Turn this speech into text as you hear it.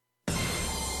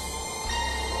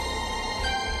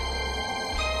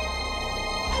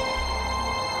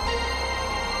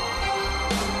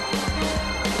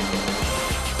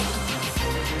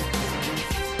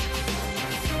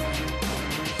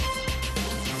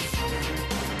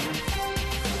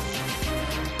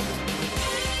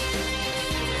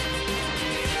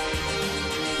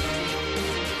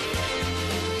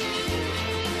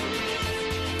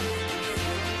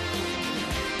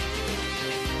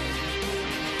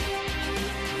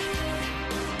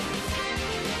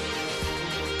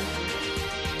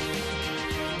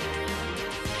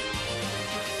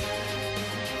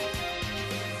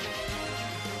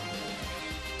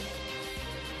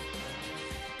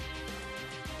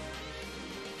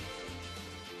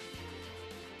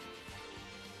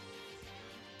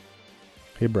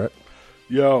Hey, Brett.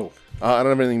 Yo. I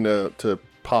don't have anything to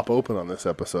pop open on this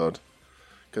episode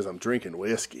because I'm drinking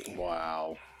whiskey.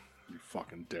 Wow. You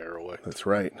fucking derelict. That's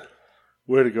right.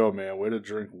 Way to go, man. Way to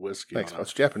drink whiskey. Thanks.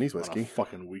 It's Japanese on whiskey. a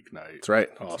fucking weeknight. That's right.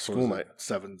 Oh, It's so school is night. it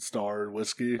 7-star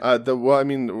whiskey?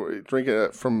 Drink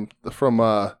it from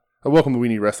welcome to We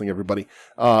Need Wrestling, everybody.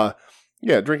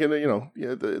 Drinking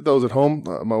it, those at home,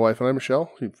 my wife and I,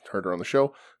 Michelle, you've heard her on the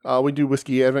show, we do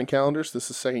whiskey advent calendars. This is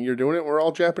the second year doing it. We're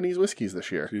all Japanese whiskeys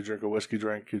this year. So you drink a whiskey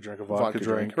drink, you drink a vodka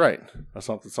drink. Right.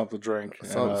 Something drink.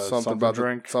 Something about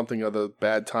drink. something of the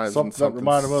bad times. Something that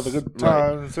remind him of the good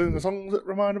times. Sing the songs that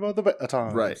remind him of the better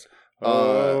times. Right.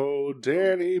 Oh,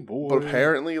 Danny boy. But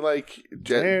apparently,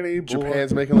 Danny boy.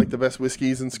 Japan's making the best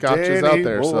whiskeys and scotches Danny out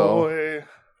there. Boy. So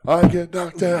I get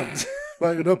knocked down,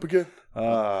 back it up again.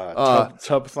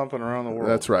 Tub thumping around the world.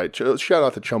 That's right. Shout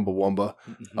out to Chumbawamba.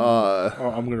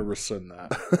 I'm going to rescind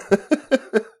that.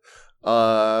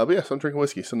 But yeah, so I'm drinking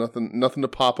whiskey, so nothing to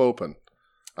pop open.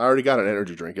 I already got an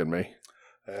energy drink in me.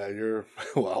 You're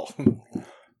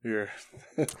Yeah,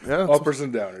 uppers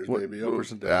and downers, baby.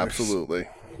 Uppers and downers. Absolutely.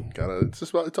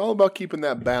 It's all about keeping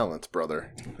that balance,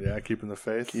 brother. Yeah, keeping the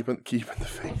faith. Keeping the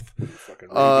faith. Fucking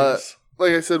Ravens.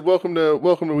 Like I said, welcome to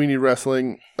We Need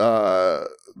Wrestling.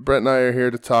 Brett and I are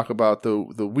here to talk about the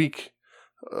week,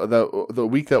 the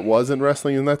week that was in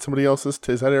wrestling. Isn't that somebody else's?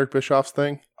 Is that Eric Bischoff's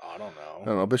thing? I don't know. I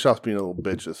don't know. Bischoff's being a little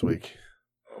bitch this week.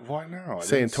 Why now?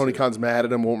 Saying Tony Khan's mad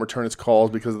at him, won't return his calls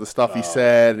because of the stuff he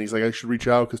said, and he's like, I should reach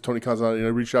out because Tony Khan's not. I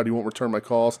reached out, he won't return my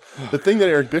calls. The thing that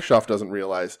Eric Bischoff doesn't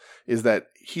realize is that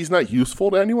he's not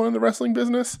useful to anyone in the wrestling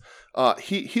business.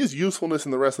 His usefulness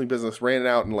in the wrestling business ran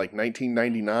out in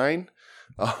 1999.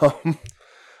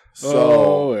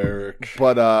 Eric.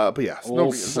 But yeah,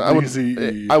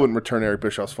 I wouldn't return Eric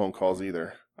Bischoff's phone calls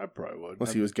either. I probably would,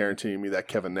 unless he was guaranteeing me that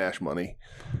Kevin Nash money.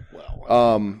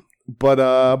 Well, but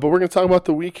we're gonna talk about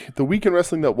the week in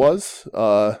wrestling that was.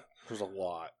 There's a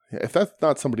lot. Yeah, if that's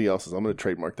not somebody else's, I'm gonna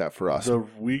trademark that for us. The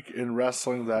week in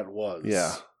wrestling that was.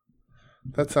 Yeah,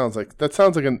 that sounds like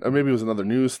maybe it was another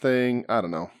news thing. I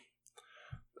don't know.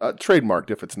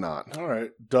 Trademarked if it's not. All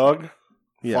right, Doug.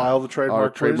 Yeah. File the trademark. Our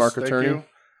trademark attorney.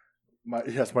 My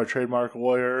trademark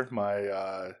lawyer,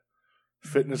 my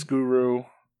fitness guru,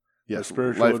 my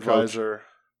spiritual advisor. Coach.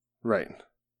 Right.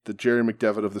 The Jerry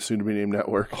McDevitt of the soon-to-be-named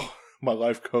network. Oh, my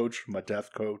life coach, my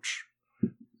death coach.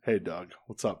 Hey, Doug.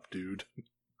 What's up, dude?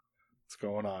 What's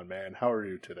going on, man? How are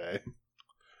you today?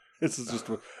 This is just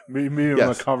me and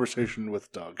my conversation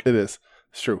with Doug. It is.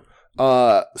 It's true.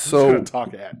 I'm just going to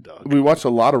talk at Doug. We watched a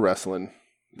lot of wrestling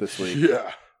this week.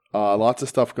 Yeah. Lots of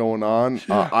stuff going on.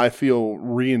 Yeah. I feel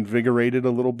reinvigorated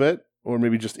a little bit, or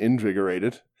maybe just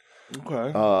invigorated.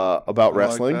 Okay. About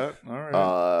wrestling. Like that. All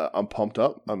right. I'm pumped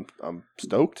up. I'm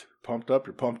stoked. Pumped up.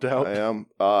 You're pumped out. I am.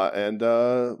 And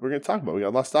we're gonna talk about. We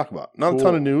got lots to talk about. Not a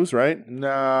ton of news, right?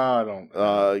 Nah, I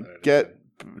don't.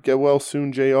 Get well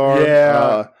soon, Jr.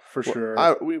 Yeah, for sure.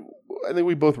 I think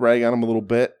we both rag on him a little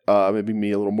bit. Maybe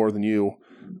me a little more than you,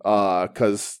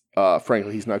 because.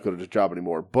 Frankly, he's not good at his job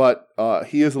anymore. But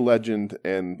he is a legend,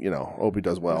 and hope he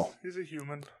does well. He's a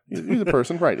human. He's a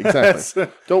person, right? Exactly.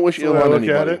 Don't wish ill on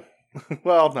anybody.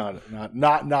 Well,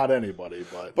 not anybody,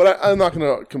 but I'm not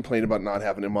going to complain about not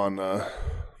having him on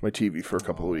my TV for a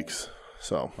couple of weeks.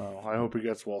 So, well, I hope he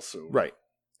gets well soon. Right,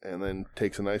 and then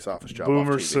takes a nice office job.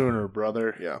 Boomer sooner,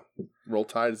 brother. Yeah. Roll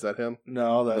Tide, is that him?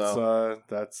 No, that's Alabama.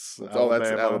 That's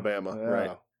in Alabama, yeah.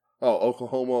 Right? Oh,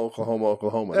 Oklahoma.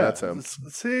 Yeah. That's him.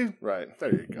 See? Right.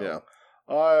 There you go. Yeah.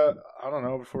 I don't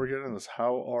know. Before we get into this,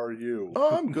 how are you?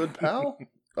 Oh, I'm good, pal.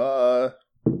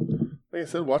 Like I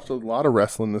said, watched a lot of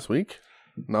wrestling this week.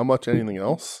 Not much anything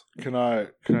else. Can I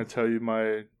tell you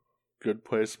my good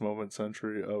place moment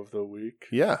century of the week?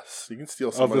 Yes. You can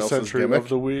steal someone else's century gimmick. Of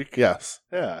the week? Yes.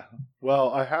 Yeah.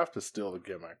 Well, I have to steal the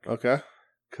gimmick. Okay.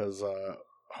 Because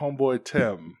homeboy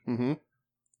Tim mm-hmm.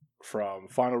 from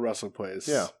Final Wrestling Place.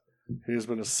 Yeah. He's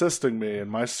been assisting me in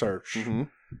my search. Mm-hmm.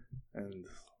 And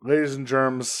ladies and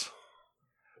germs,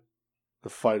 the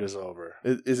fight is over.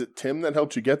 Is it Tim that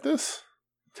helped you get this?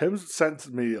 Tim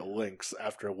sent me links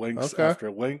after links okay.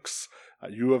 after links.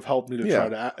 You have helped me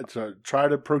to try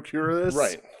to procure this.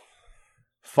 Right.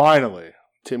 Finally.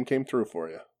 Tim came through for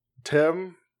you.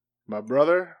 Tim, my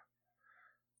brother,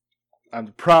 I'm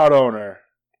the proud owner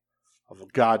of a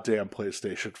goddamn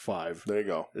PlayStation 5. There you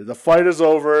go. The fight is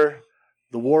over.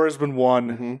 The war has been won.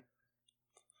 Mm-hmm.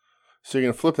 So you're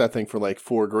gonna flip that thing for like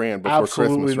 $4,000 before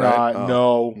Absolutely Christmas, right? Not.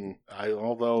 No. Mm.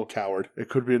 Although coward, it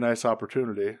could be a nice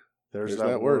opportunity. There's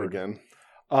that word again.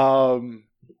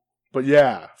 But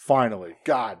yeah, finally,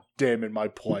 God damn it, my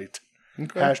plight.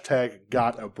 Okay. Hashtag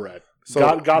got a Brett.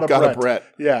 So got a Brett.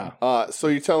 Yeah. So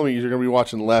you're telling me you're going to be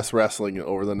watching less wrestling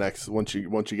over the next once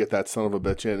you get that son of a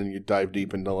bitch in and you dive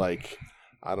deep into like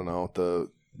I don't know the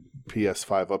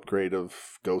PS5 upgrade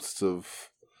of Ghosts of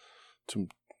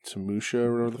Tamusha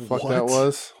or whatever the fuck that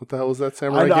was. What the hell was that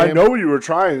samurai game? I know you were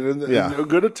trying. A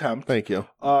good attempt. Thank you.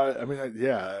 I mean,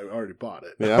 I already bought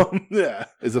it. Yeah, yeah.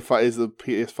 Is the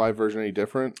PS5 version any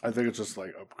different? I think it's just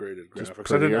like upgraded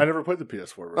graphics. I never played the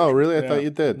PS4 version. Oh, really? I thought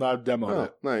you did. No, I demoed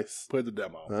it. Nice. Played the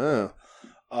demo.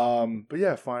 But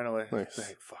yeah, finally. Nice.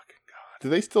 Thank fucking God. Do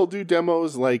they still do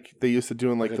demos like they used to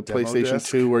do in like the PlayStation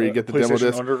disc? 2 where you get the demo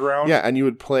disc? Underground? Yeah, and you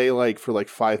would play like for like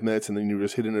 5 minutes and then you would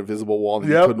just hit an invisible wall that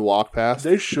you couldn't walk past.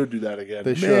 They should do that again.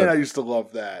 They should. Man, I used to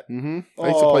love that. Mm-hmm. I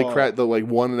used to play the like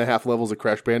 1.5 levels of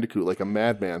Crash Bandicoot like a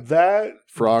madman.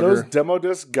 Frogger. Those demo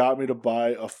discs got me to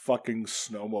buy a fucking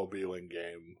snowmobiling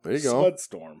game. There you go.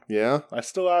 Sledstorm. Yeah. I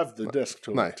still have the disc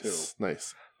to it too.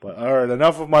 Nice. But all right,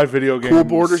 enough of my video games. Cool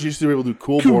Borders. You used to be able to do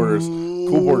Cool Borders.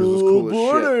 Cool Borders was cool as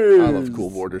shit. I love Cool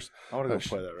Borders. I want to go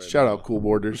play that right Shout out Cool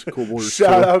Borders. Cool Borders.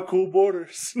 Shout out Cool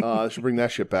Borders. Should bring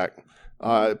that shit back.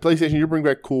 PlayStation, you bring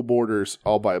back Cool Borders,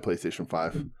 I'll buy a PlayStation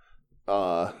 5.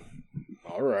 All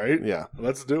right. Yeah.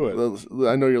 Let's do it.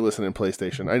 I know you're listening,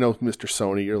 PlayStation. I know, Mr.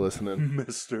 Sony, you're listening.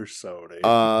 Mr. Sony.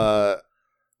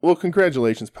 Well,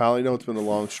 congratulations, pal. I know it's been a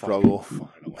long struggle.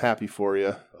 Finally. Happy for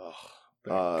you. Oh,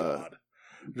 thank God.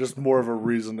 Just more of a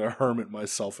reason to hermit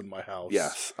myself in my house.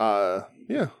 Yes.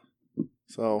 Yeah.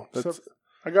 So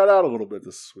I got out a little bit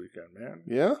this weekend, man.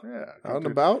 Yeah? Yeah. Out and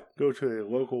about? Go to a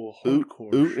local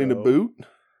hardcore Oot show. in a boot?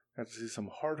 Got to see some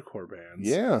hardcore bands.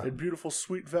 Yeah. In beautiful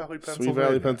Sweet Valley,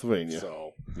 Pennsylvania.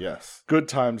 So, yes. good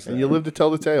times there. And you live to tell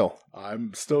the tale.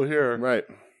 I'm still here. Right.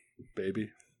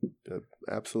 Baby.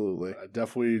 Absolutely. I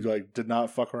definitely did not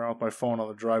fuck around with my phone on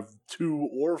the drive to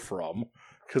or from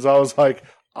because I was like,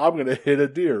 I'm going to hit a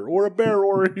deer or a bear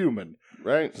or a human.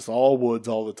 Right. Just all woods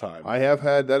all the time. I have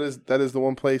had, that is the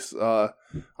one place I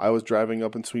was driving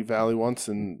up in Sweet Valley once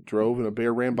and drove and a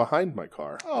bear ran behind my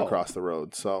car across the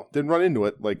road. So didn't run into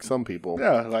it like some people.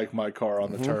 Yeah, like my car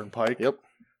on the turnpike. Yep.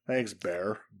 Thanks,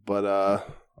 bear. But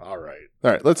all right.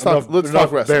 Let's talk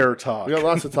wrestling. Bear talk. We got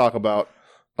lots to talk about.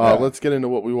 Let's get into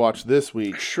what we watched this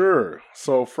week. Sure.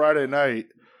 So Friday night,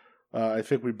 I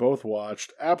think we both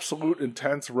watched Absolute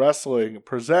Intense Wrestling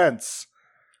presents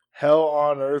Hell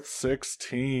on Earth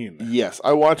 16. Yes,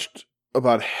 I watched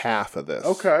about half of this.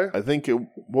 Okay. I think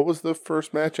what was the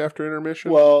first match after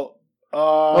intermission? Well,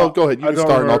 go ahead. You can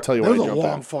start and I'll tell you when I jump in. It was a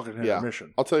long fucking intermission.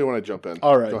 Yeah. I'll tell you when I jump in.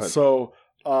 All right. Go ahead. So,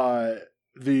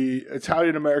 the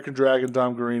Italian-American Dragon,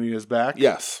 Dom Guarini, is back.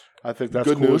 Yes. I think that's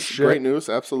good cool news. as shit. Great news.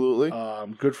 Absolutely.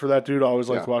 Good for that dude. I always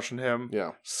liked watching him.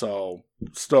 Yeah. So,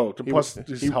 stoked. And plus,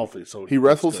 he's healthy. So he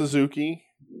wrestled Suzuki.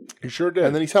 He sure did.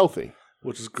 And then he's healthy.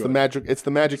 Which is good. It's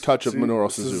the magic touch of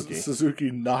Minoru Suzuki.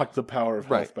 Suzuki knocked the power of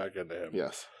health back into him.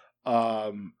 Yes.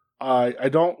 I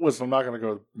don't listen. I'm not going to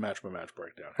go match by match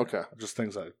breakdown. Here. Okay. Just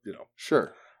things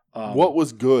Sure. What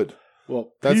was good?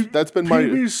 Well, that's been my.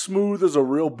 PB Smooth is a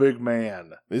real big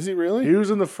man. Is he really? He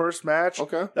was in the first match.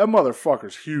 Okay. That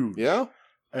motherfucker's huge. Yeah.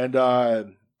 And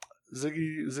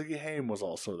Ziggy Haim was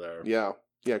also there. Yeah.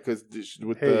 Yeah. Because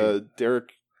with the Derek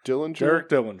Dillinger. Derek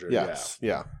Dillinger. Yes.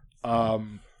 Yeah.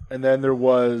 And then there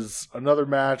was another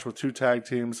match with two tag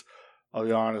teams. I'll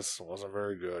be honest, it wasn't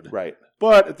very good. Right.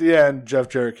 But at the end, Jeff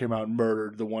Jarrett came out and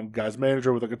murdered the one guy's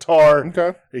manager with a guitar.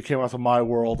 Okay. He came out to My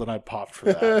World, and I popped for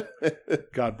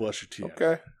that. God bless you, TM.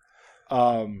 Okay.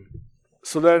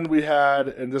 So then we had,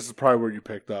 and this is probably where you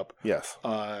picked up. Yes.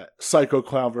 Psycho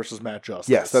Clown versus Matt Justice.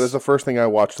 Yes, that is the first thing I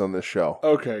watched on this show.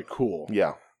 Okay, cool.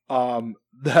 Yeah. As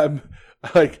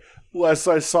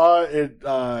I saw it,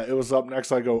 it was up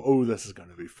next. I go, oh, this is going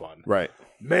to be fun. Right.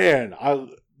 Man,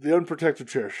 the unprotected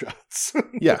chair shots.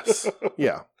 Yes.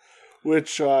 Yeah.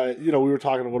 Which, we were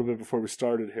talking a little bit before we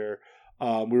started here.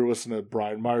 We were listening to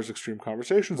Brian Myers' Extreme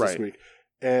Conversations this week.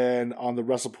 And on the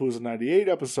WrestlePalooza 98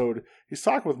 episode, he's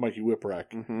talking with Mikey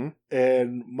Whipwreck. Mm-hmm.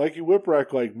 And Mikey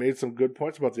Whipwreck, made some good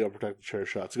points about the unprotected chair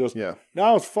shots. He goes, yeah.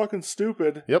 No, it's fucking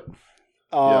stupid. Yep.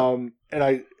 And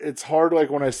it's hard,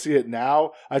 when I see it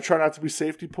now, I try not to be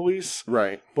safety police.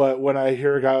 Right. But when I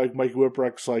hear a guy like Mikey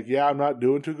Whipwreck's yeah, I'm not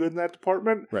doing too good in that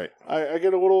department. Right. I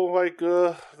get a little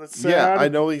that's sad. Yeah, I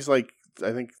know he's I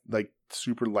think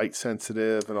super light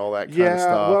sensitive and all that kind of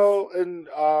stuff. Yeah, well, and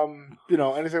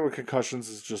anything with concussions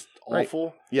is just awful.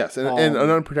 Right. Yes, and an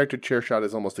unprotected chair shot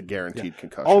is almost a guaranteed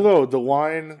concussion. Although the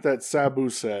line that Sabu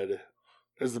said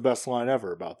is the best line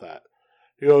ever about that.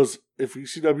 He goes, if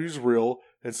ECW is real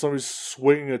and somebody's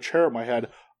swinging a chair at my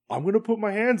head, I'm going to put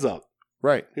my hands up.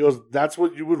 Right. He goes, that's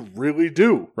what you would really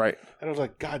do. Right. And I was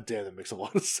like, God damn, that makes a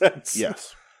lot of sense.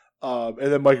 Yes. And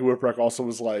then Mikey Whipwreck also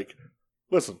was like,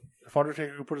 listen, if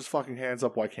Undertaker can put his fucking hands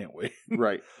up, why can't we?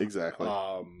 Right, exactly.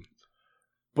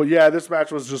 But yeah, this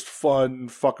match was just fun,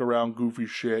 fuck around, goofy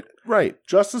shit. Right.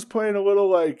 Justice playing a little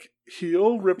like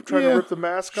heel, trying to rip the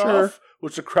mask off,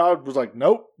 which the crowd was like,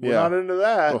 nope, we're not into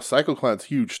that. Well, Psycho Clown's a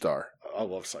huge star. I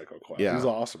love Psycho Clown. Yeah. He's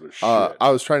awesome as shit. I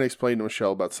was trying to explain to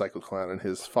Michelle about Psycho Clown and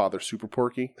his father, Super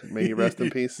Porky. May he rest in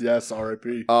peace. Yes,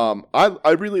 R.I.P.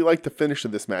 I really like the finish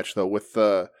of this match though. With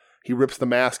he rips the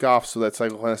mask off so that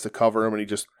Psycho Clown has to cover him, and he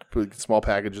just small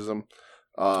packages him.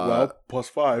 +5.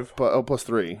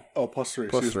 +3. Oh, +3.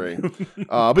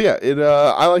 +3. But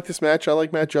yeah, I like this match. I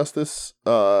like Matt Justice.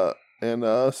 And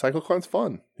Psycho Clown's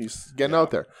fun. He's getting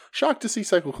out there. Shocked to see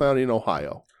Psycho Clown in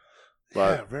Ohio.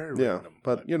 But, very random.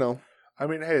 But you know. I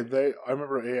mean, hey, I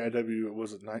remember AIW,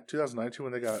 was it 2019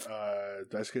 when they got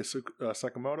Daisuke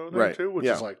Sakamoto there too? Which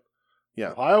is like,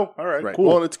 Ohio? All right, cool.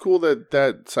 Well, and it's cool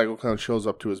that Psycho Clown shows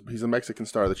up to he's a Mexican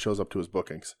star that shows up to his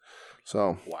bookings.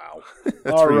 So, wow.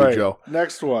 That's for you, Joe.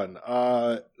 Next one.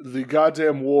 The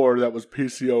goddamn war that was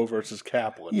PCO versus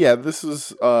Kaplan. Yeah, this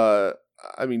is,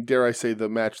 I mean, dare I say, the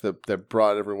match that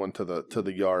brought everyone to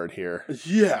the yard here.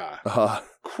 Yeah.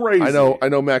 Crazy. I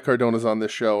know Matt Cardona's on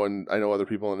this show, and I know other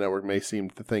people on the network may seem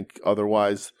to think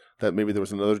otherwise, that maybe there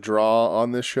was another draw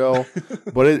on this show,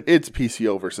 but it's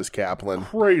PCO versus Kaplan.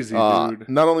 Crazy, dude.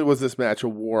 Not only was this match a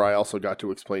war, I also got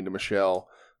to explain to Michelle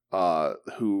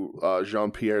who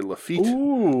Jean-Pierre Lafitte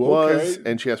was,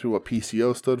 and she asked me what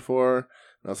PCO stood for.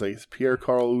 And I was like, it's Pierre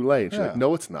Carl Ouellet. And she's like,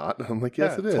 no, it's not. And I'm like,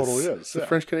 yes, it is. Totally is. It's the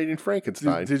French-Canadian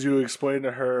Frankenstein. Did you explain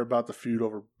to her about the feud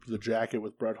over the jacket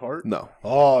with Bret Hart? No.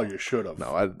 Oh, you should have.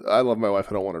 No, I love my wife.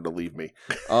 I don't want her to leave me.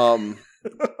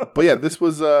 But yeah, this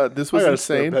was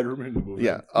insane.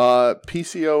 Yeah.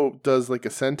 PCO does like a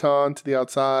senton to the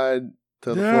outside,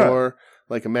 to the floor,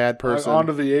 like a mad person.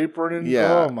 Onto the apron. And,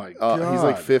 oh, my God. He's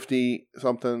like 50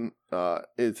 something.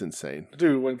 It's insane.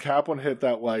 Dude, when Kaplan hit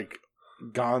that like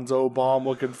Gonzo bomb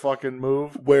looking fucking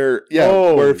move, where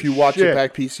if you watch it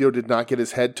back, PCO did not get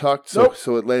his head tucked,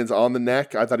 so it lands on the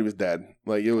neck. I thought he was dead.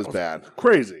 Like, it was bad.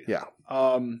 Crazy. Yeah.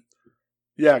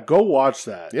 Yeah, go watch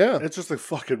that. Yeah. It's just a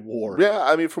fucking war. Yeah,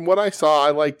 I mean, from what I saw,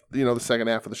 I liked, the second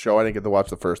half of the show. I didn't get to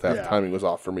watch the first half. Yeah. Timing was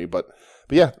off for me, but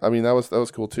yeah, I mean, that was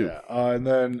cool too. Yeah. And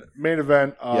then main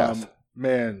event,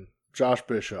 man, Josh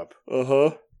Bishop.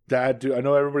 That dude, I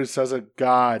know everybody says it.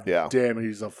 God damn it,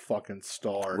 he's a fucking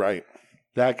star. Right.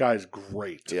 That guy's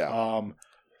great. Yeah.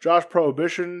 Josh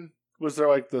Prohibition was there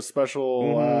like the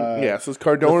special so it's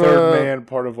Cardona, the third man,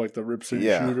 part of like the Rip City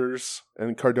Shooters.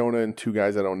 And Cardona and two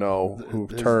guys I don't know who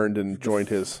turned and joined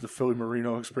the Philly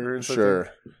Marino experience. Sure.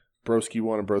 Broski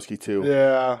 1 and Broski 2.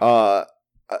 Yeah.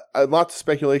 Lots of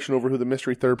speculation over who the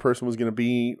mystery third person was going to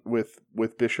be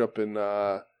with Bishop and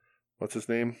what's his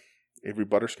name? Avery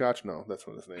Butterscotch? No, that's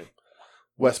not his name.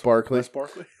 Wes Barkley. Wes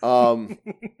Barkley.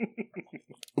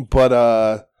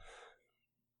 But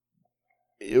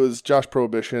it was Josh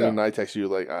Prohibition, and I texted you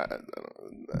like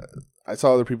I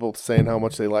saw other people saying how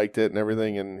much they liked it and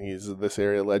everything, and he's this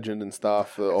area legend and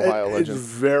stuff, Ohio legend. It's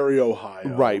very Ohio,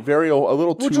 right? Very a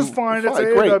little too, which is fine. It's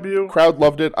great. AEW. Crowd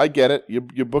loved it. I get it. You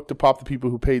booked to pop the people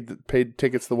who paid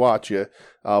tickets to watch you,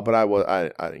 but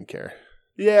I didn't care.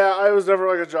 Yeah, I was never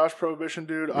like a Josh Prohibition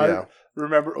dude. Yeah. I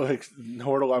remember like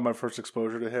nowhere to lie. My first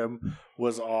exposure to him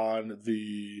was on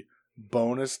the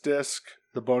bonus disc,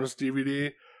 the bonus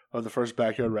DVD of the first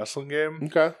Backyard Wrestling game.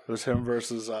 Okay, it was him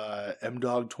versus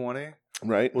M-Dog 20,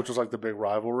 right? Which was like the big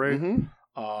rivalry.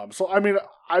 Mm-hmm. So I mean,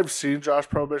 I've seen Josh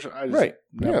Prohibition. I just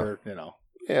never,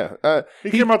 Yeah,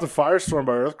 he came out the Firestorm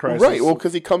by Earth Crisis, right? Well,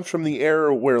 because he comes from the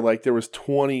era where like there was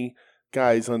 20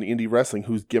 guys on indie wrestling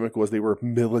whose gimmick was they were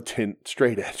militant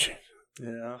straight edge.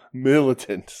 Yeah.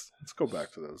 Militant. Let's go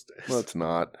back to those days. Let's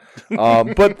not.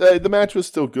 But the match was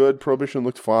still good. Prohibition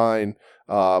looked fine.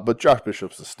 But Josh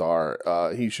Bishop's a star.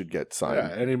 He should get signed.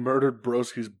 Yeah, and he murdered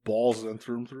Broski's balls and then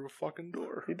threw him through a fucking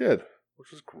door. He did.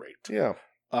 Which is great. Yeah.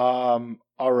 All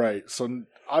right. So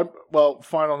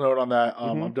final note on that.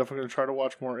 I'm definitely going to try to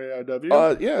watch more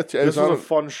AIW. This was a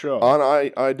fun show. On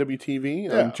IWTV,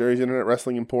 on Jerry's Internet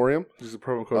Wrestling Emporium. Use the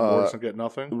promo code Morris and get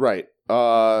nothing. Right.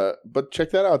 But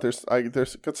check that out.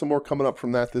 There's got some more coming up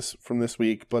from this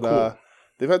week. But cool.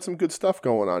 They've had some good stuff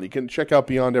going on. You can check out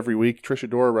Beyond every week. Trish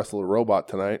Adora wrestled a robot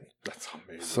tonight. That's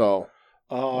amazing. So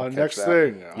next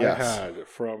thing I had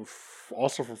from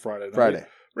Friday night.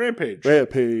 Rampage.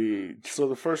 So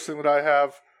the first thing that I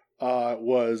have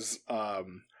was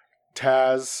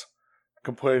Taz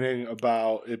complaining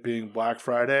about it being Black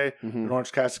Friday. And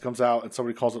Orange Cassidy comes out and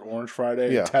somebody calls it Orange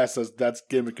Friday. And Taz says, that's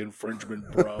gimmick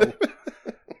infringement, bro.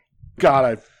 God,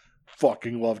 I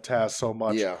fucking love Taz so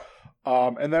much. Yeah.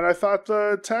 And then I thought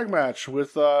the tag match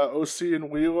with OC and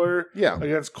Wheeler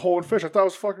against Cole and Fish, I thought it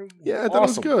was fucking I thought it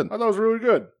was good. I thought it was really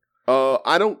good.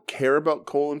 I don't care about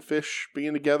Cole and Fish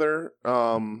being together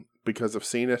because I've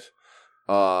seen it.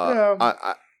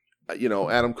 I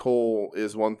Adam Cole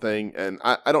is one thing, and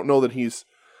I don't know that he's.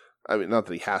 I mean, not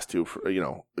that he has to,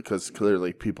 because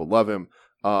clearly people love him.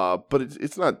 But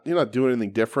it's not. You're not doing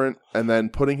anything different. And then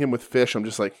putting him with Fish, I'm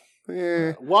just like,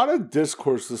 eh. A lot of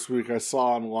discourse this week I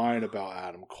saw online about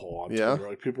Adam Cole on Twitter.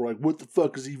 Like people were like, "What the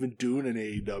fuck is he even doing in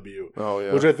AEW?" Oh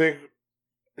yeah, which I think,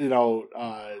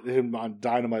 him on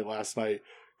Dynamite last night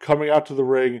coming out to the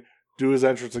ring, do his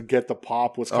entrance and get the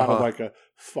pop was kind of like a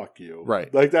fuck you,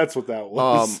 right? Like that's what that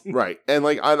was, right? And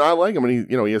like I like him, and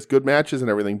he has good matches and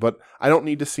everything, but I don't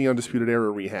need to see Undisputed Era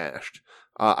rehashed.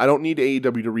 I don't need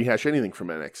AEW to rehash anything from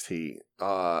NXT.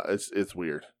 It's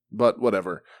weird, but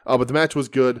whatever. But the match was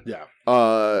good.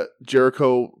 Yeah.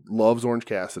 Jericho loves Orange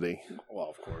Cassidy. Well,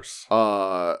 of course.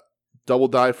 Double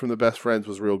Dive from the Best Friends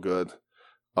was real good.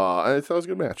 And I thought it was a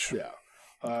good match. Yeah.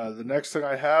 The next thing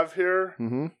I have here,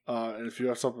 mm-hmm. And if you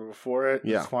have something before it,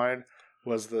 it's fine,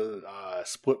 was the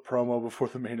split promo before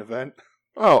the main event.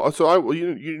 Oh, so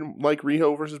you didn't like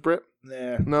Riho versus Britt?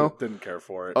 Nah, no, didn't care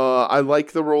for it. I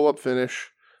like the roll up finish.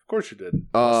 Of course you did.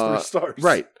 3 stars,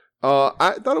 right?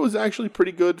 I thought it was actually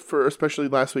pretty good for, especially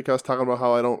last week. I was talking about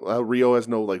how Riho has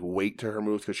no like weight to her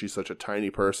moves because she's such a tiny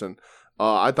person.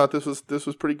 I thought this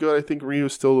was pretty good. I think Riho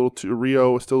is still a little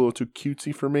too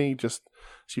cutesy for me. Just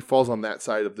she falls on that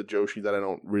side of the Joshi that I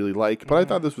don't really like. But I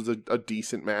thought this was a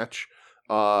decent match.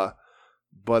 But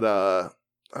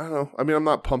I don't know. I mean, I'm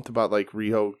not pumped about like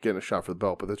Riho getting a shot for the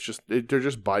belt, but they're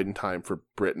just biding time for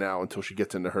Britt now until she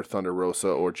gets into her Thunder Rosa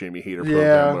or Jamie Hayter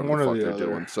program, whatever the fuck they're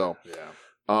doing. So,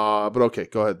 but okay,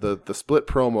 go ahead. The split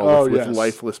promo with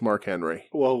lifeless Mark Henry.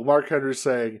 Well, Mark Henry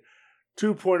saying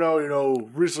 2.0,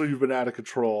 recently you've been out of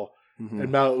control,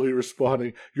 and Matt Lee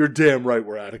responding, "You're damn right,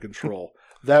 we're out of control."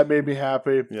 That made me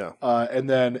happy. Yeah. And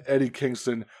then Eddie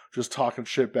Kingston just talking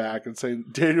shit back and saying,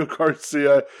 "Daniel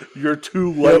Garcia, you're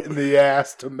too light in the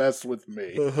ass to mess with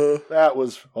me." That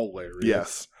was hilarious.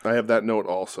 Yes, I have that note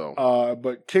also.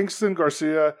 But Kingston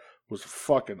Garcia was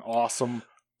fucking awesome.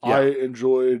 Yeah. I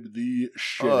enjoyed the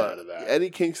shit out of that. Eddie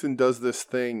Kingston does this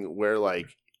thing where like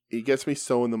he gets me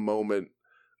so in the moment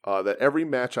that every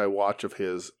match I watch of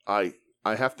his, I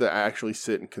have to actually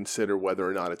sit and consider whether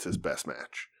or not it's his best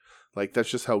match. Like, that's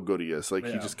just how good he is. Like,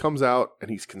 he just comes out,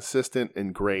 and he's consistent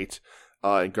and great,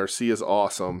 and Garcia's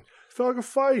awesome. It felt like a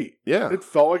fight. Yeah. It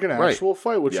felt like an actual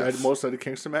fight, which most Eddie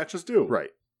Kingston matches do. Right.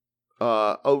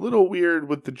 A little weird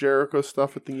with the Jericho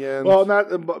stuff at the end. Well,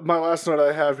 my last note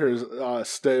I have here is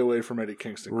stay away from Eddie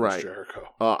Kingston, Chris Jericho.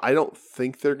 I don't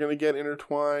think they're going to get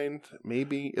intertwined.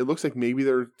 Maybe. It looks like maybe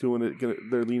they're doing it.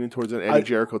 They're leaning towards an Eddie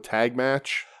Jericho tag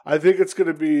match. I think it's going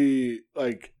to be,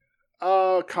 like...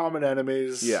 common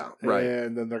enemies. Yeah, right.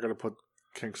 And then they're going to put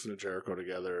Kingston and Jericho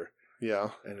together. Yeah.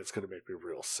 And it's going to make me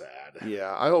real sad.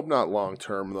 Yeah, I hope not long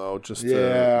term, though, just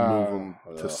to move them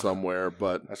to somewhere.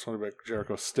 But I just want to make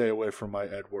Jericho stay away from my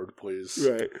Edward, please.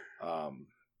 Right. All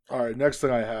right, next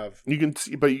thing I have. You can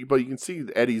see, but you can see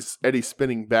Eddie's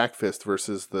spinning back fist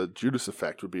versus the Judas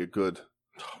Effect would be a good.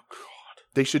 Oh, God.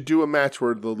 They should do a match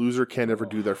where the loser can't ever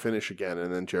do their finish again,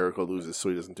 and then Jericho loses so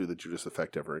he doesn't do the Judas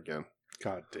Effect ever again.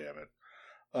 God damn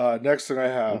it. Next thing I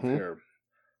have here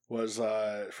was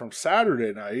from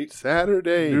Saturday night.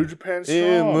 New Japan Strong.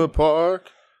 In the park.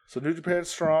 So New Japan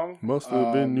Strong. Must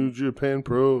have been New Japan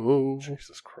Pro.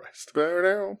 Jesus Christ.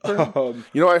 You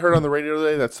know, I heard on the radio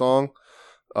today that song,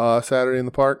 Saturday in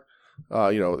the Park.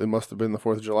 It must have been the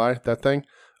 4th of July, that thing.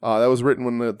 That was written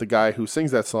when the guy who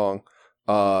sings that song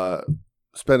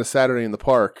spent a Saturday in the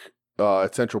park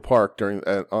at Central Park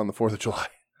on the 4th of July.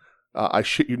 I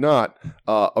shit you not,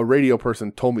 a radio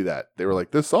person told me that. They were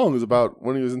like, this song is about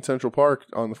when he was in Central Park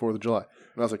on the 4th of July.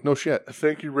 And I was like, no shit.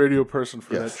 Thank you, radio person,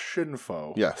 for that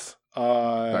shinfo. Yes.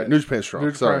 All right, New Japan Strong.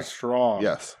 New Japan Strong.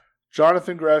 Yes.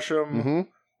 Jonathan Gresham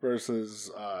versus,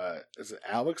 is it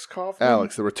Alex Coughlin?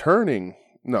 Alex, the returning...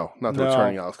 No, not the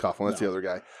returning Alex Coughlin. That's the other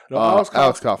guy. No, Alex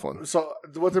Coughlin. So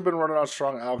what they've been running on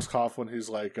Strong, Alex Coughlin, he's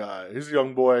like, he's a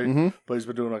young boy, but he's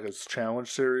been doing like his challenge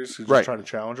series. He's just trying to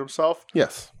challenge himself.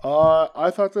 Yes.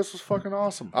 I thought this was fucking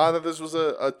awesome. I thought this was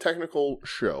a technical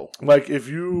show. Like, if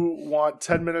you want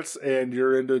 10 minutes and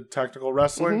you're into technical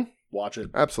wrestling, watch it.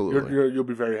 Absolutely. You'll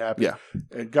be very happy. Yeah.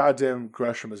 And goddamn,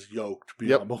 Gresham is yoked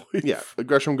beyond belief. Yeah.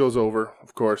 Gresham goes over,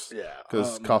 of course. Yeah.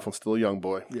 Because Coughlin's still a young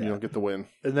boy. Yeah. You don't get the win.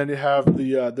 And then you have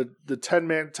the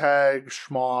 10-man tag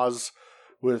schmoz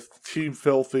with Team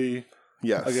Filthy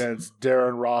against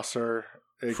Darren Rosser.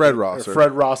 Fred Rosser.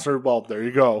 Fred Rosser. Well, there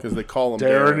you go. Because they call him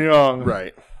Darren Young.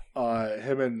 Right.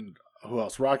 Him and who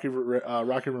else? Rocky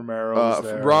Romero was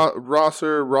there.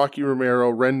 Rosser, Rocky Romero,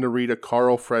 Ren Narita,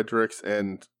 Carl Fredericks,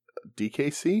 and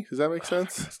DKC. Does that make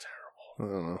sense? That's terrible. I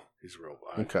don't know. He's real.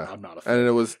 Okay. I'm not a fan. And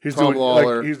it was He's Tom doing,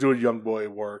 Lawler. he's doing young boy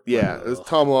work. Yeah, it was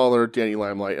Tom Lawler, Danny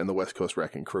Limelight, and the West Coast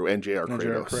Wrecking Crew, and JR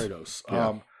Kratos.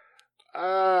 Yeah.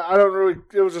 I don't really.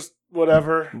 It was just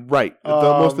whatever. Right. The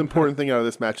most important thing out of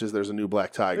this match is there's a new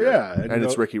Black Tiger. Yeah, and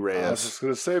it's Ricky Reyes. I was just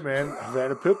gonna say, man,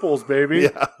 Havana Pitbulls, baby.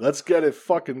 Yeah. Let's get it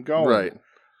fucking going. Right.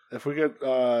 If we get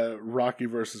Rocky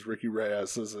versus Ricky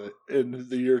Reyes in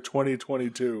the year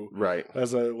 2022, right,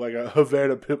 as a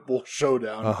Havana Pitbull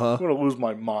showdown, I'm gonna lose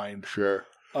my mind. Sure.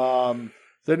 Then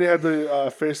you had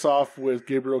the face-off with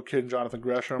Gabriel Kidd and Jonathan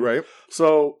Gresham. Right.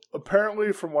 So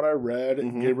apparently, from what I read,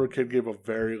 Gabriel Kidd gave a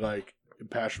very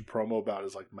impassioned promo about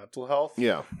his mental health.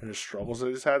 Yeah. And his struggles that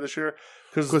he's had this year.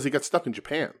 Because he got stuck in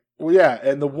Japan. Well, yeah,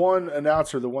 and the one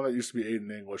announcer, the one that used to be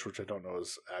Aiden English, which I don't know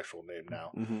his actual name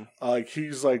now,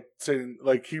 he's saying,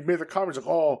 he made the comments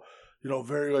oh,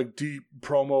 very deep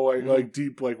promo,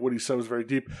 deep, what he said was very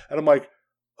deep. And I'm like,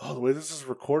 oh, the way this is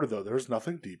recorded, though, there's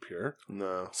nothing deep here.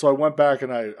 No. So I went back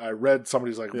and I read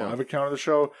somebody's live account of the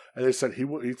show, and they said he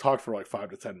talked for 5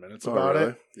 to 10 minutes about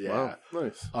it. Yeah. Wow.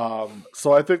 Nice.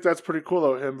 So I think that's pretty cool,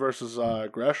 though, him versus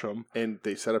Gresham. And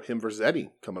they set up him versus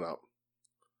Eddie coming up.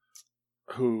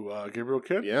 Who, Gabriel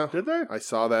Kidd? Yeah. Did they? I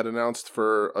saw that announced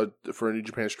for a New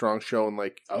Japan Strong show in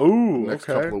the next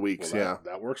couple of weeks. Well,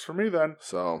 that works for me then.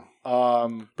 So,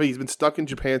 but he's been stuck in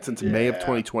Japan since May of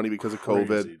 2020 because of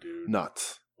COVID. Dude.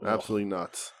 Nuts. Absolutely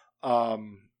nuts.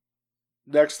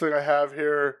 Next thing I have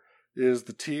here is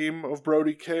the team of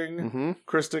Brody King,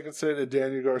 Chris Dickinson, and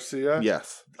Daniel Garcia.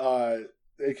 Yes.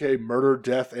 A.k.a. Murder,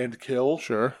 Death, and Kill.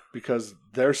 Sure. Because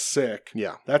they're sick.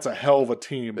 Yeah. That's a hell of a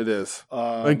team. It is.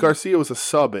 And Garcia was a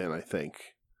sub in, I think.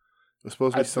 It was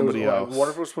supposed to be somebody else. I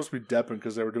wonder if it was supposed to be Deppen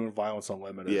because they were doing Violence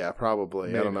Unlimited. Yeah,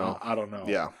 probably. Maybe. I don't know.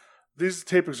 Yeah. These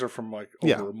tapings are from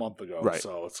over a month ago, right.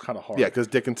 So it's kind of hard. Yeah, because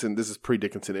Dickinson, this is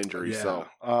pre-Dickinson injury, so.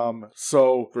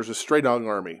 So versus Stray Dog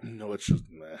Army. No, it's just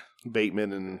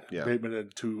Bateman and Bateman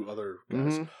and 2 other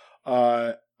guys.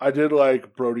 I did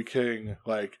like Brody King,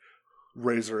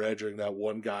 razor edging that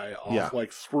one guy off,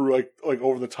 through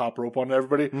over the top rope on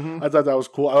everybody. I thought that was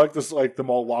cool. I like this, them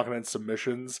all locking in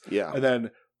submissions. Yeah, and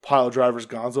then pile driver's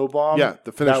Gonzo bomb. Yeah,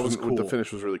 the finish was cool. The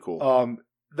finish was really cool.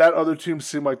 That other team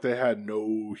seemed like they had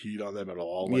no heat on them at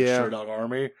all. Stray Dog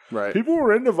Army. Right. People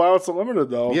were into Violence Unlimited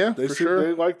though. Yeah, they sure.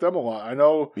 They liked them a lot. I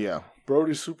know. Yeah.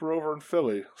 Brody's super over in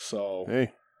Philly. So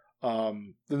hey.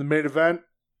 In the main event,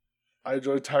 I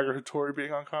enjoyed Tiger Hattori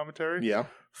being on commentary. Yeah.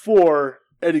 For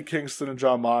Eddie Kingston and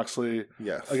Jon Moxley.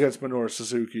 Yes. Against Minoru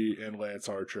Suzuki and Lance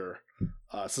Archer.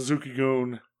 Suzuki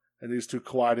Goon and these two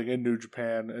colliding in New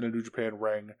Japan in a New Japan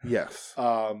ring. Yes.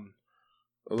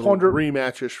 A little Plunder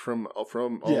rematches from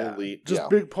All Elite. Just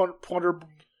big plunder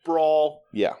brawl.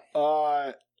 Yeah.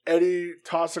 Eddie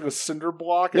tossing a cinder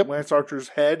block at Lance Archer's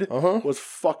head was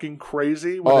fucking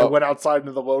crazy when they went outside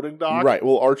into the loading dock. Right.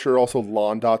 Well, Archer also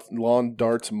lawn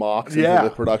darts Mox into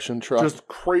the production truck. Just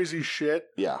crazy shit.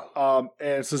 Yeah.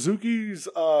 And Suzuki's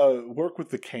work with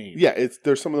the cane. Yeah.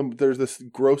 There's some of them. There's this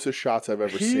grossest shots I've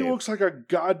ever seen. He looks like a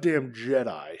goddamn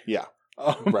Jedi. Yeah.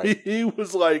 Right. He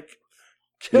was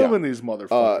killing these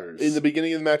motherfuckers. In the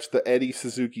beginning of the match, the Eddie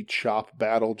Suzuki chop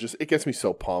battle it gets me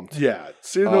so pumped. Yeah,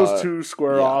 seeing those two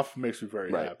square off makes me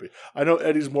very happy. I know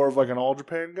Eddie's more of an All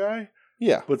Japan guy.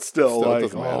 Yeah, but still it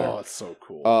doesn't matter. It's so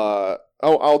cool.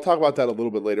 I'll talk about that a little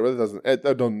bit later. But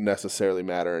that don't necessarily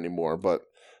matter anymore. But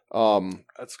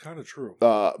that's kind of true.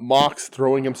 Mox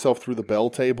throwing himself through the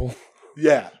bell table.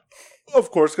 Yeah,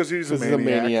 of course, because he's a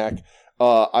maniac.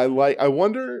 I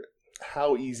wonder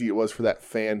how easy it was for that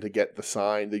fan to get the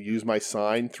sign, to use my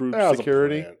sign through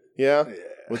security. Yeah.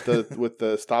 With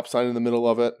the stop sign in the middle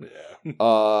of it.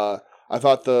 Yeah. I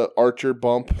thought the Archer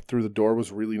bump through the door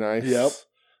was really nice. Yep.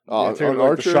 On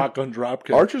Archer, the shotgun drop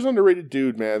kick. Archer's underrated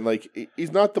dude, man.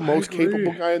 He's not the most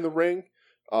capable guy in the ring,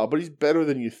 but he's better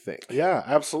than you think. Yeah,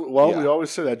 absolutely. Well, we always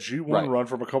say that G1 run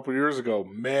from a couple years ago,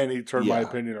 man, he turned my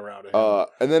opinion around.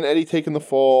 And then Eddie taking the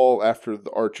fall after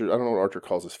the Archer. I don't know what Archer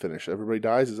calls his finish. Everybody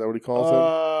dies? Is that what he calls it?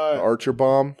 The Archer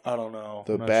bomb? I don't know.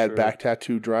 The bad back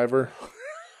tattoo driver.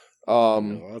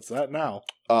 That's that now.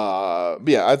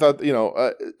 Yeah, I thought,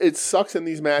 it sucks in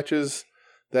these matches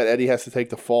that Eddie has to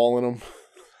take the fall in them.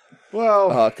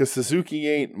 Well, because Suzuki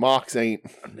ain't, Mox ain't.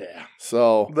 Yeah.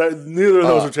 So neither of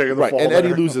those are taking the fall. And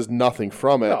Eddie loses nothing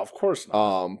from it. No, of course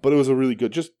not. But it was a really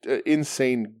good, just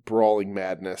insane brawling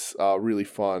madness. Really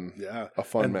fun. Yeah, a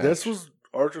fun match. This was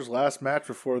Archer's last match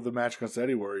before the match against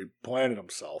Eddie, where he planted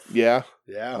himself. Yeah.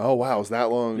 Yeah. Oh wow, was that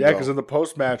long? Yeah, because in the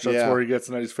post match, that's where he gets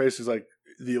in Eddie's face. He's like,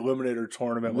 the Eliminator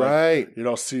tournament. Right.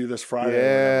 See you this Friday.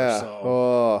 Yeah.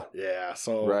 So,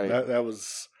 So that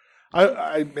was.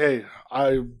 I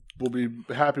will be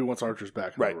happy once Archer's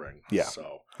back in the ring. Yeah.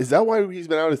 So is that why he's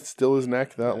been out? It's still his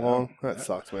neck that long? That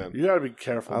sucks, man. You got to be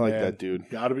careful. I like that dude.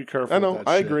 You got to be careful. I know. With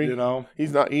that I shit, agree.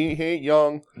 He's not. He ain't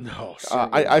young. No.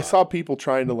 I saw people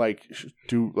trying to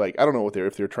do I don't know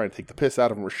if they're trying to take the piss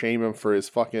out of him or shame him for his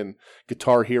fucking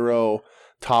Guitar Hero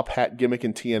top hat gimmick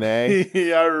in TNA.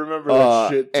 Yeah, I remember that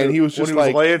shit too. And he was just when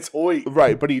he was Lance Hoyt.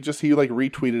 Right, but he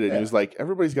retweeted it and he was like,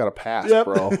 everybody's got a pass,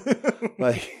 bro.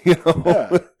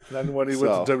 Then when he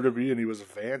went to WWE and he was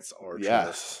Vance Archer.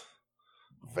 Yes.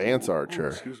 Vance Archer.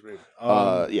 Excuse me.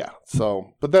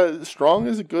 So, but that Strong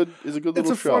is a good little show. It's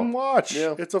a fun watch.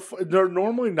 Yeah. They're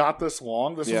normally not this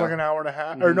long. This was like an hour and a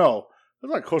half. Mm-hmm. Or no,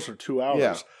 it's like closer to 2 hours.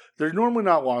 Yeah. They're normally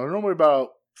not long. They're normally about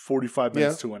 45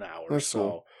 minutes to an hour. That's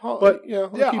so, cool. But I'll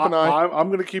keep an eye. I'm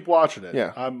going to keep watching it.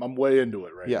 Yeah. I'm way into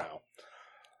it right now.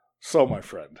 So, my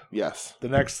friend. Yes. The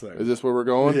next thing. Is this where we're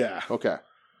going? Yeah. Okay.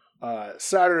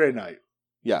 Saturday night.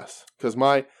 Yes, because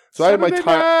I had my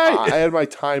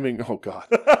timing. Oh God,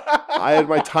 I had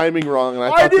my timing wrong, and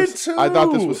I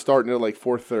thought this was starting at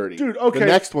 4:30. Dude, okay. The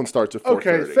next one starts at 4:30.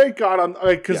 Okay, thank God.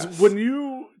 Because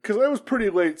it was pretty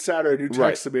late Saturday. You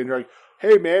texted me and you're like,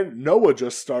 "Hey man, Noah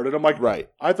just started." I'm like, right.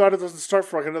 I thought it doesn't start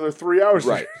for another 3 hours.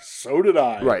 Right. So did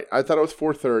I. Right. I thought it was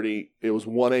 4:30. It was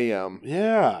 1 a.m.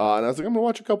 Yeah. And I was like, I'm gonna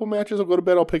watch a couple matches. I'll go to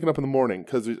bed. I'll pick it up in the morning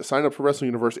because sign up for Wrestling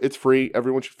Universe. It's free.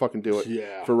 Everyone should fucking do it.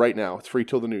 Yeah. For right now, it's free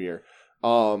till the new year.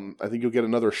 I think you'll get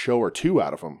another show or two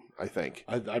out of them. I think.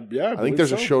 I think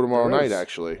there's a show tomorrow night,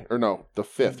 actually, or no, the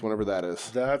 5th, whenever that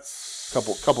is. That's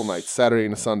couple nights, Saturday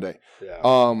and a Sunday. Yeah.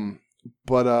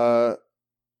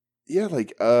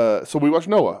 So we watched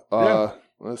Noah.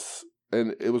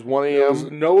 And it was 1 a.m. It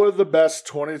was Noah the Best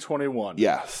 2021.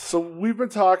 Yes. So we've been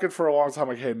talking for a long time.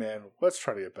 Like, hey man, let's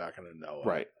try to get back into Noah.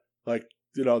 Right.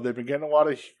 They've been getting a lot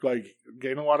of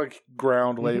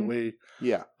ground lately.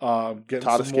 Yeah. Getting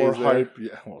some more hype.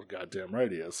 Yeah. Well, goddamn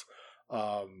right he is.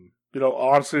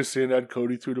 Honestly, seeing Ed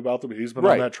Cody tweet about them, he's been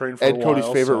on that train for a while. Ed Cody's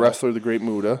favorite wrestler, the Great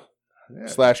Muda. /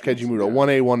 Keiji Muto,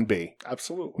 1A, 1B.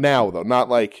 Absolutely. Now, though, not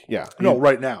No,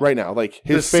 right now. Right now.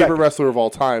 His favorite wrestler of all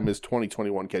time is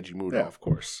 2021 Keiji Muto. Yeah, of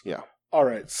course. Yeah. All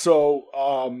right. So,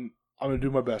 I'm going to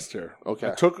do my best here. Okay.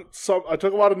 I took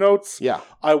a lot of notes. Yeah.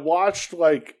 I watched,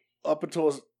 up until,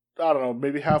 I don't know,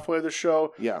 maybe halfway of the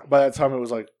show. Yeah. By that time, it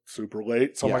was, super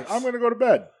late. So I'm like, I'm going to go to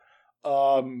bed.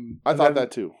 I thought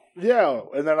that, too. Yeah.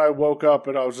 And then I woke up,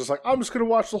 and I was just like, I'm just going to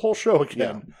watch the whole show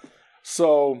again. Yeah.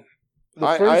 So...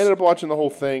 I ended up watching the whole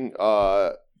thing.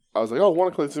 I was like, 1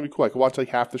 o'clock, this is going to be cool. I could watch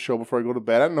half the show before I go to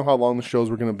bed. I didn't know how long the shows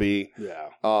were going to be. Yeah.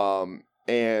 How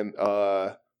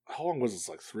long was this?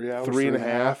 3 hours?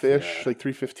 3.5-ish,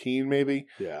 3:15 maybe.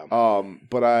 Yeah.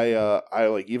 But I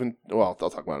I'll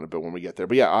talk about it in a bit when we get there.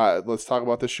 But yeah, let's talk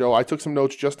about this show. I took some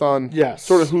notes just on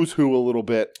sort of who's who a little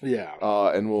bit. Yeah.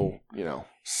 And we'll,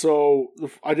 So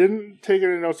I didn't take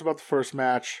any notes about the first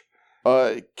match.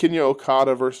 Kinya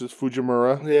Okada versus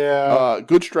Fujimura. Yeah.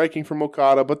 Good striking from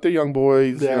Okada, but they're young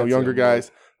boys, younger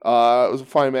guys. It was a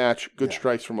fine match. Good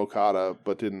strikes from Okada,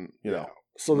 but didn't,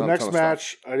 So the next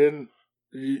match, I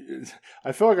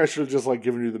feel like I should have just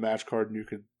given you the match card and you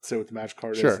could say what the match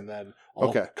card is and then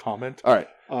I'll comment. All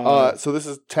right. So this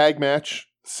is tag match.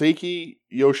 Seiki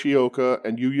Yoshioka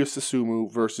and Yuya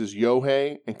Susumu versus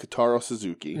Yohei and Kotaro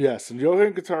Suzuki. Yes, and Yohei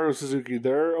and Kotaro Suzuki,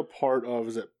 they're a part of,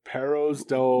 is it Perros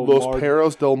del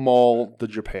Perros del Mal de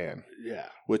Japan. Yeah.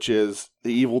 Which is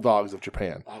the evil dogs of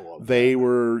Japan. I love that. They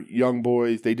were young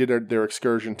boys. They did their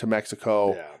excursion to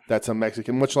Mexico. Yeah. That's a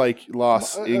Mexican, much like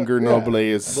Los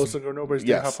Ingobernables. Los Ingobernables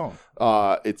de Japón.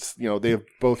 It's, they have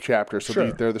both chapters. So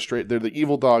they're the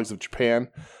evil dogs of Japan.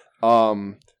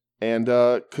 And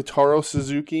Kotaro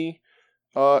Suzuki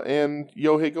and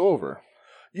Yohei go over.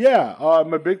 Yeah,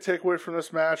 my big takeaway from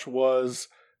this match was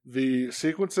the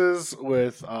sequences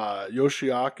with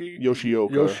Yoshioka,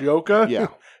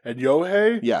 and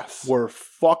Yohei were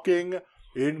fucking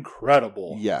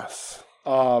incredible. Yes.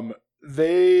 Yoshioka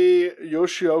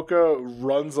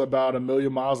runs about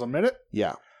 1,000,000 miles a minute.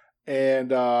 Yeah.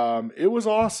 And it was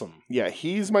awesome. Yeah,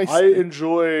 he's my standout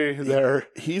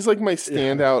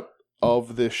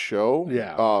of this show.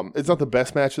 Yeah. It's not the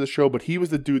best match of the show, but he was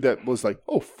the dude that was like,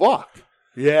 oh, fuck.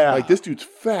 Yeah. This dude's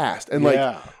fast. And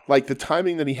the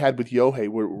timing that he had with Yohei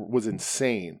was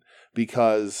insane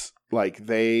because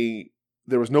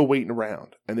there was no waiting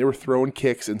around and they were throwing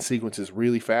kicks and sequences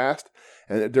really fast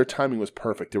and their timing was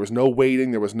perfect. There was no waiting.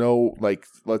 There was no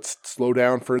let's slow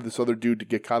down for this other dude to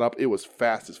get caught up. It was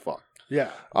fast as fuck.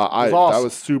 Yeah. That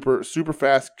was super, super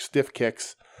fast, stiff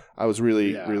kicks. I was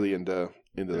really into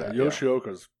into that.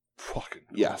 Yoshioka's fucking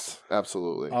yes,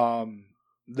 absolutely.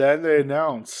 Then they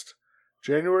announced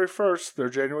January 1st, their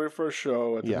January 1st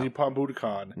show at the Nippon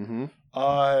Budokan. Mm-hmm.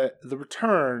 The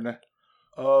return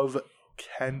of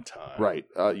Kenta. Right.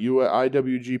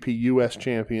 IWGP US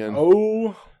champion.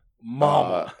 Oh,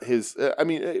 mama. His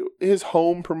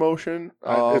home promotion.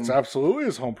 It's absolutely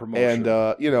his home promotion.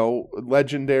 And,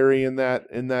 legendary in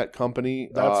that company.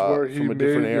 That's where he from a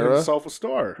different era. Himself a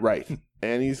star. Right.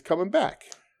 And he's coming back.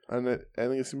 And I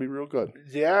think it's going to be real good.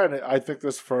 Yeah, and I think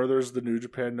this furthers the New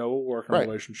Japan Noah working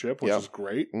relationship, which is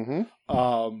great. Mm-hmm.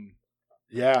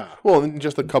 Yeah. Well, and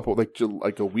just a couple,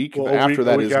 like a week after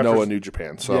that is Noah New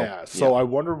Japan. So I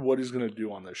wonder what he's going to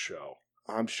do on this show.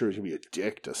 I'm sure he's going to be a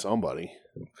dick to somebody.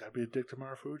 Gotta be a dick to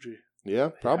Marufuji. Yeah,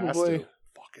 probably.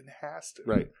 Fucking has to.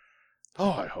 Right.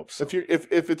 Oh, I hope so.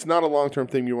 If it's not a long-term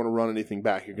thing, you want to run anything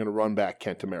back, you're going to run back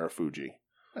Kenta Marufuji.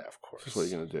 Yeah, of course. That's what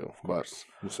you're going to do. But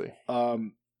we'll see.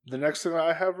 The next thing that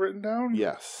I have written down?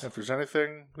 Yes. If there's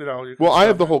anything, you can I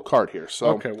have the whole card here. So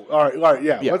okay. All right.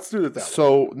 Yeah. Let's do that.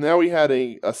 So now we had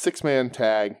a 6-man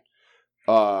tag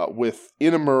with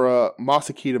Inamura,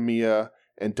 Masaki Miya,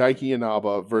 and Daiki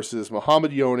Inaba versus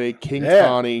Muhammad Yone, King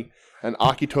Tani, and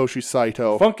Akitoshi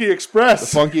Saito. Funky Express. The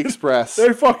Funky Express.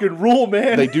 They fucking rule,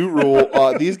 man. They do rule.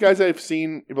 These guys I've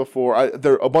seen before.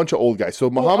 They're a bunch of old guys. So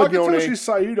Muhammad Yone. Akitoshi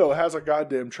Saito has a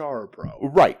goddamn char, bro.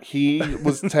 Right. He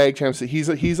was tag champ.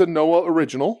 He's a Noah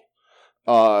original.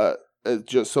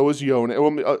 Just so is Yone.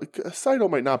 Well, Saito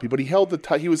might not be, but he held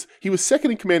the he was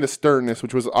second in command of Sternness,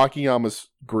 which was Akiyama's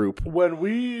group. When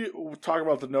we talk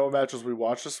about the Noah matches we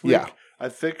watched this week, I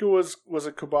think it was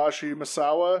it Kobashi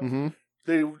Misawa? Mm-hmm.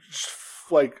 They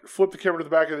flipped the camera to the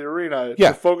back of the arena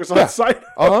to focus on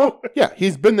Saito. Yeah,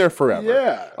 he's been there forever.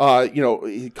 Yeah.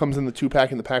 He comes in the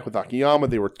 2-pack in the pack with Akiyama.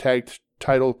 They were tag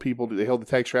title people. They held the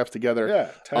tag straps together. Yeah,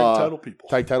 title people.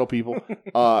 Tag title people.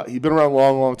 He's been around a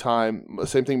long, long time.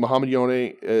 Same thing. Muhammad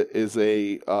Yone is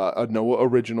a Noah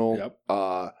original.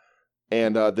 Yep.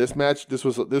 And this match, this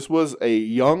was a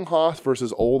young Haas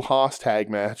versus old Haas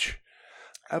tag match.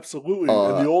 Absolutely.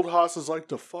 And the old Hosses like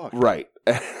to fuck. Right.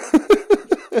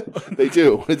 They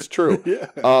do. It's true. Yeah.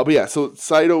 But yeah, so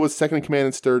Saito was second in command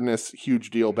in Sternness. Huge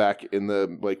deal back in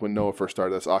when Noah first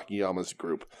started. That's Akiyama's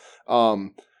group.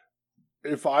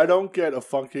 If I don't get a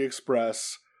Funky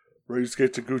Express Ryusuke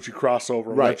Taguchi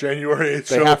crossover on January 8th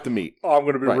show, they have to meet. Oh, I'm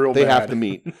going to be real They mad. have to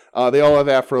meet. They all have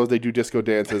afros. They do disco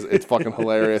dances. It's fucking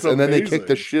hilarious. And then they kick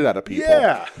the shit out of people.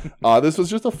 Yeah. This was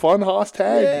just a fun Haas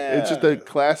tag. Yeah. It's just a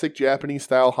classic Japanese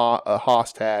style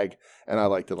Haas tag. And I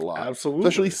liked it a lot.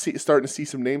 Absolutely. Especially starting to see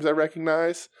some names I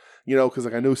recognize. Because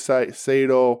I know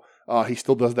Saito. He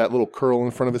still does that little curl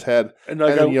in front of his head. And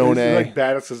then Yone.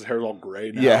 Badass, his hair's all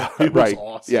gray now. Yeah, it was right.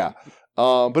 awesome. Yeah.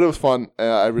 But it was fun.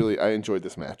 I enjoyed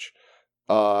this match.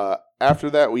 After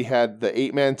that, we had the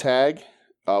 8-man tag,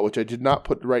 which I did not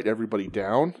write everybody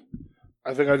down.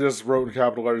 I think I just wrote in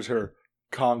capital letters here,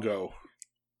 Congo.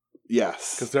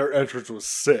 Yes. Because their entrance was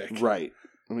sick. Right.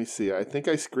 Let me see. I think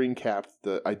I screen capped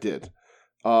I did.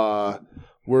 We're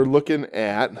looking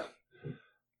at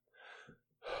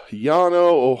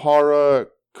Yano, Ohara,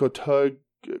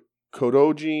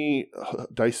 Kodoji,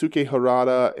 Daisuke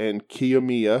Harada, and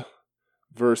Kiyomiya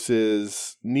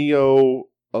versus Neo,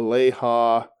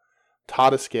 Aleha,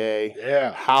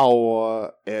 Tadasuke,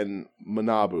 Hawa, and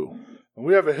Manabu. And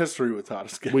we have a history with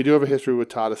Tadasuke. We do have a history with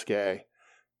Tadasuke,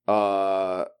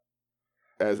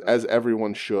 as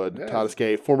everyone should. Yeah.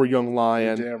 Tadasuke, former Young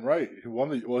Lion. You're damn right. He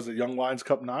won was it Young Lions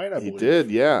Cup 9, I believe. He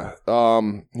did, yeah.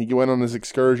 He went on his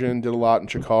excursion, did a lot in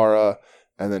Chikara,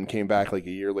 and then came back like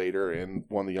a year later and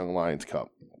won the Young Lions Cup.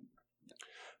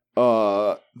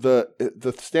 The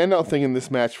standout thing in this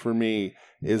match for me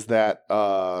is that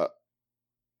Hajime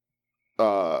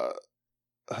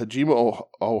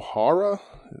Ohara,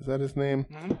 is that his name?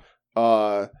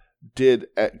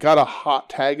 Mm-hmm. Got a hot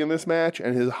tag in this match,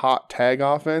 and his hot tag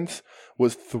offense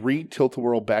was 3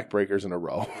 tilt-a-whirl backbreakers in a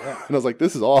row. Yeah. And I was like,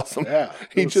 this is awesome. Yeah,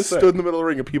 he just stood in the middle of the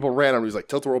ring and people ran him. He was like,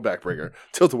 tilt-a-whirl backbreaker,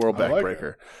 tilt-a-whirl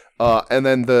backbreaker. And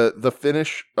then the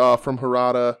finish from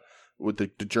Harada with the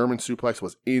German suplex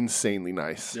was insanely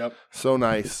nice. Yep. So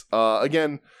nice.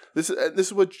 Again, this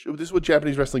is what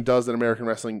Japanese wrestling does that American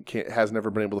wrestling has never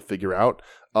been able to figure out.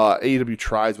 AEW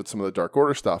tries with some of the Dark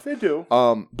Order stuff. They do.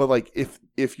 But like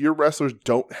if your wrestlers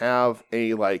don't have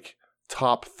a like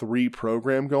top 3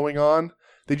 program going on,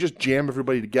 They just jam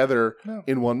everybody together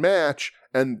in one match,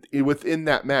 and within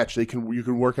that match, you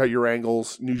can work out your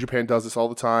angles. New Japan does this all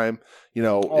the time. You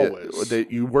know,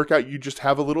 you work out. You just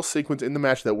have a little sequence in the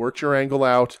match that works your angle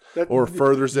out or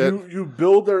furthers it. You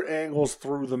build their angles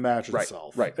through the match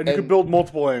itself, right? And you can build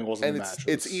multiple angles in the matches.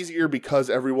 It's easier because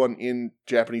everyone in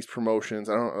Japanese promotions.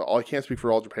 I can't speak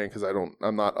for All Japan because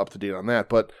I'm not up to date on that.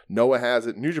 But Noah has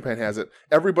it. New Japan has it.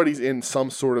 Everybody's in some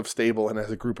sort of stable and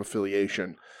has a group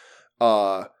affiliation.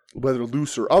 Whether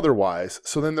loose or otherwise.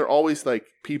 So then they're always like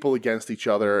people against each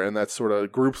other, and that's sort of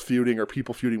groups feuding or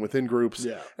people feuding within groups.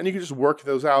 Yeah. And you can just work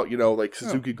those out, you know, like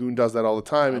Suzuki-gun does that all the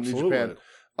time in New Japan.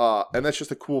 And that's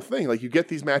just a cool thing. Like, you get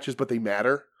these matches, but they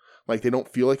matter. Like, they don't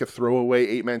feel like a throwaway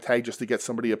 8-man tag just to get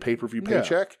somebody a pay-per-view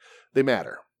paycheck. They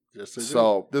matter. Yes, they do.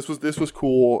 So this was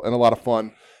cool and a lot of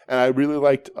fun. And I really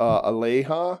liked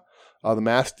Aleja, the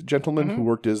masked gentleman who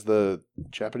worked as the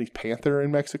Japanese Panther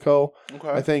in Mexico. Okay.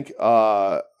 I think,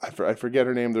 I forget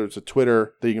her name. There's a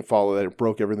Twitter that you can follow that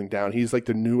broke everything down. He's like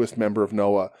the newest member of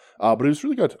Noah. But it was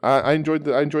really good. I enjoyed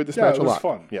this match a lot. It was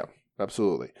fun. Yeah,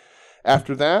 absolutely.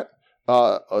 After that,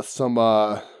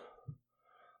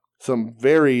 some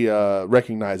very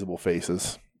recognizable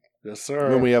faces. Yes, sir.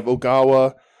 And then we have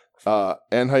Ogawa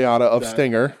and Hayata of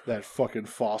Stinger. That fucking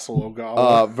fossil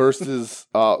Ogawa. Versus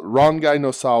Rongai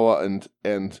Nosawa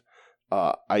and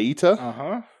Aita.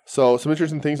 Uh-huh. So some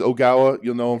interesting things. Ogawa,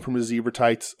 you'll know him from his zebra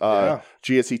tights.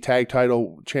 GSC tag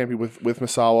title champion with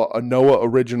Misawa. A Noah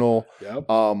original. Yep.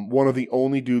 One of the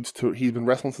only dudes he's been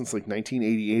wrestling since like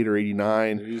 1988 or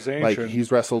 89. He's ancient. Like,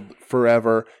 he's wrestled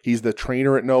forever. He's the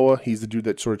trainer at Noah. He's the dude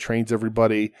that sort of trains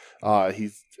everybody.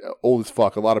 He's old as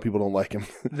fuck. A lot of people don't like him.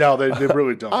 No, they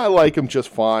really don't. I like him just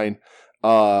fine.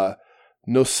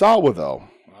 Nosawa, though,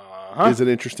 is an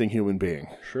interesting human being.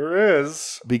 Sure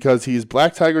is. Because he's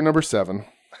Black Tiger number 7.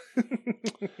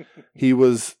 He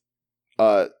was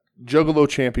Juggalo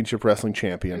Championship Wrestling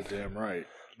champion. You're damn right.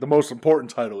 The most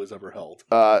important title he's ever held.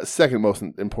 Second most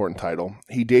important title.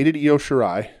 He dated Io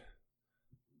Shirai.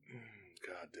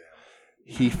 Goddamn.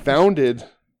 He founded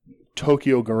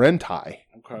Tokyo Gorentai,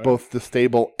 both the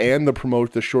stable and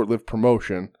the short-lived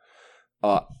promotion.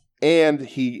 And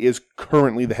he is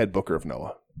currently the head booker of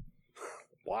Noah.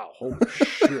 Wow, holy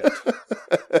shit.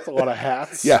 That's a lot of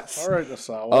hats. Yes. All right,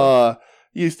 Nosawa.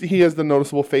 He has the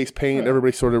noticeable face paint.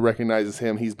 Everybody sort of recognizes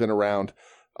him. He's been around.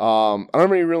 I don't have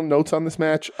any real notes on this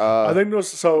match. I think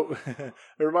it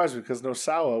reminds me because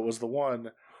Nosawa was the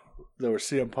one that were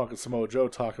CM Punk and Samoa Joe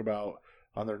talk about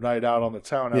on their night out on the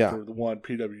town after the one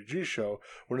PWG show,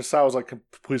 where Nosawa was like,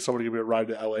 please somebody give me a ride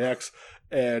to LAX.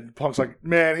 And Punk's like,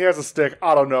 man, he has a stick.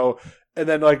 I don't know. And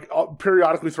then like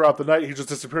periodically throughout the night, he just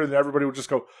disappeared and everybody would just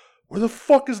go, where the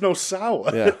fuck is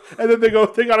Nosawa? Yeah. And then they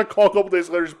got a call a couple days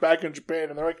later, he's back in Japan,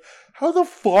 and they're like, how the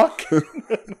fuck? I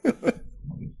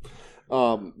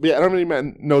don't have any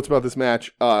notes about this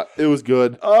match. It was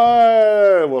good.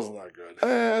 It wasn't that good.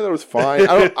 That was fine.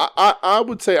 I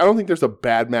would say I don't think there's a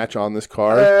bad match on this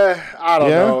card. I don't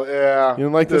know. Yeah. You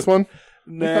don't like this one?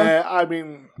 Nah, okay. I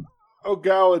mean,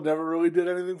 Ogawa never really did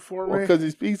anything for me.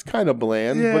 Because he's kind of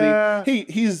bland, but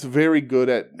he's very good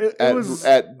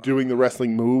at doing the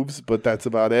wrestling moves, but that's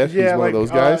about it. Yeah, he's one of those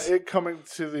guys. It coming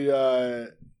to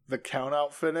the count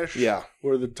out finish,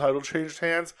 where the title changed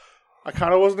hands. I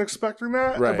kind of wasn't expecting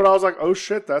that, but I was like, oh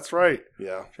shit, that's right.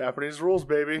 Yeah. Japanese rules,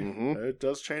 baby. Mm-hmm. It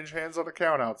does change hands on a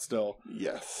count out still.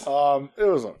 Yes. It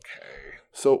was okay.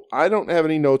 So I don't have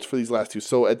any notes for these last two.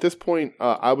 So at this point,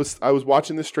 I was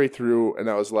watching this straight through, and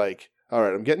I was like, all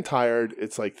right, I'm getting tired.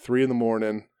 It's like 3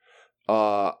 a.m.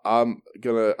 I'm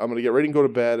gonna get ready and go to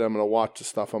bed. I'm gonna watch the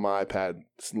stuff on my iPad,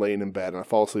 just laying in bed, and I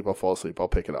fall asleep. I'll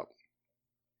pick it up.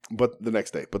 But the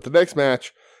next day. But the next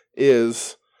match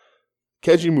is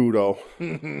Keiji Muto,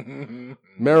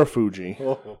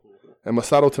 Marufuji, and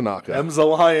Masato Tanaka. M's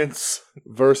Alliance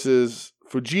versus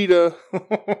Fujita,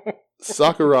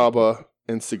 Sakuraba,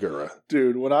 and Segura.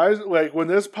 Dude, when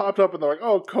this popped up and they're like,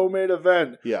 oh, co-main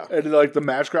event. Yeah. And like the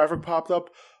match graphic popped up,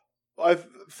 I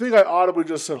think I audibly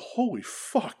just said, holy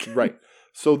fuck. Right.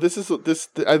 So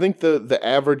I think the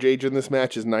average age in this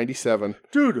match is 97.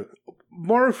 Dude,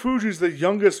 Marufuji's the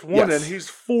youngest one and he's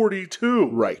 42.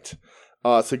 Right.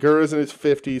 Segura's in his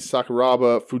 50s.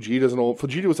 Sakuraba,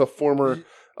 Fujita was a former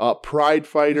Pride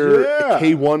fighter,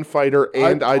 K1 fighter,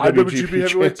 and IWGP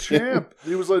heavyweight champ.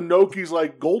 He was Inoki's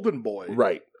like golden boy.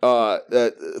 Right.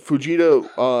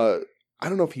 Fujita, I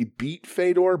don't know if he beat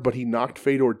Fedor, but he knocked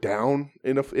Fedor down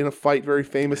in a fight very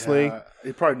famously. Yeah,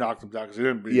 he probably knocked him down because he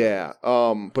didn't beat him. Yeah,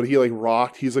 but he like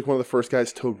rocked. He's like one of the first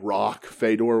guys to rock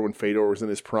Fedor when Fedor was in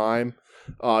his prime.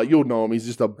 You'll know him. He's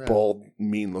just a bald,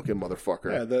 mean-looking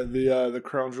motherfucker. Yeah, the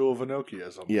crown jewel of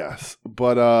Enochiism. Yes,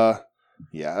 but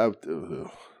yeah, I was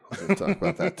gonna talk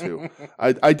about that too.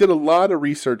 I did a lot of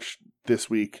research this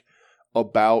week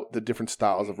about the different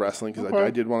styles of wrestling because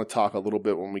I did want to talk a little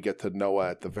bit when we get to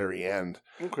Noah at the very end.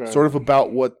 Okay. Sort of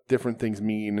about what different things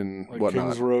mean and like whatnot.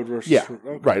 Kings Road versus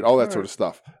right, all that sort of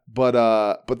stuff.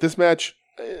 But this match,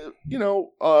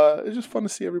 it's just fun to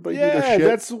see everybody do their shit.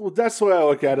 That's the way I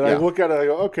look at it. Yeah. I look at it, I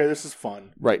go, okay, this is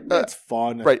fun. Right. It's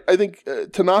fun. Right. I think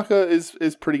Tanaka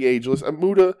is pretty ageless.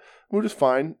 Muda's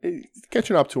fine. He's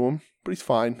catching up to him, but he's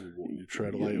fine. You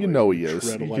tread lightly. You know he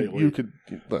is. You could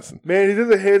listen. Man, he did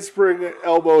the handspring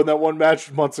elbow in that one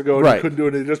match months ago, and he couldn't do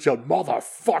it. He just yelled,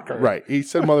 "Motherfucker!" Right. He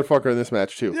said "motherfucker" in this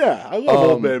match too. Yeah, I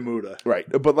love old man Muda. Right,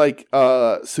 but like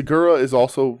Segura is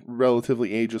also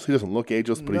relatively ageless. He doesn't look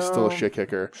ageless, but he's still a shit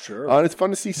kicker. Sure. And it's fun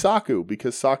to see Saku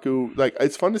because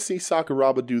it's fun to see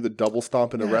Sakuraba do the double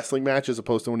stomp in a wrestling match as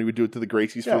opposed to when he would do it to the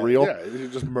Gracies for real. Yeah, he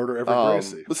just murder every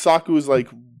Gracie. But Saku is like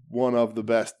one of the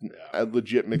best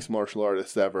legit mixed martial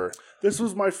artists ever. This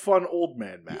was my fun old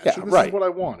man match. Yeah, and this is what I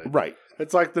wanted. Right.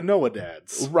 It's like the Noah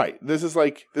dads. Right. This is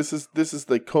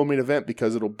the co-main event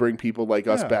because it'll bring people like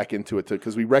us back into it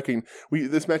because we reckon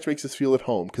this match makes us feel at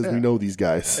home because we know these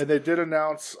guys. And they did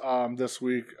announce this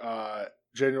week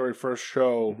January 1st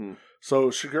show. Mm-hmm.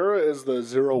 So Segura is the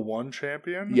 0-1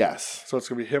 champion. Yes. So it's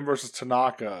going to be him versus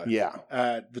Tanaka. Yeah.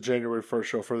 At the January 1st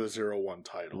show for the 0-1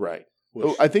 title. Right.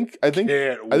 I think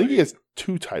he has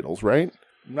 2 titles, right?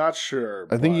 Not sure.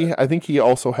 I think he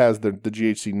also has the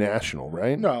GHC National,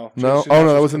 right? No. No. Oh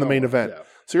no, that was in the main event. Yeah.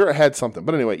 Segura had something,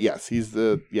 but anyway, yes, he's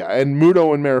and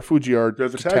Muto and Marufuji are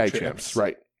the tag champs,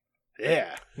 right?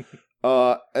 Yeah.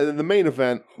 And then the main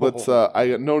event. Let's.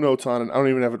 I got no notes on it. I don't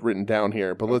even have it written down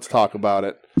here, but let's talk about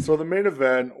it. So the main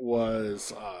event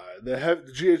was the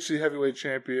GHC heavyweight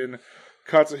champion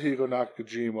Katsuhiko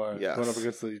Nakajima going up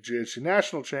against the GHC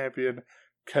national champion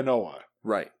Kanoa.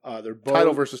 Right. They're both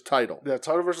title versus title. Yeah,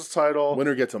 title versus title.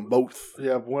 Winner gets them both.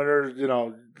 Yeah, winner.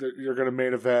 You're going to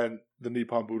main event the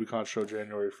Nippon Budokan show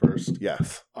January 1st.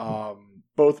 Yes.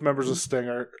 Both members of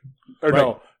Stinger.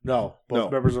 Or no,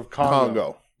 both members of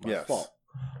Congo. Yes.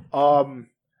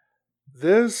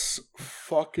 This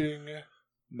fucking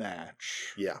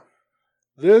match. Yeah.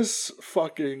 This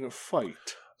fucking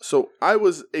fight. So I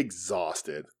was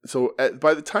exhausted. So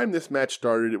by the time this match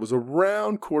started, it was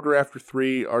around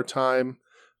 3:15 our time.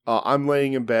 I'm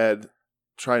laying in bed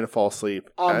trying to fall asleep.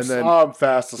 I'm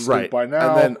fast asleep by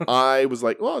now. And then I was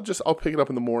like, well, I'll pick it up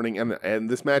in the morning.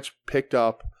 And this match picked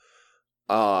up.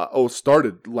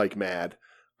 Started like mad.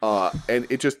 And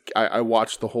it just, I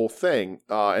watched the whole thing.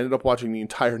 I ended up watching the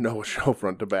entire Noah show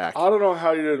front to back. I don't know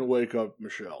how you didn't wake up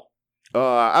Michelle.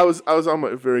 I was on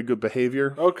my very good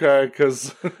behavior. Okay,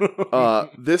 because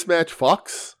this match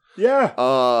fucks. Yeah,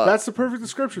 that's the perfect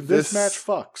description. This match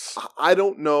fucks. I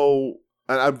don't know,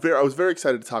 and I was very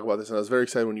excited to talk about this, and I was very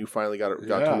excited when you finally got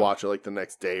to watch it, like the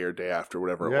next day or day after,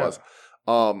 whatever it was.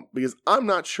 Because I'm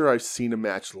not sure I've seen a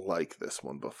match like this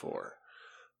one before.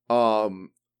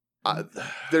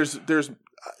 There's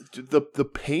the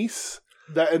pace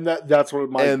that's what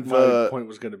my point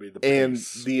was going to be. The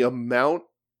pace and the amount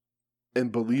and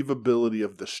believability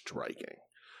of the striking.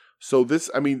 So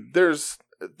this, there's.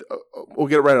 We'll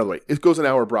get it right out of the way. It goes an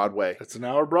hour Broadway. It's an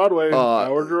hour Broadway.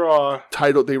 Hour draw.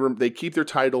 Title. They keep their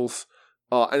titles,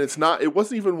 and it's not. It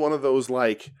wasn't even one of those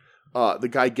like the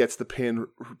guy gets the pin,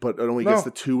 but it only gets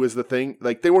the 2 as the thing.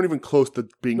 Like they weren't even close to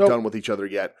being done with each other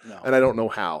yet, and I don't know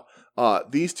how.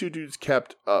 These two dudes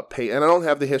kept pace, and I don't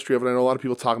have the history of it. I know a lot of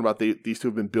people talking about these two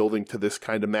have been building to this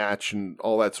kind of match and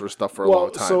all that sort of stuff for a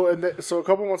long time. So a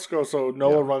couple months ago,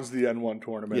 Noah runs the N1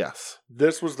 tournament. Yes,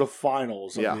 this was the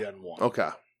finals of the N1. Okay.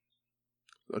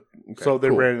 So they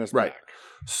ran this back.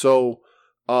 So,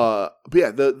 but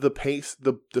yeah, the pace,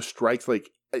 the strikes,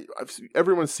 like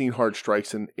everyone's seen hard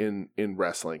strikes in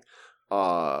wrestling.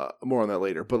 More on that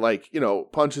later, but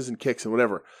punches and kicks and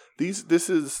whatever. This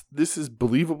is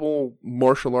believable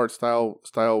martial arts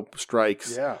style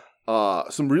strikes. Yeah.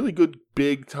 Some really good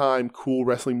big time cool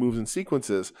wrestling moves and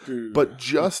sequences, dude. But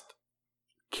just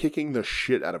kicking the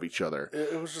shit out of each other.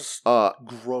 It was just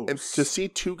gross. And to see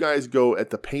two guys go at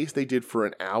the pace they did for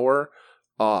an hour,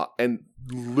 and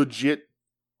legit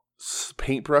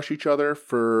paintbrush each other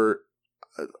for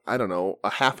I don't know, a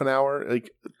half an hour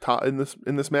in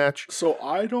this match. So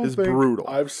I don't think brutal.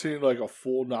 I've seen like a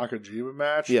full Nakajima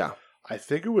match. Yeah. I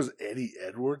think it was Eddie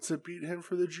Edwards that beat him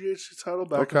for the GHC title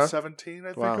back in 17,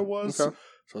 I think it was. Okay.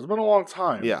 So it's been a long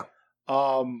time. Yeah.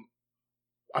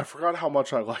 I forgot how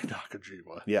much I like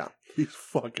Nakajima. Yeah. He's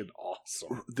fucking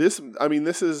awesome. This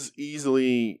is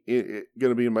easily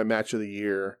going to be in my match of the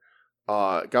year.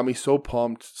 Got me so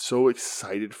pumped, so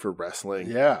excited for wrestling.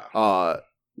 Yeah.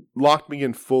 Locked me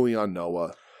in fully on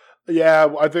Noah.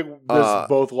 Yeah, I think this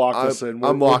both locked us in.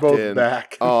 I'm locked both in.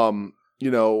 Back.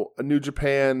 New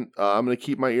Japan, I'm going to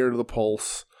keep my ear to the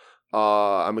pulse.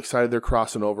 I'm excited they're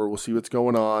crossing over. We'll see what's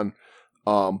going on.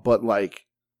 But like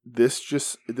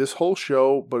this whole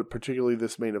show, but particularly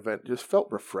this main event, just felt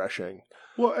refreshing.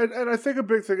 Well, and I think a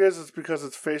big thing is it's because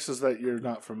it's faces that you're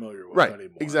not familiar with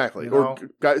anymore. Exactly. You know? Or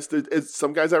guys, it's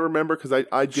some guys I remember because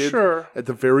I did sure. At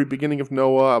the very beginning of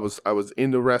Noah. I was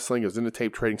into wrestling. I was into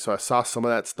tape trading, so I saw some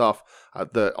of that stuff.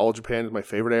 The All Japan is my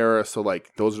favorite era, so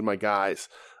like those are my guys.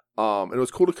 And it was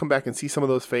cool to come back and see some of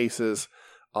those faces.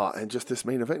 And just this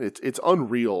main event, it's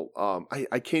unreal.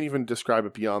 I can't even describe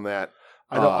it beyond that.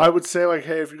 I know. I would say like,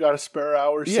 hey, if you got a spare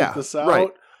hour, sit this out. Right.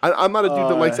 I'm not a dude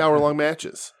that likes hour-long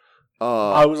matches.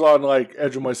 I was on like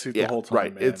edge of my seat the whole time.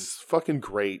 Right. Man. It's fucking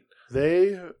great.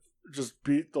 They just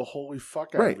beat the holy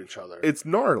fuck out of each other. It's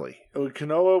gnarly.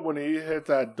 Kanoa, when he hit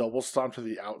that double stomp to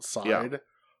the outside,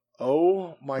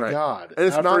 oh my god! And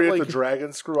it's after not he hit like the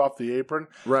dragon screw off the apron.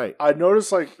 Right. I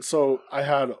noticed I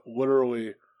had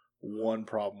literally one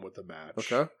problem with the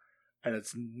match. Okay. And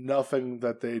it's nothing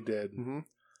that they did. Mm-hmm.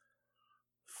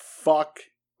 Fuck,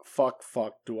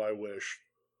 do I wish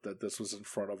that this was in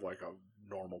front of like a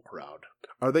normal crowd.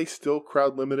 Are they still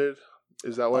crowd limited?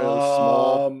 Is that why it was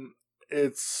small?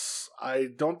 I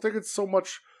don't think it's so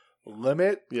much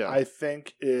limit. Yeah. I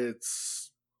think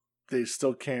they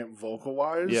still can't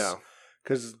vocalize. Yeah.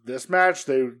 Because this match,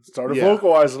 they started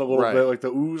vocalizing a little bit, like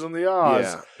the oohs and the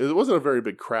ahs. Yeah. It wasn't a very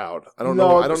big crowd. I don't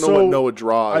know what Noah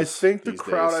draws. I think the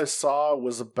crowd I saw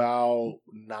was about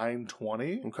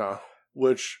 920. Okay.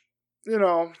 Which, hey,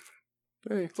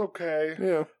 it's okay.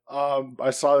 Yeah. I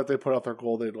saw that they put out their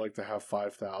goal. They'd like to have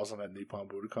 5,000 at Nippon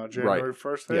Budokan January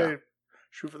 1st. Hey,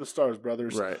 shoot for the stars,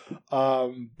 brothers. Right.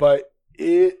 But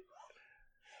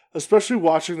especially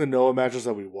watching the Noah matches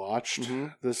that we watched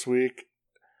this week,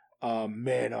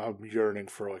 man, I'm yearning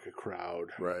for like a crowd.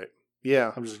 Right.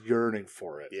 Yeah. I'm just yearning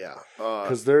for it. Yeah.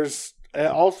 Because there's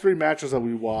all three matches that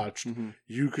we watched,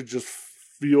 you could just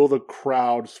feel the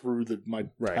crowd through my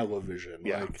television.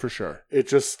 Yeah, like, for sure.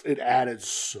 It added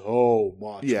so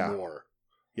much more.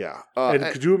 Yeah. And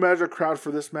could you imagine a crowd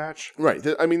for this match? Right.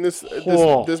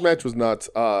 This match was nuts.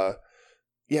 I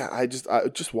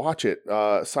just watch it.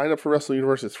 Sign up for Wrestle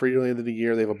Universe. It's free till the end of the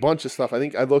year. They have a bunch of stuff. I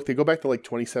think they go back to like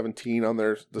 2017 on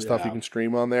the stuff you can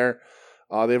stream on there.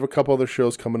 They have a couple other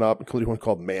shows coming up, including one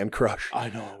called Man Crush. I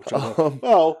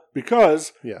know.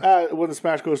 Because when this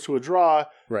match goes to a draw,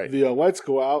 the lights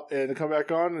go out and they come back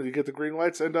on, and you get the green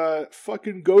lights, and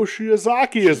fucking Go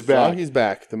Shiozaki is back. He's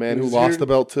back. The man who lost the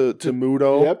belt to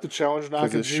Muto. Yep, to challenge Nakajima.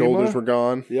 Because his shoulders were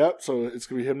gone. Yep, so it's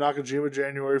going to be him, Nakajima,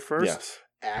 January 1st. Yes.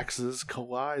 Axes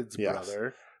collides,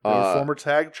 brother. They're former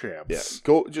tag champs.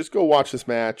 Yeah. Go watch this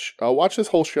match. Watch this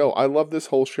whole show. I love this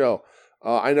whole show.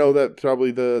 I know that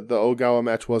probably the Ogawa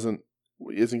match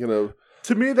isn't gonna.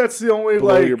 To me, that's the only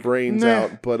blow your brains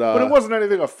out. But it wasn't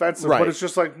anything offensive. But it's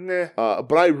just like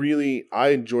But I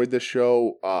enjoyed this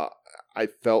show. I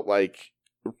felt like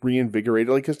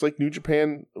reinvigorated, like it's like New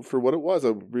Japan for what it was.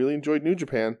 I really enjoyed New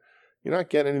Japan. You're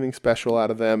not getting anything special out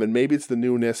of them, and maybe it's the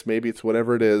newness, maybe it's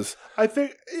whatever it is. I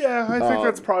think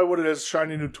that's probably what it is.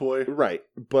 Shiny new toy, right?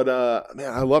 But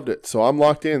man, I loved it, so I'm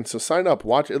locked in. So sign up,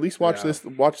 watch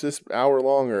this hour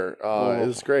longer. It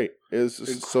was great. It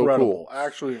was so cool,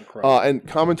 actually incredible. And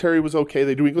commentary was okay.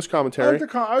 They do English commentary.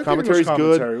 Commentary's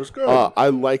good. It was good. I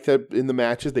like that in the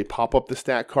matches they pop up the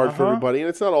stat card for everybody, and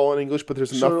it's not all in English, but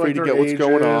there's enough for you to get what's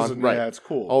going on. Right? Yeah, it's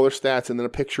cool. All their stats, and then a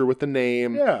picture with the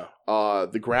name. Yeah.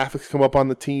 The graphics come up on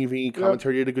the TV.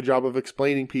 Commentary did a good job of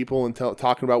explaining people and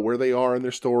talking about where they are in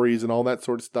their stories and all that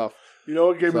sort of stuff. You know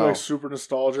what gave me like super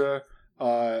nostalgia?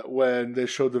 When they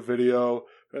showed the video,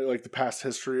 like the past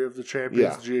history of the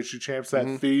champions, the GHC champs,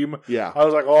 that theme. Yeah. I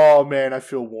was like, oh man, I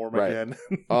feel warm again.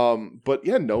 But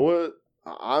yeah, Noah,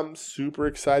 I'm super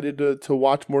excited to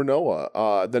watch more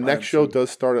Noah. The next show does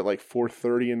start at like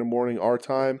 4:30 in the morning our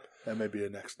time. That may be a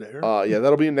next dayer. Yeah,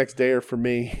 that'll be a next dayer for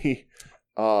me.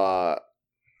 I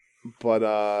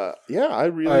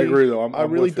agree though. I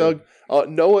really dug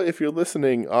Noah. If you're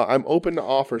listening, I'm open to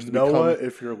offers.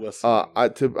 If you're listening,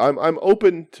 I'm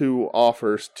open to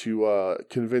offers to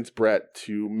convince Brett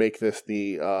to make this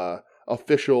the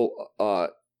official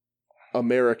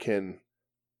American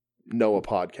Noah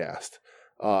podcast.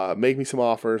 Make me some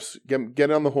offers.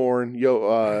 Get on the horn.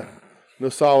 Yo,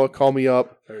 Nosawa, call me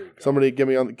up. There you go. Somebody give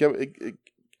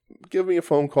me a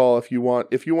phone call if you want.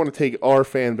 If you want to take our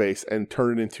fan base and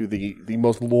turn it into the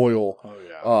most loyal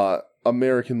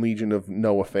American Legion of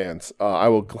Noah fans, I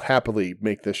will happily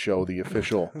make this show the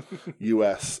official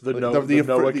U.S.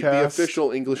 the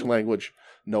official English language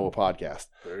Noah podcast.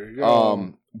 There you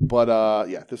go. But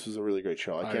this was a really great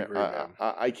show.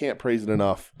 I can't praise it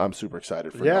enough. I'm super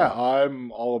excited for Noah.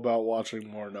 I'm all about watching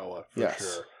more Noah for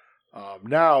sure.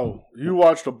 Now, you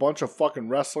watched a bunch of fucking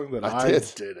wrestling that I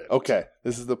didn't. Okay,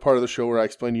 this is the part of the show where I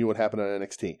explain to you what happened on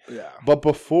NXT. Yeah. But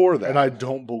before that... And I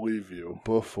don't believe you.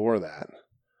 Before that,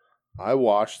 I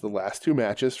watched the last 2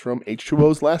 matches from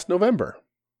H2O's last November.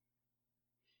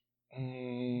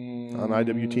 On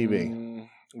IWTV.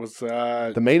 What's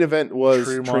that? The main event was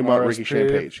Tremont Ricochet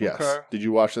Page. Yes. Okay. Did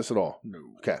you watch this at all? No.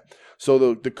 Okay.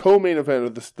 So the co-main event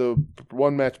of this, the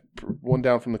one match, one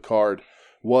down from the card,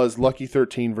 was Lucky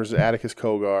 13 versus Atticus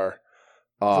Cogar.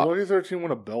 Did Lucky 13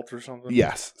 win a belt or something?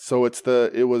 Yes. So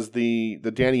it was the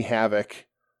Danny Havoc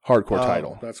hardcore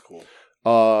title. That's cool.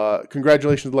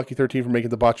 Congratulations to Lucky 13 for making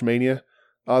the Botchamania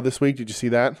this week. Did you see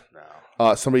that?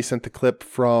 No. Somebody sent the clip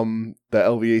from the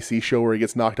LVAC show where he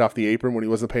gets knocked off the apron when he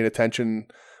wasn't paying attention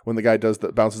when the guy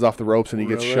bounces off the ropes and he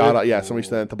gets shot out. Yeah, somebody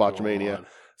sent it to Botchamania.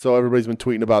 So everybody's been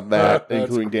tweeting about that,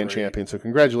 including Dan Champion. So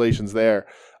congratulations there.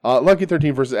 Lucky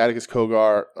 13 versus Atticus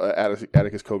Cogar.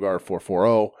 Atticus Cogar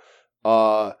 440.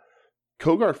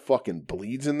 Cogar fucking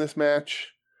bleeds in this match.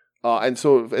 And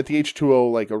so at the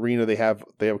H2O arena, they have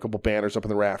a couple banners up in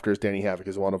the rafters. Danny Havoc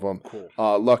is one of them. Cool.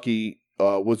 Lucky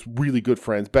was really good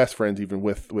friends, best friends even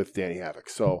with Danny Havoc.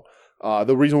 So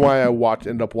the reason why I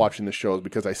ended up watching the show is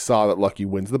because I saw that Lucky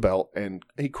wins the belt and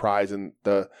he cries, and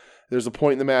there's a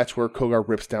point in the match where Cogar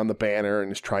rips down the banner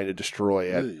and is trying to destroy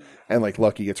it. And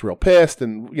Lucky gets real pissed,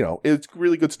 and it's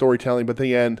really good storytelling. But at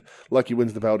the end, Lucky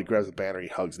wins the belt. He grabs the banner, he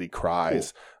hugs it, he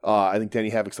cries. Cool. I think Danny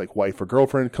Havoc's wife or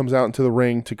girlfriend comes out into the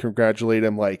ring to congratulate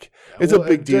him. It's a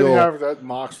big deal. Danny Havoc, that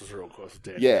Mox was real close to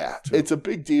Danny. Yeah, it's a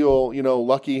big deal.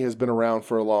 Lucky has been around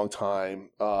for a long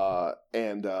time,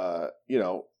 and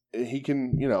he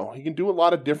can do a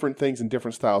lot of different things and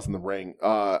different styles in the ring.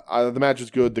 The match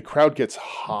is good. The crowd gets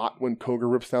hot when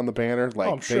Cogar rips down the banner.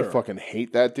 They fucking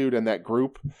hate that dude and that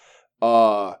group.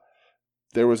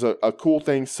 There was a cool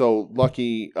thing. So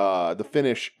Lucky, the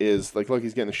finish is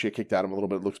Lucky's getting the shit kicked out of him a little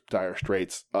bit. It looks Dire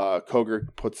Straits.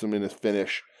 Cogar puts him in his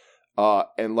finish,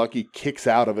 and Lucky kicks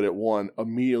out of it at 1.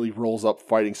 Immediately rolls up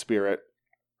Fighting Spirit.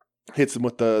 Hits him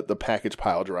with the package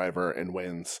pile driver and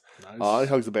wins. Nice. He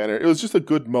hugs the banner. It was just a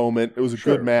good moment. It was a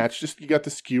good match. Just you got the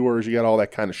skewers, you got all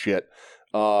that kind of shit.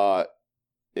 And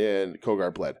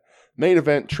Cogar bled. Main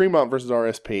event: Tremont versus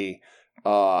RSP.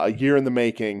 A year in the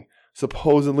making.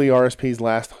 Supposedly RSP's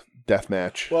last death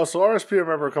match. Well, so RSP, I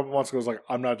remember a couple months ago was like,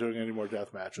 "I'm not doing any more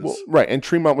death matches." Well, right, and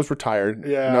Tremont was retired.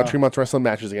 Yeah. Now Tremont's wrestling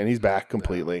matches again. He's back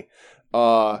completely.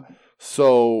 This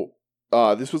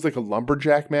was a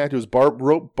lumberjack match. It was barbed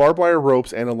wire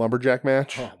ropes and a lumberjack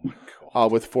match. Oh my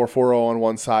god! With 440 on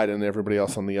one side and everybody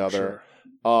else on the other.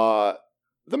 Sure.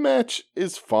 The match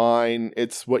is fine.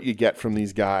 It's what you get from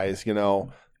these guys,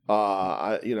 Tremont's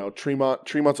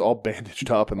all bandaged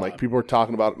up, and people were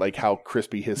talking about how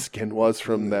crispy his skin was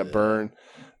from that burn.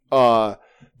 The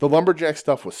lumberjack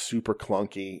stuff was super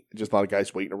clunky. Just a lot of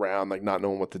guys waiting around, not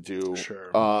knowing what to do.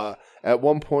 Sure. At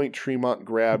one point, Tremont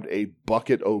grabbed a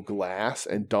bucket of glass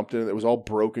and dumped it. It was all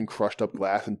broken, crushed up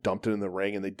glass, and dumped it in the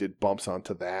ring, and they did bumps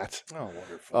onto that. Oh,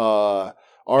 wonderful.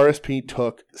 RSP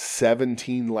took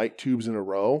 17 light tubes in a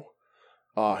row.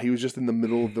 He was just in the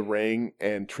middle of the ring,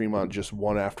 and Tremont just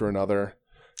one after another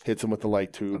hits him with the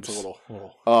light tubes. That's a little.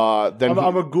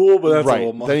 I'm a ghoul, but that's a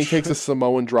little much. Then he takes a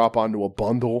Samoan drop onto a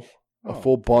bundle. A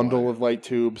full bundle of light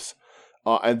tubes,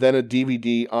 and then a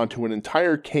DVD onto an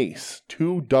entire case,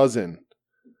 24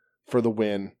 for the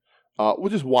win,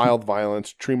 which is wild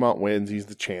violence. Tremont wins. He's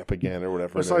the champ again, or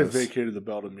whatever. I vacated the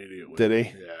belt immediately. Did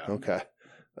he? Yeah. Okay.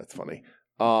 That's funny.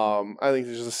 I think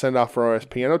there's just a send-off for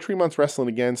RSP. I know Tremont's wrestling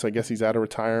again, so I guess he's out of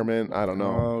retirement. I don't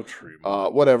know. Oh,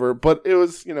 Tremont. Whatever. But it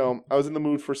was, I was in the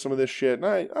mood for some of this shit, and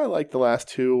I liked the last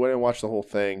 2. I didn't watch the whole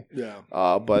thing. Yeah.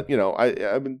 But,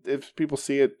 if people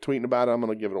see it, tweeting about it, I'm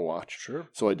going to give it a watch. Sure.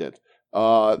 So I did.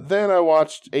 Then I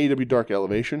watched AEW Dark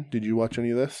Elevation. Did you watch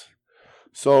any of this?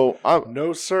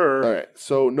 No, sir. All right.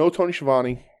 So, no Tony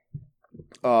Schiavone.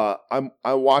 I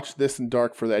watched this in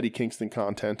Dark for the Eddie Kingston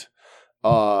content.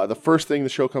 The first thing the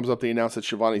show comes up, they announce that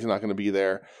Schiavone's not going to be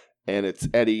there, and it's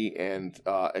Eddie and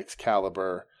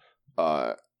Excalibur.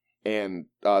 And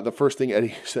the first thing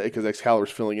Eddie said, because Excalibur's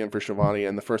filling in for Schiavone,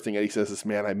 and the first thing Eddie says is,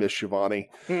 "Man, I miss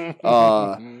Schiavone."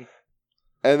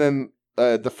 And then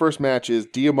the first match is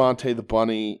Diamante the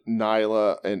Bunny,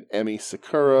 Nyla, and Emi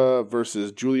Sakura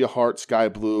versus Julia Hart, Sky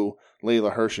Blue,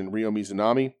 Layla Hirsch, and Ryo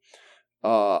Mizunami.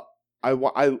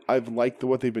 I've liked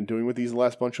what they've been doing with these the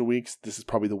last bunch of weeks. This is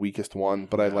probably the weakest one,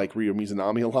 but I like Ryo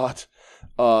Mizunami a lot.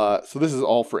 So this is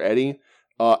all for Eddie.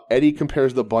 Eddie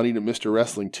compares the Bunny to Mr.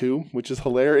 Wrestling 2, which is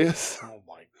hilarious. Oh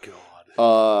my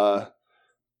god.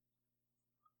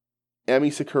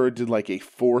 Emi Sakura did like a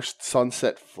forced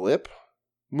sunset flip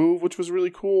move, which was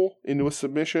really cool, into a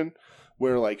submission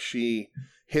where like she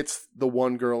hits the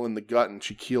one girl in the gut and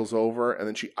she keels over, and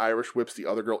then she Irish whips the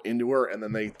other girl into her, and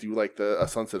then they do like a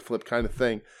sunset flip kind of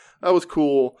thing. That was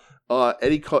cool.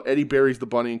 Eddie buries the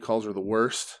Bunny and calls her the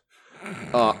worst.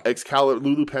 Excalibur,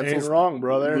 Lulu Pencil's ain't wrong,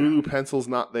 brother. Lulu Pencil's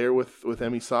not there with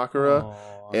Emi Sakura,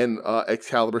 and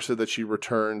Excalibur said that she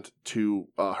returned to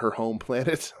her home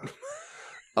planet.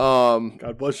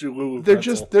 God bless you, Lulu. They're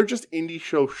just indie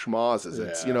show schmozzes.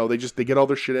 It's they get all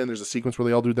their shit in. There's a sequence where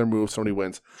they all do their moves. Somebody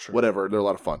wins. Sure. Whatever. They're a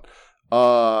lot of fun.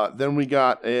 Then we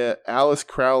got Alice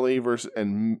Crowley versus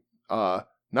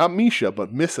not Misha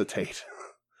but Missa Tate.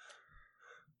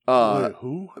 Wait,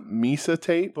 who? Missa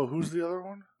Tate. But who's the other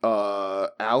one?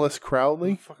 Alice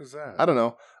Crowley. What the fuck is that? I don't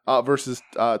know. Versus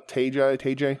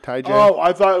Tajay. Oh,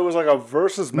 I thought it was like a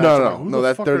versus match. No.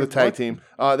 They're the tag team.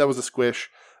 That was a squish.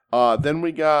 Then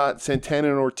we got Santana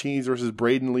and Ortiz versus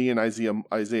Braden Lee and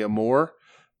Isaiah Moore.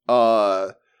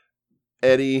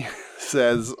 Eddie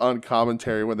says on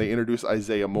commentary when they introduce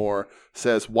Isaiah Moore,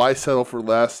 says, "Why settle for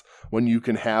less when you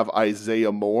can have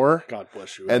Isaiah Moore?" God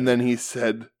bless you. And then he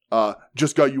said,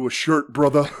 "Just got you a shirt,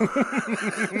 brother."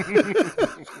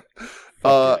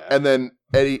 And then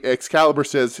Excalibur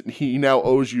says he now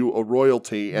owes you a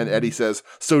royalty, and Eddie says,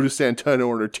 "So do Santana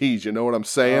and Ortiz." You know what I'm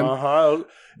saying?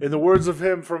 In the words of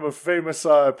him from a famous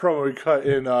promo he cut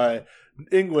in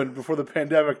England before the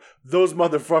pandemic, those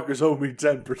motherfuckers owe me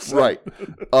 10%. Right.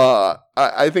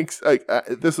 I think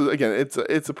this is, again,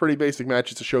 it's a pretty basic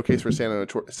match. It's a showcase for Santana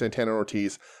and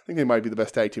Ortiz. I think they might be the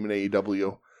best tag team in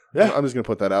AEW. Yeah. I'm just going to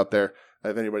put that out there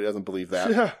if anybody doesn't believe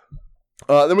that. Yeah.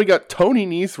 Then we got Tony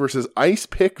Nese versus Ice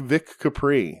Pick Vic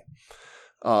Capri.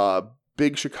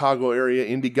 Big Chicago area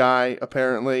indie guy,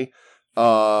 apparently.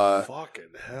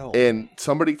 Fucking hell. And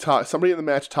somebody in the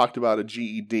match talked about a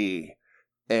GED,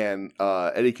 and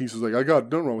Eddie Kingston was like, "I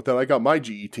got nothing wrong with that. I got my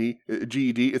GED.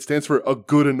 It stands for a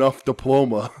good enough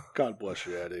diploma." God bless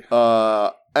you, Eddie.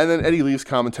 And then Eddie leaves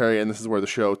commentary, and this is where the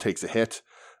show takes a hit.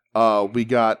 We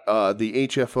got the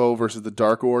HFO versus the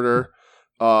Dark Order,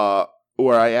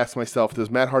 where I asked myself, does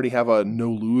Matt Hardy have a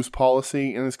no-lose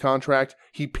policy in his contract?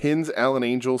 He pins Alan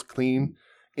Angels clean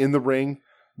in the ring,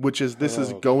 which is, this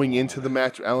is going into the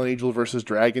match, Alan Angel versus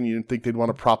Dragon. You didn't think they'd want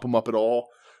to prop him up at all,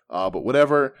 but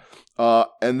whatever.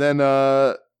 And then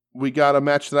we got a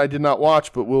match that I did not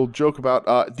watch, but we'll joke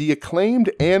about, the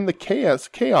Acclaimed and the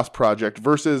Chaos Project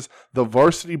versus the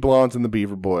Varsity Blondes and the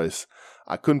Beaver Boys.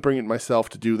 I couldn't bring it myself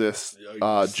to do this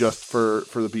just for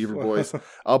the Beaver Boys.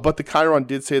 But the Chiron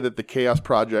did say that the Chaos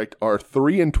Project are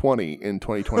 3-20 in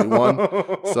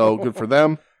 2021. So good for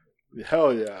them.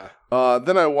 Hell yeah.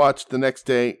 Then I watched the next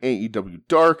day AEW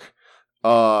Dark.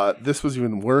 This was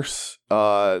even worse.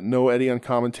 No Eddie on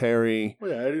commentary.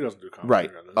 Well, yeah, Eddie doesn't do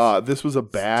commentary right. on this was a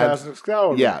bad. Taz and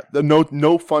Excalibur. Yeah,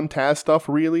 no fun Taz stuff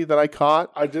really that I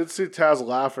caught. I did see Taz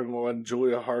laughing when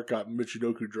Julia Hart got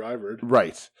Michinoku drivered.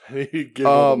 Right. He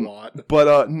giggled a lot.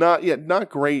 But not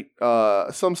great.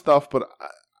 Some stuff, but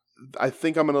I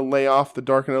think I'm going to lay off the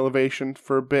Dark and Elevation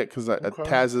for a bit because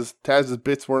Taz's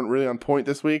bits weren't really on point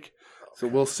this week. So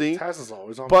we'll see. Taz is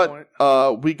always on point.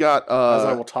 But we got as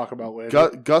I will talk about later.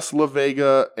 Gus La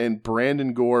Vega and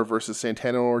Brandon Gore versus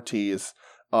Santana and Ortiz.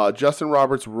 Justin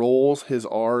Roberts rolls his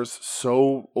R's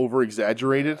so over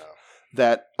exaggerated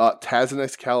that Taz and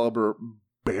Excalibur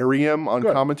bury him on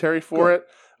commentary for it.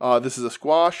 This is a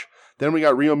squash. Then we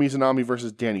got Ryo Mizunami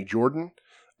versus Danny Jordan.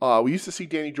 We used to see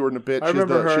Danny Jordan a bit. She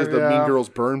has the Mean Girls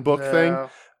Burn book thing.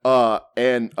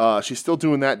 And she's still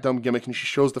doing that dumb gimmick, and she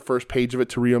shows the first page of it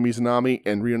to Ryo Mizunami,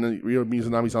 and Ryo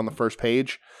Mizunami's on the first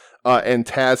page. And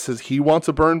Taz says he wants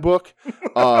a burn book.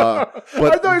 But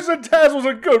I thought you said Taz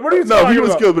wasn't good. What are you talking about? No, he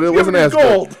was good, but it wasn't as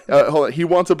gold. Good. Hold on. He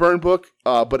wants a burn book,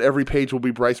 but every page will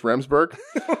be Bryce Remsburg.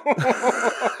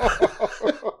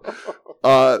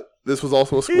 This was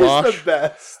also a squash. He's the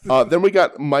best. Then we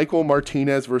got Michael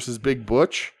Martinez versus Big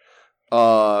Butch.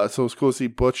 So it's cool to see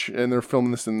Butch, and they're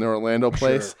filming this in their Orlando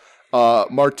place.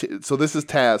 Sure. So this is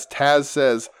Taz. Taz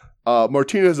says,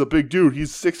 Martinez is a big dude.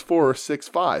 He's 6'4" or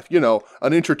 6'5". You know,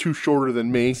 an inch or two shorter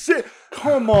than me.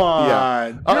 Come on.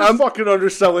 Yeah. You're fucking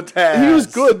underselling Taz. He was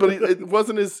good, but it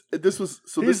wasn't as... This was...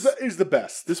 So he's the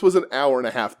best. This was an hour and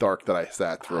a half dark that I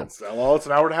sat through. Well, it's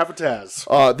an hour and a half of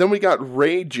Taz. Then we got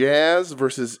Ray Jazz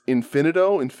versus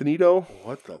Infinito.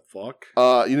 What the fuck?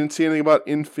 You didn't see anything about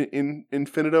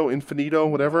Infinito,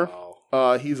 whatever?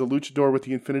 Wow. He's a luchador with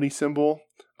the infinity symbol.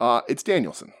 It's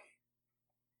Danielson.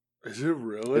 Is it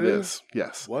really? It is,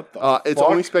 yes. What the fuck? It's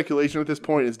only speculation at this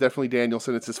point. It's definitely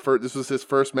Danielson. It's his first. This was his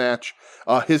first match.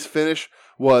 His finish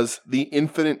was the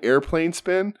infinite airplane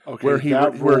spin, where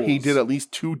he did at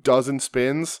least 24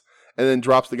 spins and then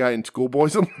drops the guy and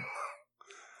schoolboys him.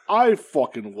 I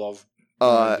fucking love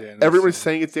everybody's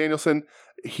saying it's Danielson.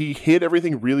 He hit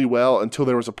everything really well until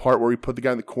there was a part where he put the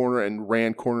guy in the corner and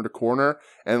ran corner to corner.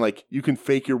 And like, you can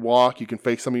fake your walk, you can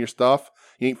fake some of your stuff.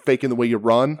 You ain't faking the way you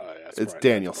run. It's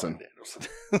Danielson.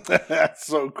 That's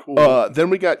so cool. Then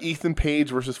we got Ethan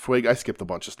Page versus Fuego. I skipped a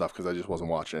bunch of stuff because I just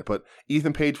wasn't watching it. But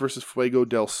Ethan Page versus Fuego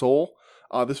del Sol.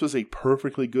 This was a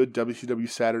perfectly good WCW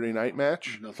Saturday night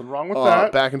match. Nothing wrong with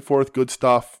that. Back and forth, good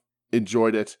stuff.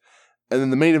 Enjoyed it. And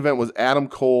then the main event was Adam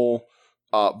Cole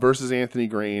versus Anthony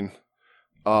Green.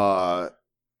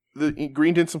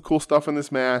 Green did some cool stuff in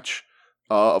this match.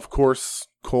 Of course,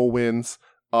 Cole wins.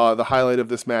 The highlight of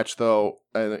this match, though,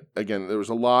 and again, there was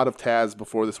a lot of Taz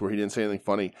before this where he didn't say anything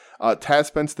funny. Taz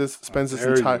spends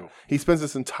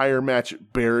this entire match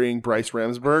burying Bryce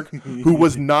Remsburg, who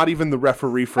was not even the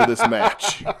referee for this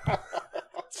match.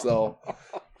 So,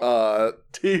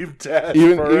 Team Taz,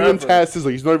 even Taz is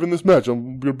like, he's not even in this match.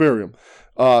 I'm gonna bury him.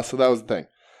 So that was the thing.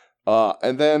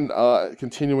 And then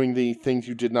continuing the things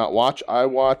you did not watch, I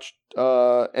watched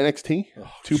NXT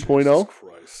 2.0.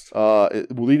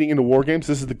 Leading into War Games.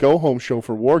 This is the go home show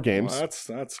for War Games. Well,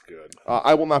 that's good.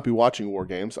 I will not be watching War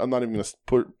Games. I'm not even going to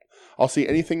put. I'll see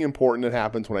anything important that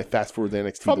happens when I fast forward the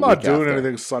NXT. If I'm not doing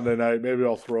anything Sunday night, maybe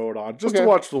I'll throw it on just to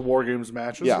watch the War Games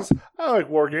matches. Yeah. I like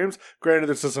War Games. Granted,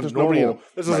 this isn't normal.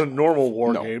 This isn't normal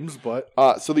War Games, but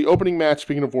so the opening match,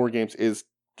 speaking of War Games, is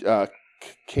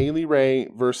Kaylee Ray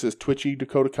versus Twitchy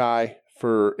Dakota Kai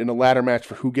in a ladder match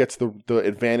for who gets the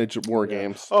advantage at War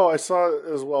Games. Oh, I saw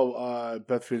as well.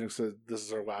 Beth Phoenix said this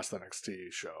is her last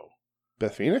NXT show.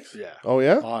 Beth Phoenix? Yeah. Oh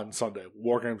yeah. On Sunday,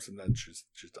 War Games, and then she's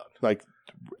done. Like,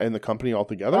 and the company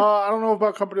altogether? I don't know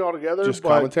about company altogether. Just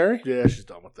commentary? Yeah, she's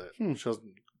done with it. She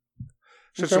doesn't.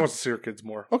 She wants to see her kids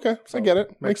more. Okay, so I get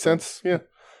it. Makes sense. Yeah.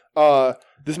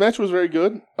 This match was very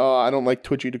good. I don't like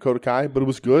Twitchy Dakota Kai, but it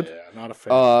was good. Yeah, not a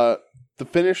fan. The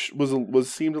finish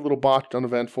seemed a little botched,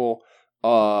 uneventful.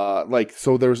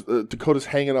 So there's Dakota's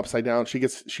hanging upside down.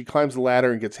 She climbs the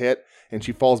ladder and gets hit, and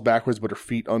she falls backwards, but her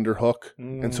feet underhook,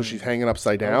 and so she's hanging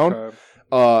upside down.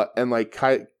 Okay. And like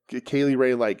Kaylee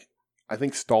Ray, like, I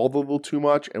think stalled a little too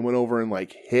much and went over and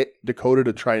like hit Dakota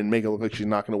to try and make it look like she's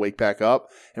not going to wake back up.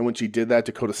 And when she did that,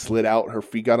 Dakota slid out. Her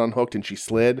feet got unhooked, and she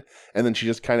slid, and then she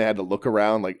just kind of had to look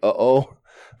around, like, So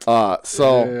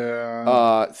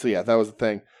yeah, that was the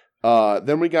thing.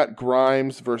 Then we got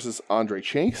Grimes versus Andre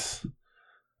Chase,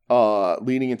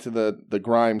 leading into the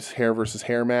Grimes hair versus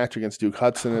hair match against Duke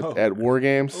Hudson at War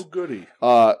Games. Oh, goody.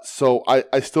 So I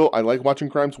like watching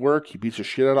Grimes work. He beats the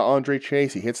shit out of Andre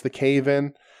Chase. He hits the cave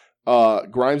in.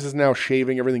 Grimes is now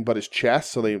shaving everything but his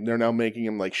chest, so they're now making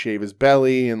him like shave his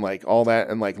belly and like all that,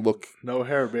 and like look no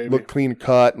hair, baby, look clean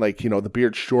cut, like, the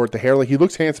beard's short, the hair, like he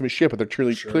looks handsome as shit, but they're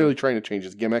clearly trying to change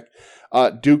his gimmick.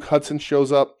 Duke Hudson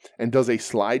shows up and does a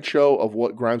slideshow of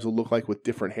what Grimes will look like with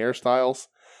different hairstyles.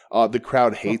 The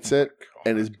crowd hates it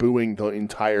and is booing the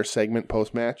entire segment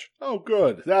post match. Oh,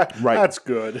 good. That's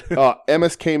good.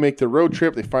 MSK make the road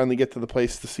trip. They finally get to the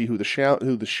place to see who the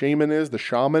shaman is, the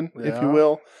shaman, if you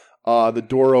will. The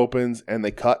door opens and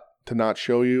they cut to not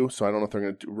show you, so I don't know if they're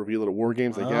going to reveal it at War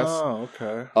Games, I guess. Oh,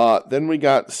 okay. Then we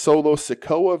got Solo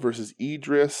Sikoa versus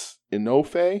Idris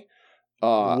Inoue.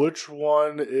 Which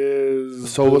one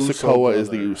is Solo Sikoa is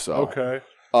the Uso. Okay.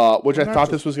 Which I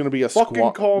thought this was going to be a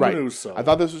fucking call Uso. I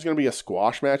thought this was going to be a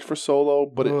squash match for Solo,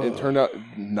 but it turned out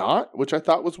not, which I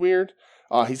thought was weird.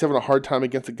 He's having a hard time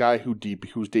against a guy who's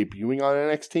debuting on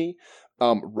NXT.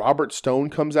 Robert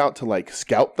Stone comes out to like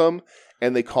scout them,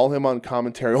 and they call him on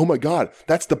commentary. Oh my God,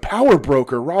 that's the power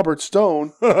broker, Robert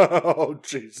Stone. Oh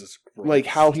Jesus Christ! Like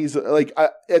how he's like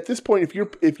at this point, if you're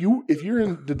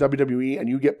in the WWE and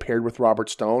you get paired with Robert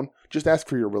Stone, just ask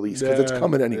for your release because it's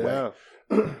coming anyway. Yeah.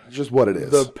 It's just what it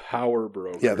is. The power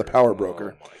broker. Yeah, the power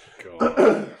broker. Oh my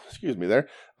God. Excuse me there.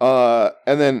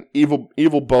 And then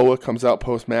Evil Boa comes out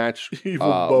post match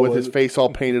with his face all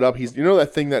painted up. He's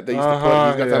that thing that they used to put.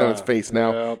 He's got that on his face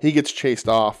now. Yeah. He gets chased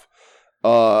off.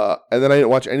 And then I didn't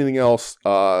watch anything else.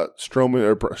 Braun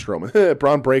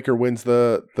Breaker wins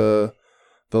the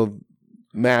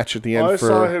match at the end.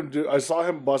 I saw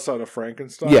him bust out a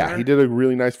Frankensteiner. Yeah, he did a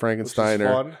really nice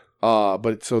Frankensteiner. Which is fun.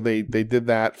 But so they did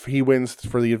that. He wins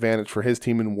for the advantage for his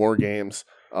team in War Games.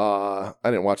 I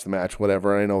didn't watch the match.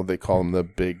 Whatever. I know they call him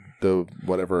the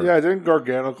whatever. Yeah, didn't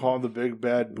Gargano call him the big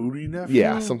bad booty nephew?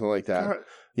 Yeah, something like that. God,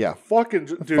 yeah, fucking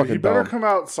dude. Fucking he better dumb. come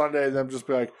out Sunday and then just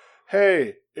be like,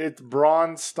 "Hey, it's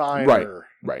Braun Steiner."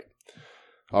 Right.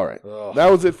 All right. Ugh.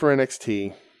 That was it for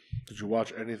NXT. Did you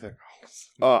watch anything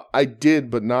else? I did,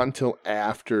 but not until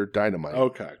after Dynamite.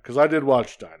 Okay, because I did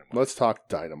watch Dynamite. Let's talk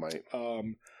Dynamite.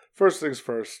 First things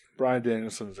first, Bryan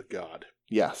Danielson is a god.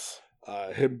 Yes.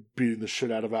 Him beating the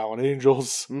shit out of Alan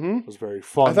Angels Mm-hmm. was very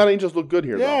fun. I thought Angels looked good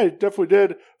here, yeah, though. he definitely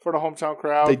did for the hometown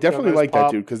crowd. They definitely nice liked pop.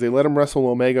 that dude because they let him wrestle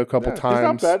Omega a couple times. He's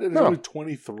not bad, and he's No. only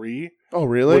 23. Oh,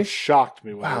 really? Which shocked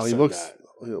me when I Wow, said he looks. that.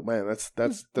 Man, that's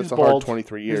He's a bald. hard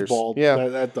 23 years. He's bald. Yeah,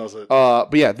 That does it.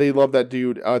 but yeah, they love that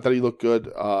dude. I thought he looked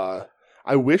good.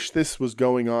 I wish this was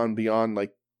going on beyond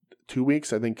like 2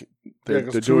 weeks. I think they're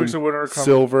 'cause 2 doing weeks of winter are coming,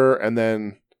 Silver, and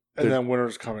then and then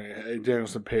winter's coming. Hey,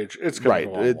 Danielson Page. It's gonna right.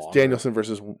 go on It's longer. Danielson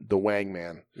versus the Wang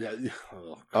Man. Yeah.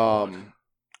 Oh, God.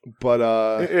 But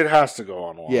it has to go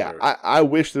on longer. yeah, I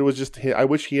wish there was just. I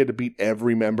wish he had to beat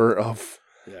every member of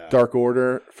Yeah. Dark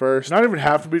Order first. Not even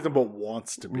have to beat them, but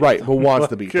wants to beat Right, them. but wants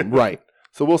to beat them. Right.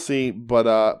 So we'll see. But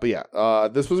yeah,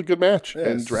 this was a good match.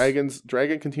 Yes. And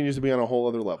Dragon continues to be on a whole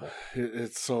other level.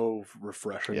 It's so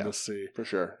refreshing Yeah. to see. For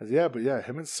sure. Yeah, but yeah,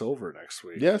 him and Silver next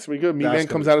week. Yes, we good. Meat That's Man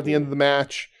gonna comes be out at the cool. end of the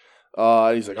match.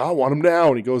 He's like, I want him now.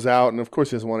 And he goes out. And of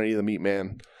course, he doesn't want any of the Meat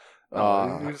Man.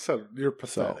 You said you're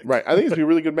So, pathetic. right. I think it's going to be a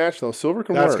really good match, though. Silver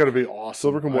can That's work. going to be awesome.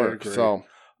 Silver can I work. agree. So,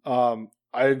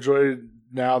 I enjoyed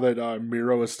now that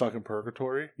Miro is stuck in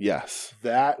purgatory. yes.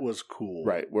 That was cool.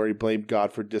 Right. Where he blamed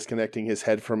God for disconnecting his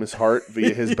head from his heart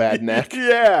via his bad neck.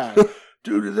 Yeah.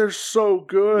 Dude, they're so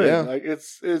good. Yeah. Like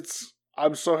it's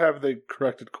I'm so happy they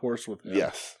corrected course with him.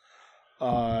 Yes.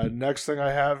 Next thing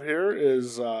I have here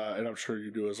is and I'm sure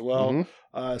you do as well, Mhm.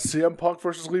 CM Punk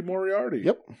versus Lee Moriarty.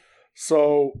 Yep.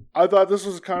 So I thought this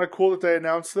was kind of cool that they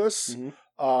announced this.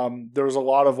 Mhm. There was a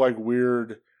lot of like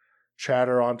weird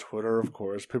chatter on Twitter, of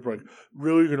course. People were like,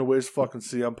 really, you're going to waste fucking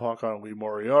CM Punk on Lee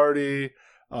Moriarty?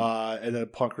 And then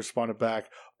Punk responded back,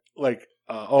 like,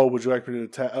 oh, would you like me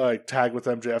to tag with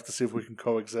MJF to see if we can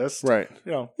coexist? Right.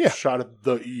 You know, Yeah. shot at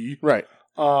the E. Right.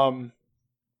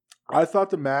 I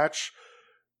thought the match,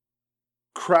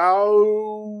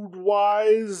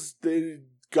 crowd-wise, they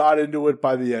got into it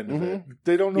by the end of it.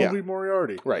 They don't know Yeah. Lee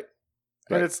Moriarty. Right.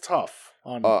 And Right. it's tough.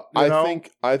 On, I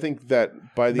think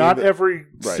that by the not end every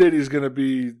Right. city's going to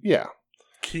be yeah.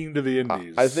 keen to the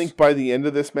indies. I think by the end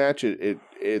of this match,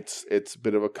 it's a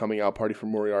bit of a coming out party for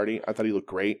Moriarty. I thought he looked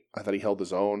great. I thought he held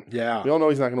his own. Yeah. We all know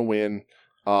he's not going to win,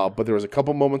 but there was a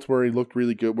couple moments where he looked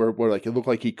really good, where like it looked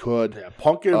like he could. Yeah,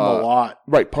 Punk gave him a lot.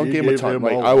 Right, Punk He gave him a gave ton. him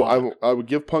Like a lot. I would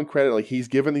give Punk credit. Like he's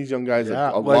given these young guys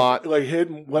Yeah, a lot. Like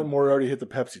let Moriarty hit the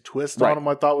Pepsi twist Right. on him.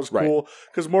 I thought was Right. cool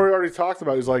because Moriarty talked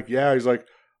about. He's like,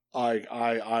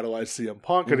 I idolize CM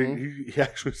Punk, and he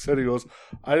actually said, he goes,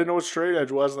 I didn't know what straight edge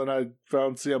was, and then I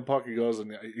found CM Punk. He goes,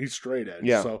 and he's straight edge.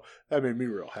 Yeah. So that made me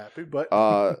real happy. But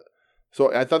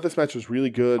So I thought this match was really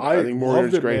good. I think loved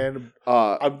Moriarty's it, great. man.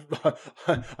 I'm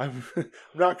I'm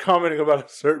not commenting about a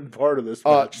certain part of this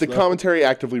match. the though. commentary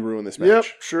actively ruined this match. Yep,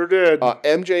 sure did.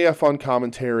 MJF on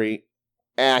commentary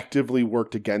actively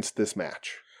worked against this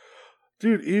match.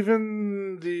 Dude,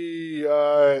 even the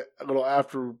little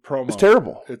after promo. It's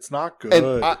terrible. It's not good.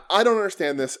 And I don't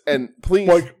understand this. And please,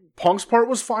 like Punk's part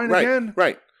was fine right, again.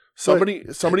 right. Somebody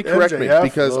correct me MJF,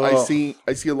 because I ugh. see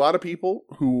a lot of people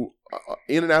who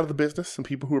in and out of the business, some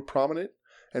people who are prominent,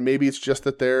 and maybe it's just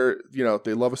that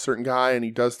they love a certain guy and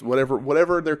he does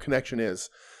whatever their connection is.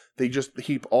 They just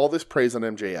heap all this praise on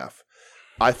MJF.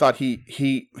 I thought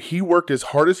he worked as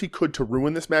hard as he could to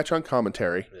ruin this match on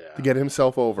commentary to get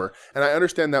himself over, and I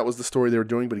understand that was the story they were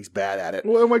doing, but he's bad at it.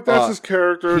 Well, and like that's his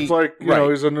character. It's like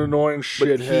he's an annoying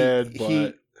shithead.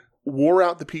 He wore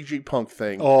out the PG Punk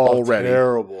thing already. already.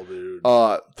 Terrible, dude.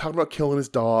 Talking about killing his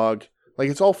dog, like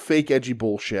it's all fake, edgy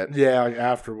bullshit. Yeah, like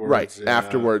afterwards. Right yeah.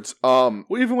 afterwards. Well,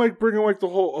 even like bringing like the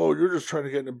whole you're just trying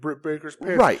to get into Britt Baker's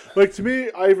pants. Right. Like to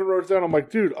me, I even wrote it down. I'm like,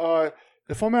 dude,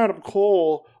 if I'm Adam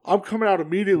Cole, I'm coming out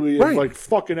immediately and like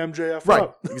fucking MJF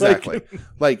up. Exactly.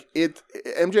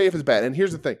 MJF is bad. And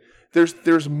here's the thing.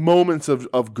 There's moments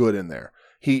of good in there.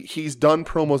 He's done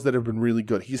promos that have been really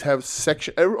good.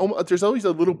 There's always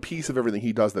a little piece of everything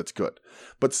he does that's good.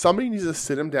 But somebody needs to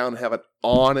sit him down and have an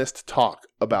honest talk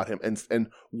about him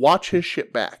and watch his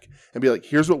shit back and be like,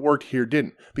 here's what worked, here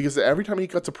didn't. Because every time he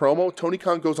cuts a promo, Tony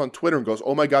Khan goes on Twitter and goes,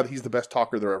 oh my God, he's the best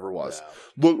talker there ever was.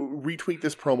 Yeah. Look, retweet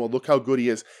this promo. Look how good he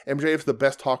is. MJF's the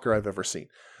best talker I've ever seen.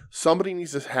 Somebody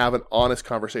needs to have an honest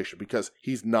conversation because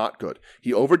he's not good.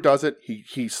 He overdoes it.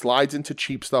 He slides into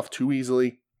cheap stuff too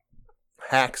easily.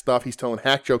 Hack stuff. He's telling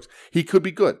hack jokes. He could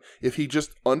be good if he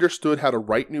just understood how to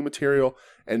write new material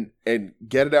and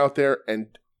get it out there,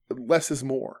 and less is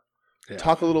more. Yeah.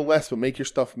 Talk a little less, but make your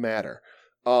stuff matter.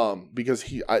 Because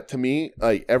to me,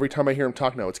 like every time I hear him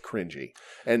talk now, it's cringy.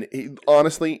 And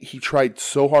honestly, he tried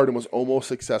so hard and was almost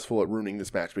successful at ruining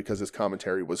this match because his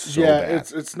commentary was so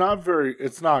bad. It's not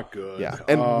good. Yeah,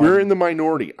 and we're in the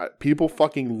minority. People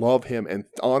fucking love him and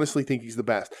honestly think he's the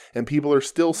best. And people are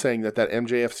still saying that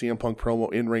MJF CM Punk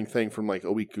promo in-ring thing from like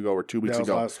a week ago or 2 weeks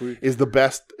ago is the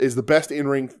best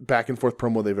in-ring back and forth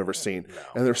promo they've ever seen. No.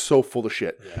 And they're so full of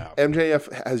shit. Yeah.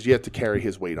 MJF has yet to carry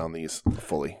his weight on these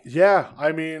fully. Yeah,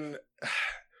 I mean,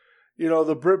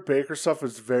 the Britt Baker stuff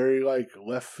is very, like,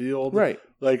 left field. Right.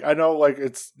 Like, I know, like,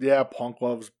 Punk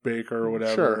loves Baker or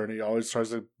whatever, sure. And he always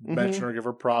tries to mention her, give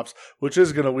her props, which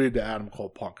is going to lead to Adam Cole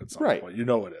Punk at some point. You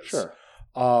know it is. Sure.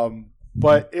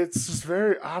 But it's just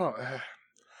very, I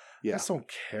just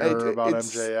don't care about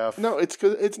MJF. No, it's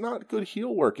because it's not good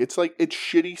heel work. It's like it's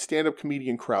shitty stand-up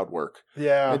comedian crowd work.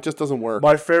 Yeah, it just doesn't work.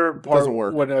 My favorite part doesn't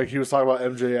work when he was talking about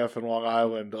MJF in Long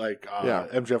Island.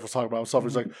 MJF was talking about himself.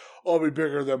 He's like, "I'll be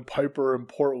bigger than Piper in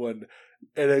Portland."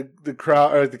 And the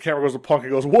crowd, the camera goes to Punk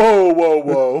and goes, "Whoa, whoa,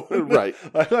 whoa!" Right?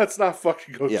 Let's not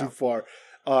fucking go too far.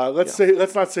 Let's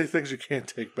not say things you can't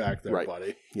take back, there,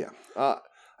 buddy. Yeah, I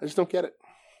just don't get it.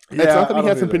 It's not that he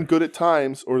hasn't been good at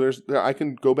times, or I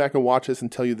can go back and watch this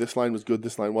and tell you this line was good,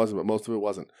 this line wasn't, but most of it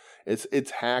wasn't.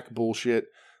 It's hack bullshit,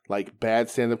 like bad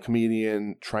stand-up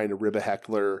comedian trying to rib a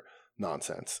heckler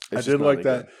nonsense. I did like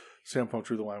that CM Punk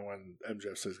drew the line when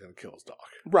MJF says he's going to kill his dog.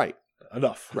 Right.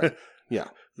 Enough. Right. Yeah.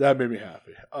 That made me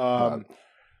happy.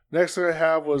 Next thing I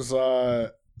have was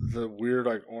the weird,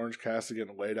 like, Orange Cassidy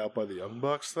getting laid out by the Young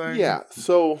Bucks thing. Yeah,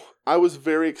 so I was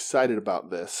very excited about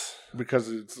this.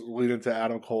 Because it's leading to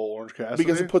Adam Cole, Orange Cassidy?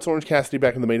 Because it puts Orange Cassidy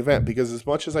back in the main event. Because as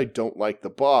much as I don't like the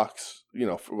Bucks,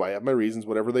 I have my reasons,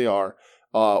 whatever they are,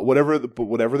 whatever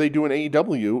they do in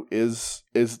AEW is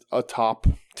a top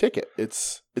ticket.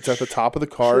 It's at the top of the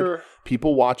card. Sure.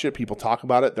 People watch it. People talk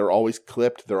about it. They're always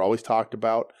clipped. They're always talked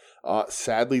about.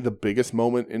 Sadly, the biggest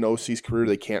moment in OC's career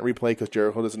they can't replay because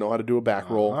Jericho doesn't know how to do a back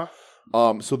roll.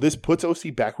 So this puts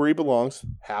OC back where he belongs,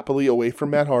 happily away from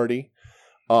Matt Hardy.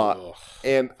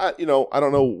 And I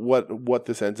don't know what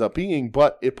this ends up being,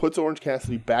 but it puts Orange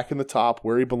Cassidy back in the top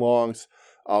where he belongs,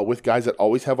 with guys that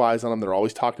always have eyes on him. They're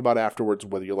always talked about afterwards,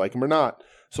 whether you like him or not.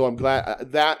 So I'm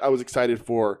glad that I was excited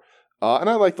for.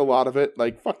 And I liked a lot of it.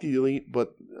 Like, fuck the Elite,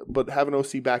 but having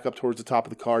OC back up towards the top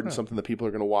of the card and something that people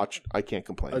are going to watch, I can't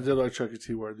complain. I did like Chucky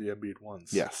T wear the Embiid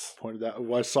ones. Yes. Pointed that.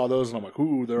 Well, I saw those and I'm like,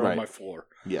 ooh, they're on my floor.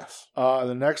 Yes.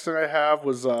 The next thing I have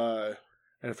was, and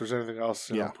if there's anything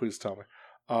else, please tell me,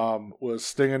 was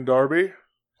Sting and Darby.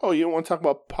 Oh, you don't want to talk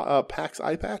about Pac's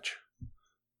eye patch?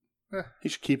 He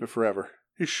should keep it forever.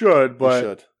 He should, but... He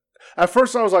should. At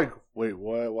first I was like, wait,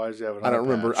 what? Why does he have an eye patch?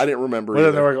 I didn't remember. But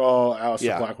then they were like, oh,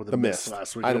 Aleister Black with the mist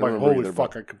last week. I'm like, holy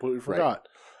fuck, I completely forgot.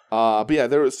 But yeah,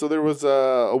 there was a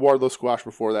Wardlow squash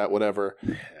before that, whatever.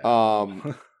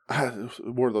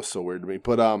 Wardlow's so weird to me.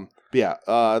 But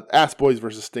Ass Boys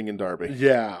versus Sting and Darby.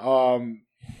 Yeah.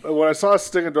 When I saw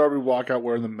Sting and Darby walk out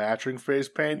wearing the matching face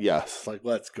paint, yes, it's like,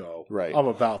 let's go. Right. I'm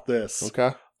about this.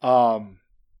 Okay. Not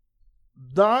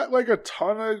like a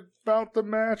ton about the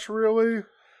match, really.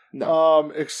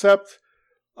 No. Except,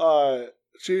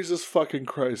 Jesus fucking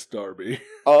Christ, Darby.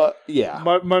 Yeah.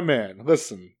 My man,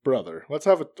 listen, brother, let's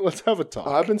have a talk.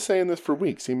 I've been saying this for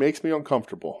weeks. He makes me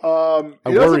uncomfortable.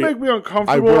 He doesn't make me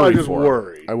uncomfortable. I just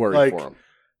worry. I worry for him.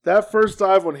 That first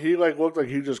dive when he looked like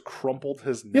he just crumpled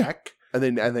his neck.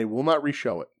 And they will not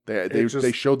re-show it.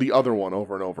 They showed the other one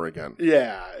over and over again.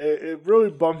 Yeah, it really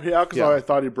bummed me out because I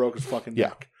thought he broke his fucking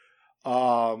neck.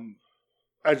 I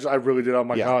really did. I'm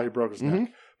like, he broke his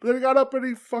neck. But then he got up and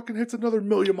he fucking hits another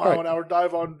million-mile-an-hour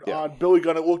dive on Billy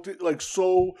Gunn. It looked like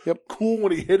so cool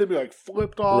when he hit him. He like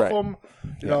flipped off him.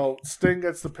 You know, Sting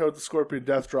gets the pin with the Scorpion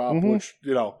Death Drop, which,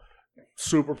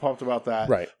 super pumped about that.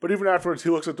 Right. But even afterwards, he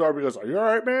looks at Darby and goes, are you all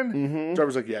right, man?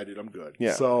 Darby's like, yeah, dude, I'm good.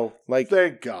 Yeah. So,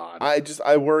 thank God.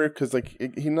 I worry because,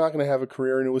 he's not going to have a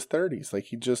career into his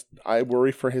 30s. I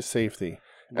worry for his safety.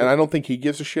 And I don't think he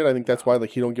gives a shit. I think that's why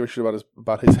he don't give a shit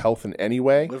about his health in any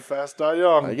way. Live fast, die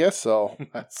young. I guess so.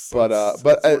 That's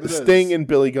Sting and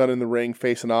Billy Gunn in the ring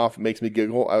facing off makes me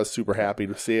giggle. I was super happy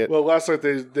to see it. Well, last night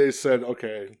they said,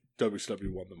 okay,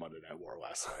 WCW won the Monday Night War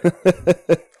last night.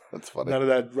 That's funny. None of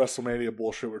that WrestleMania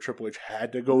bullshit where Triple H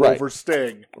had to go over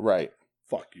Sting. Right.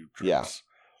 Fuck you, Trips.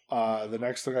 Yeah. The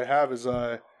next thing I have is,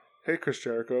 hey, Chris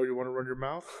Jericho, you want to run your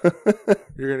mouth?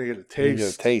 You're going to get a taste. You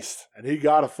get a taste. And he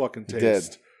got a fucking taste. He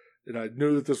did. And I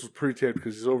knew that this was pre-taped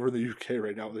because he's over in the UK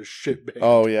right now with his shit band.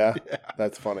 Oh, yeah?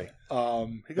 That's funny.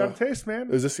 He got a taste, man.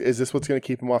 Is this what's going to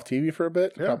keep him off TV for a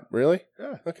bit? Yeah. Really?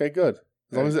 Yeah. Okay, good.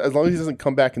 As long as he doesn't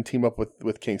come back and team up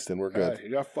with Kingston, we're good. Yeah, he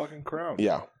got fucking crowned.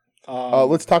 Yeah.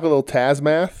 Let's talk a little Taz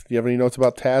math. Do you have any notes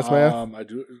about Taz math? I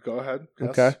do. Go ahead. Yes.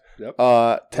 Okay. Yep.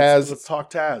 Taz. Let's talk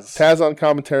Taz. Taz on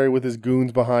commentary with his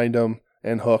goons behind him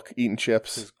and Hook eating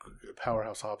chips. His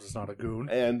Powerhouse Hobbs is not a goon.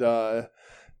 And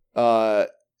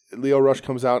Lio Rush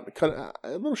comes out, kind of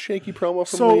a little shaky promo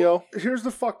from Lio. Here's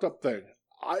the fucked up thing.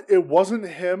 It wasn't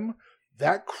him.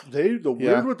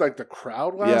 Weird with the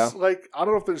crowd last. I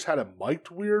don't know if they just had it mic'd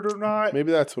weird or not.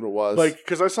 Maybe that's what it was.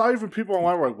 Because I saw even people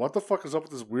online were like, "What the fuck is up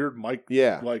with this weird mic?"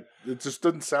 Yeah, it just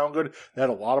didn't sound good. They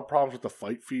had a lot of problems with the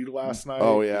fight feed last night.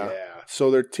 Oh yeah. So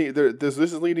this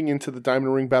is leading into the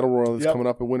Diamond Ring Battle Royal that's coming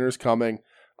up, and Winter's coming.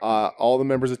 All the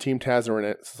members of Team Taz are in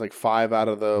it. So it's like 5 out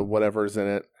of the whatever's in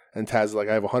it. And Taz is like,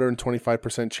 I have a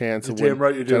 125% chance of winning. Damn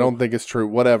right you do. I don't think it's true.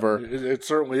 Whatever. It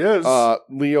certainly is.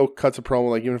 Leo cuts a promo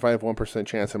like, even if I have 1%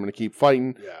 chance, I'm going to keep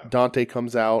fighting. Yeah. Dante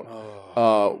comes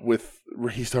out with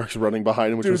Ricky Starks running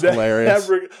behind him, which was hilarious.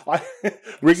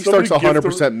 Ricky Starks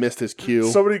 100% missed his cue.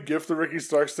 Somebody gift the Ricky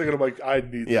Starks thing, and I'm like, I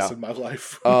need this in my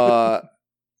life.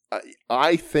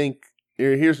 I think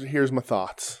here's my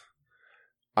thoughts.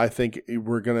 I think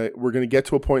we're gonna get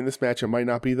to a point in this match. It might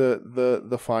not be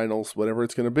the finals, whatever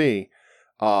it's gonna be,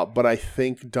 but I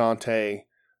think Dante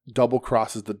double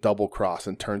crosses the double cross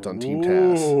and turns on Team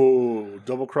Taz. Oh,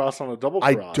 double cross on a double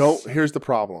cross. Here's the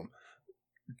problem.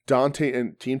 Dante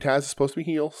and Team Taz is supposed to be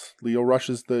heels. Lio Rush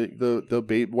is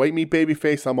the white meat baby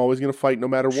face. I'm always gonna fight no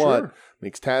matter what.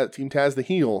 Makes Team Taz the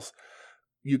heels.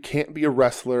 You can't be a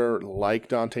wrestler like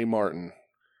Dante Martin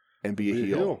and be a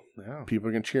heel. Yeah. People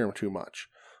are gonna cheer him too much.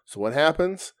 So what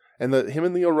happens? And him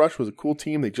and Lio Rush was a cool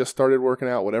team. They just started working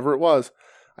out, whatever it was.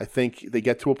 I think they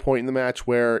get to a point in the match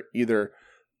where either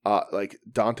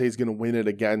Dante's going to win it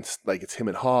against, it's him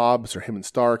and Hobbs or him and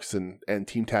Starks, and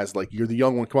Team Taz you're the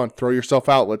young one. Come on, throw yourself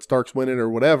out. Let Starks win it or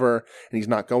whatever. And he's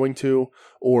not going to.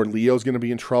 Or Leo's going to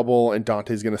be in trouble and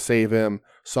Dante's going to save him.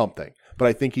 Something. But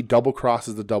I think he double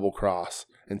crosses the double cross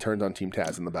and turns on Team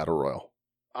Taz in the Battle Royal.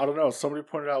 I don't know. Somebody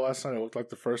pointed out last night it looked like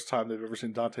the first time they've ever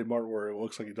seen Dante Martin where it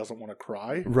looks like he doesn't want to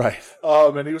cry. Right.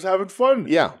 And he was having fun.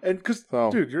 Yeah. And because,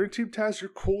 dude, you're in Team Taz, you're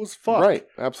cool as fuck. Right.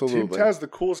 Absolutely. Team Taz, the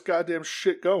coolest goddamn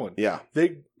shit going. Yeah.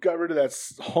 They got rid of that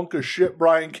hunk of shit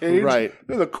Brian Cage. Right.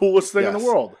 They're the coolest thing in the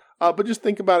world. But just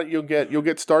think about it. You'll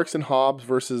get Starks and Hobbs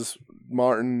versus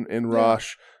Martin and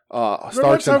Rush.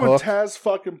 Starks and Hook. Remember Taz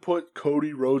fucking put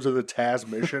Cody Rhodes of the Taz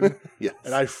mission? Yes.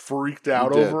 And I freaked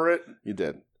out over it? You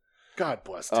did. God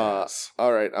bless Taz.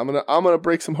 All right, I'm gonna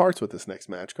break some hearts with this next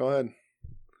match. Go ahead.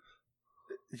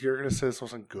 You're gonna say this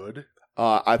wasn't good?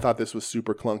 I thought this was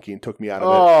super clunky and took me out of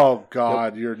it. Oh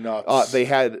God, you're nuts. They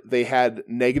had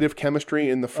negative chemistry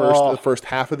in the first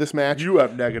half of this match. You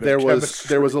have negative.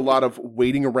 There was a lot of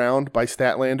waiting around by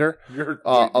Statlander.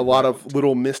 A lot of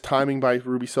little mistiming by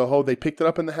Ruby Soho. They picked it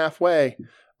up in the halfway,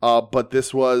 but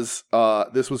this was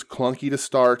clunky to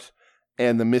start.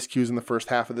 And the miscues in the first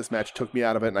half of this match took me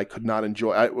out of it, and I could not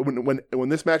enjoy it. When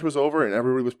this match was over and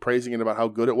everybody was praising it about how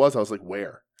good it was, I was like,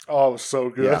 "Where?" Oh, it was so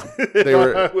good. Yeah.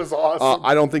 It was awesome.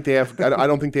 I don't think they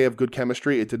have good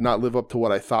chemistry. It did not live up to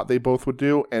what I thought they both would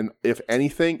do, and if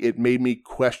anything, it made me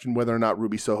question whether or not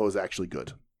Ruby Soho is actually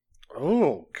good.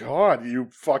 Oh God, you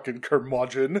fucking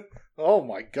curmudgeon! Oh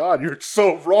my God, you're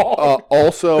so wrong.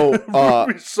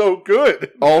 Ruby's so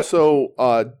good. Also,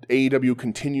 AEW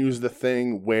continues the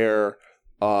thing where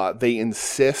they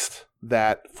insist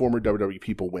that former WWE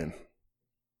people win.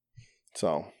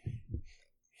 So,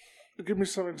 give me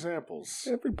some examples.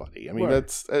 Everybody. I mean,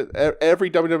 that's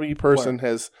every WWE person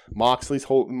has Moxley's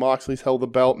held the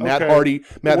belt. Okay.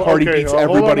 Matt Hardy beats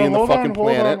everybody in the fucking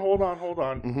planet. Hold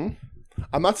on. Mm-hmm.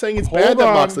 I'm not saying it's bad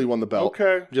that Moxley won the belt.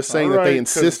 Okay. I'm just saying that they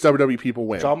insist WWE people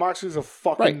win. Jon Moxley's a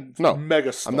fucking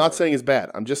mega star. I'm not saying it's bad.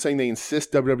 I'm just saying they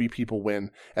insist WWE people win,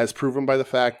 as proven by the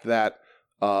fact that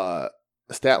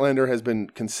Statlander has been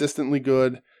consistently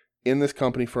good in this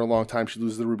company for a long time. She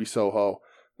loses to Ruby Soho.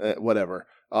 whatever.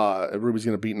 Ruby's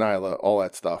going to beat Nyla, all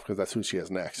that stuff, because that's who she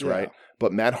has next, Yeah. right?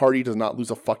 But Matt Hardy does not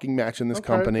lose a fucking match in this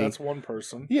company. That's one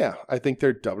person. Yeah, I think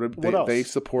they're What else? they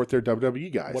support their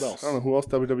WWE guys. What else? I don't know who else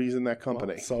WWE's in that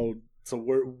company. Well, so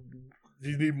where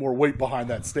you need more weight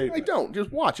behind that statement. I don't.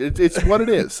 Just watch it. It's what it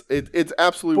is. It's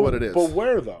absolutely what it is. But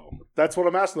where, though? That's what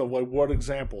I'm asking, though. Like, what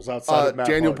examples outside of Matt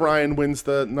Daniel Hardy? Bryan wins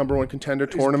the number one contender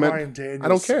He's tournament. Bryan Danielson. I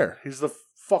don't care. He's the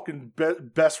fucking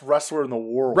best wrestler in the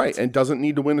world. Right, and doesn't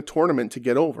need to win a tournament to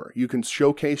get over. You can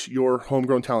showcase your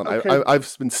homegrown talent. Okay.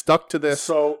 I've been stuck to this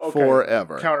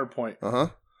forever. Counterpoint.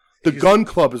 The Gun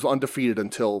Club is undefeated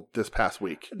until this past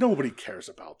week. Nobody cares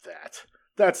about that.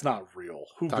 That's not real.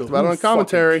 Who Talked about it on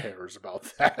commentary. Cares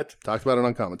about that? Talked about it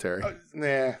on commentary.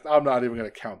 Nah, I'm not even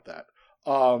going to count that.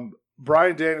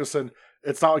 Bryan Danielson,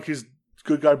 it's not like he's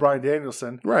good guy Bryan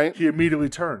Danielson. Right. He immediately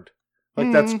turned.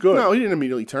 Like, that's good. No, he didn't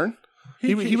immediately turn.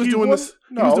 He was doing this.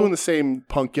 No. He was doing the same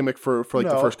Punk gimmick for like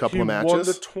the first couple of matches. He won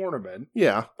the tournament.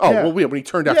 Yeah. Oh well, when he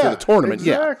turned after the tournament,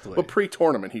 exactly. But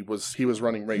pre-tournament, he was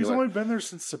running regular. He's only been there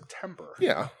since September.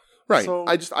 Yeah. Right. So,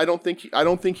 I don't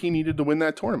think he needed to win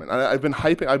that tournament. I've been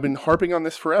harping on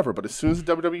this forever, but as soon as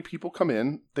the WWE people come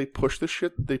in, they push the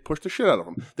shit out of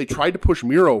him. They tried to push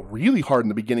Miro really hard in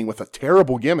the beginning with a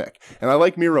terrible gimmick. And I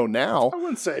like Miro now. I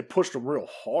wouldn't say it pushed him real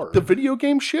hard. The video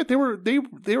game shit, they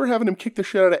were having him kick the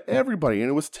shit out of everybody, and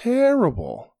it was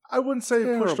terrible. I wouldn't say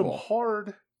it pushed him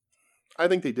hard. I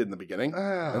think they did in the beginning,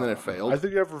 and then it failed. I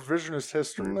think you have revisionist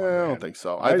history. No, I don't think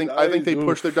so. I think they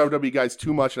pushed their WWE guys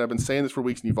too much, and I've been saying this for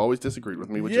weeks, and you've always disagreed with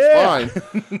me, which is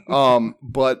fine.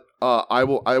 But I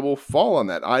will fall on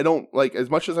that. I don't like,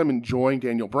 as much as I'm enjoying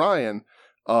Daniel Bryan.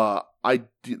 I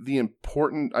think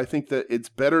that it's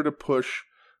better to push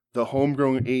the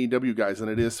homegrown AEW guys than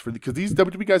it is because these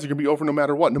WWE guys are going to be over no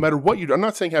matter what. No matter what you do. I'm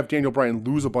not saying have Daniel Bryan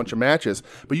lose a bunch of matches,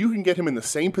 but you can get him in the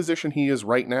same position he is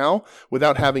right now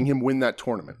without having him win that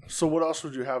tournament. So what else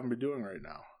would you have him be doing right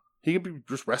now? He could be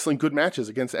just wrestling good matches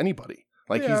against anybody,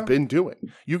 like he's been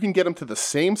doing. You can get him to the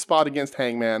same spot against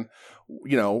Hangman,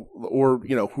 or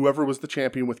whoever was the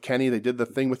champion with Kenny. They did the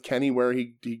thing with Kenny where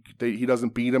he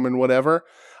doesn't beat him and whatever.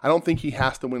 I don't think he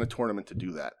has to win a tournament to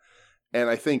do that. And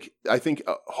I think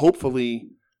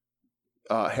hopefully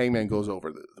Hangman goes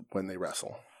over when they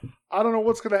wrestle. I don't know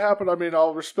what's going to happen. I mean,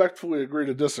 I'll respectfully agree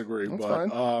to disagree. That's but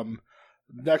fine.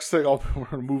 Next thing, we're going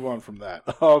to move on from that.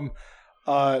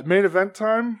 Main event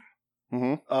time.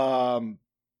 Mm-hmm.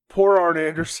 Poor Arn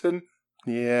Anderson.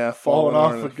 Yeah, falling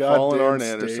off the goddamn Arn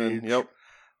stage. Anderson. Yep.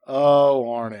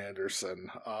 Oh, Arn Anderson.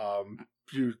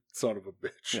 You son of a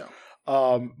bitch.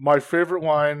 Yeah. My favorite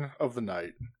line of the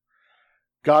night.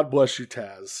 God bless you,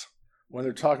 Taz. When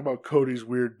they're talking about Cody's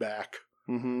weird back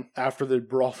after they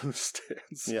brawled in the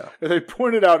stands. Yeah. And they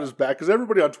pointed out his back because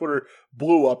everybody on Twitter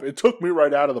blew up. It took me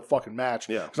right out of the fucking match.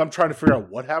 Yeah. Because I'm trying to figure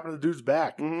out what happened to the dude's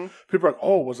back. Mm-hmm. People are like,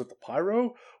 oh, was it the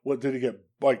pyro? What, did he get,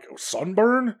 like,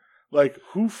 sunburn? Like,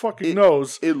 who fucking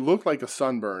knows? It looked like a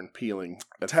sunburn peeling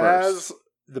at Taz, first.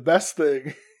 the best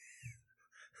thing...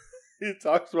 He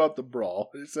talks about the brawl.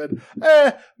 He said,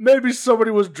 maybe somebody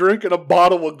was drinking a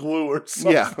bottle of glue or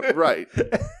something. Yeah, right.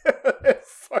 It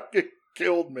fucking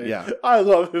killed me. Yeah. I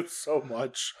love him so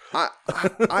much. I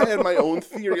had my own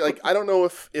theory. Like, I don't know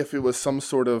if it was some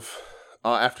sort of,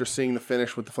 after seeing the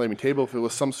finish with the flaming table, if it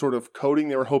was some sort of coating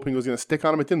they were hoping was going to stick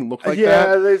on him. It didn't look like that.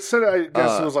 Yeah, they said, I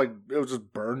guess it was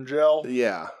just burn gel.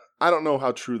 Yeah. I don't know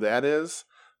how true that is.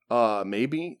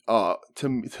 Maybe.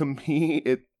 To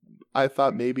me, I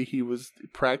thought maybe he was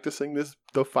practicing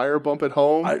the fire bump at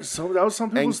home. So that was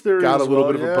some people's theory. Got a little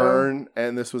bit of a burn,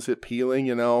 and this was it peeling.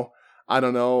 I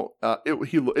don't know.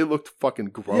 It looked fucking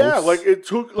gross. Yeah, like it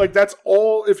took. Like that's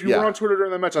all. If you were on Twitter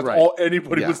during that match, that's all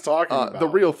anybody was talking about. The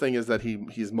real thing is that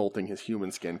he's molting his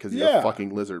human skin because he's a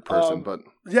fucking lizard person. But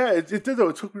yeah, it did though.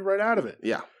 It took me right out of it.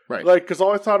 Yeah. Right. Like, because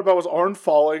all I thought about was Arn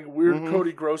falling, weird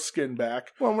Cody gross skin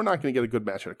back. Well, we're not going to get a good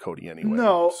match out of Cody anyway.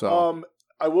 No. So.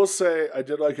 I will say I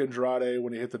did like Andrade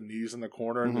when he hit the knees in the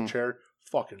corner in the chair.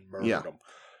 Fucking murdered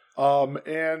him.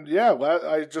 And yeah,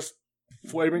 I just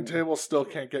flaming table still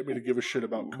can't get me to give a shit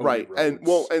about Cody. Right.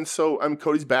 Rhodes. And so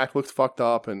Cody's back looks fucked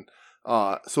up, and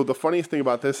so the funniest thing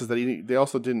about this is that they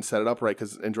also didn't set it up right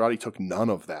because Andrade took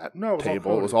none of that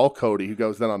table. It was all Cody, who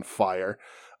goes then on fire.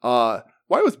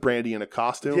 Why was Brandy in a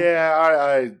costume?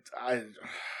 Yeah,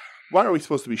 Why are we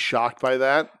supposed to be shocked by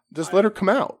that? Just let her come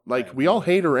out. Like, we all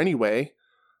hate her anyway.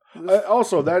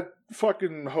 Also, that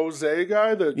fucking Jose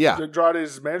guy,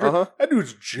 Andrade's manager, that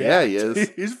dude's jacked. Yeah, he is.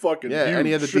 He's fucking huge. And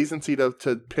he had the decency to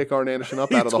pick Arn Anderson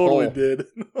up out of the hole. He totally did.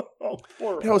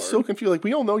 I was so confused. Like,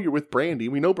 we all know you're with Brandy.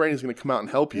 We know Brandy's going to come out and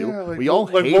help you. Yeah, like, we all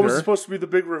hate what her. was supposed to be the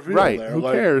big reveal right, there? Who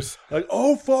cares? Like,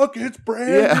 oh, fuck, it's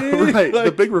Brandy. Yeah, right. Like,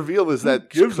 the big reveal is that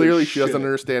clearly she doesn't shit?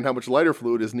 understand how much lighter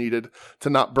fluid is needed to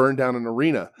not burn down an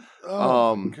arena.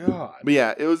 Oh, God. But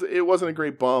yeah, it wasn't a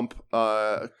great bump.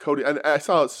 Cody, and I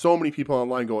saw so many people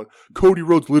online going, Cody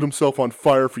Rhodes lit himself on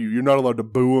fire for you. You're not allowed to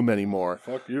boo him anymore.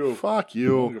 Fuck you. Fuck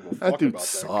you. That dude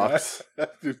sucks.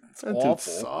 That dude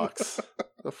sucks.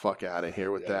 The fuck out of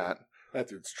here with that. That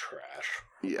dude's trash.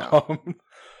 Yeah.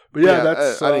 But yeah,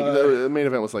 that's. I think the main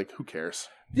event was like, who cares?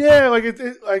 Yeah, like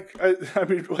I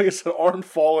mean, like I said, arm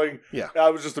falling. Yeah,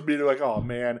 I was just immediately like, oh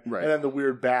man, right. And then the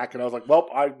weird back, and I was like, well,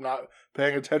 I'm not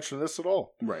paying attention to this at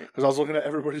all, right? Because I was looking at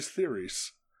everybody's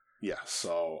theories. Yes.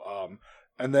 So,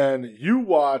 and then you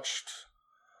watched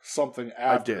something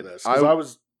after this because I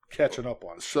was catching up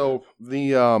on. So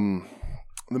the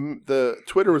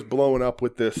Twitter was blowing up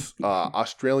with this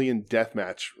Australian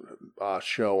deathmatch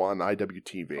show on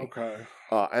IWTV. Okay.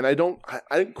 And I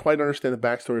didn't quite understand the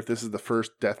backstory if this is the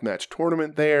first deathmatch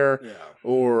tournament there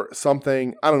or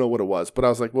something. I don't know what it was, but I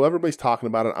was like, well, everybody's talking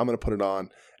about it. I'm going to put it on.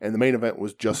 And the main event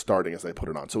was just starting as they put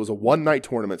it on. So it was a one-night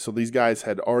tournament. So these guys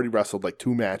had already wrestled like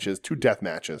two death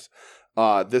matches.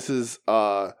 This is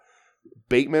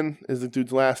Bateman is the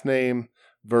dude's last name.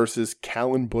 Versus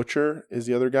Callan Butcher is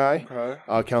the other guy.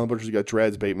 Okay. Callan Butcher's got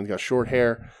dreads. Bateman's got short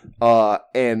hair.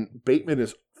 And Bateman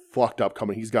is fucked up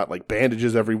coming. He's got like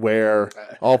bandages everywhere,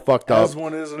 all fucked up. As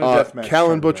one is in a deathmatch.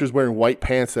 Callan Butcher's wearing white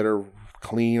pants that are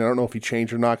clean. I don't know if he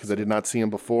changed or not because I did not see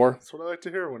him before. That's what I like to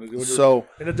hear when in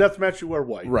a deathmatch you wear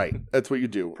white. Right. That's what you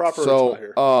do. Proper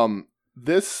attire.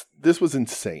 This was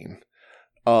insane.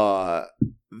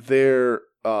 There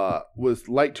was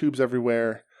light tubes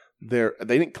everywhere. They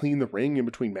didn't clean the ring in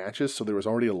between matches, so there was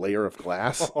already a layer of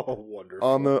glass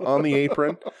on the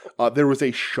apron. There was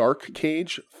a shark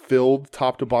cage filled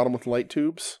top to bottom with light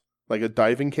tubes, like a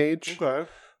diving cage. Okay.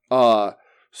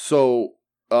 So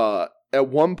at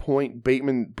one point,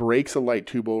 Bateman breaks a light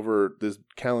tube over this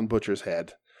Callan Butcher's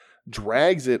head,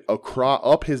 drags it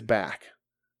up his back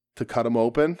to cut him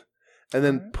open, and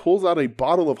then pulls out a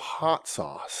bottle of hot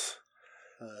sauce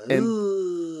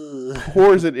and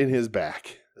pours it in his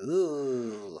back.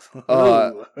 There's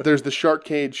the shark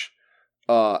cage.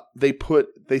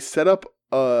 They set up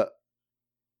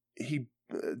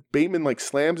Bateman like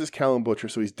slams his Callan Butcher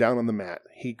so he's down on the mat.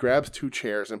 He grabs two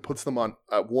chairs and puts them on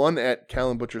one at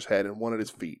Callan Butcher's head and one at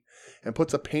his feet, and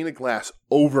puts a pane of glass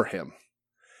over him,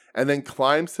 and then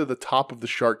climbs to the top of the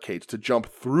shark cage to jump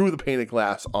through the pane of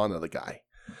glass onto the guy.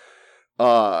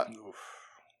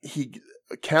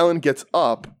 Callan gets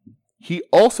up. He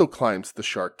also climbs the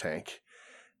shark tank.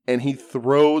 And he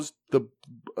throws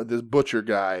this Butcher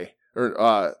guy,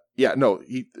 and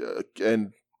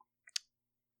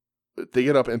they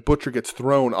get up, and Butcher gets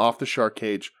thrown off the shark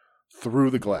cage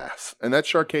through the glass. And that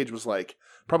shark cage was like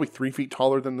probably 3 feet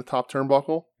taller than the top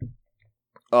turnbuckle.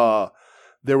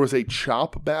 There was a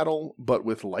chop battle, but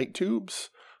with light tubes.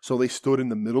 So they stood in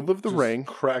the middle of the ring,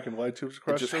 cracking light tubes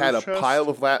across. Just had a pile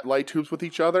of light tubes with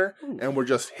each other, and were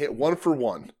just hit one for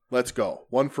one. Let's go,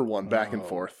 1 for 1, back and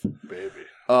forth, baby.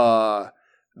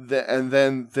 And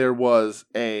then there was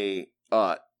a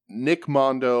Nick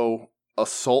Mondo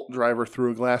assault driver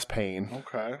through a glass pane.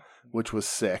 Okay, which was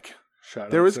sick.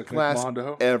 There was glass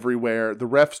everywhere. The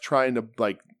ref's trying to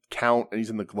like count, and he's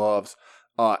in the gloves.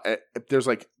 There's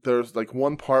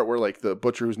one part where like the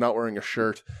Butcher, who's not wearing a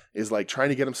shirt, is like trying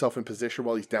to get himself in position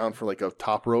while he's down for like a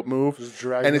top rope move,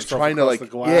 and is trying to like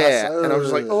and I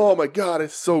was just like, oh my god,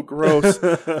 it's so gross.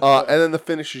 And then the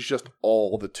finish is just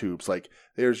all the tubes. Like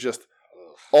there's just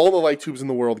all the light tubes in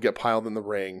the world get piled in the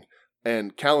ring,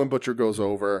 and Callan Butcher goes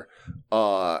over,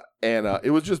 and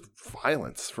it was just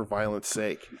violence for violence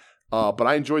sake. But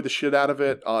I enjoyed the shit out of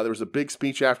it. There was a big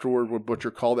speech afterward where Butcher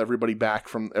called everybody back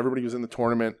from everybody who was in the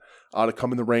tournament to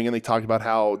come in the ring, and they talked about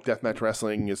how deathmatch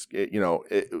wrestling is,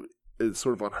 it's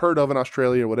sort of unheard of in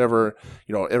Australia, whatever.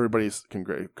 Everybody's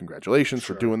congratulations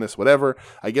for doing this, whatever.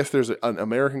 I guess there's an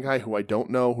American guy who I don't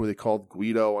know, who they called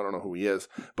Guido. I don't know who he is,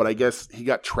 but I guess he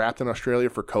got trapped in Australia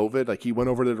for COVID. Like he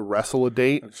went over there to wrestle a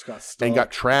date and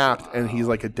got trapped, and he's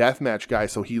like a deathmatch guy,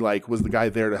 so he like was the guy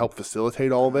there to help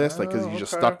facilitate all this, like because he's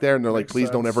just stuck there, and they're like,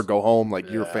 please don't ever go home, like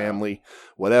your family,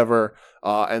 whatever.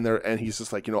 And he's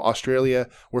just like, Australia,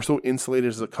 we're so insulated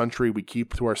as a country, we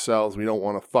keep to ourselves, we don't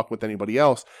want to fuck with anybody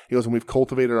else. He goes, and we've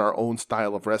cultivated our own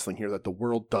style of wrestling here that the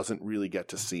world doesn't really get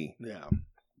to see. Yeah.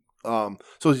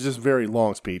 So it's just a very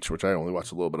long speech, which I only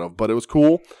watched a little bit of, but it was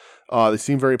cool. They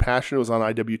seemed very passionate. It was on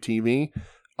IWTV.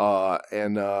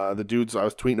 And the dudes, I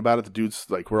was tweeting about it. The dudes,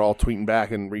 like, we're all tweeting back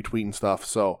and retweeting stuff.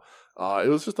 So It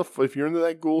was just if you're into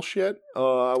that ghoul shit,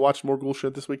 I watched more ghoul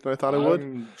shit this week than I thought I would.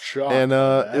 I'm shocked. And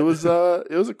it was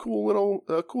a cool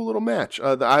little match.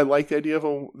 I like the idea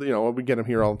of we get them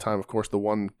here all the time. Of course, the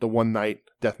one night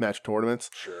deathmatch tournaments.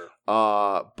 Sure.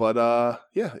 But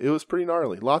yeah, it was pretty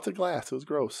gnarly. Lots of glass. It was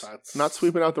gross. Not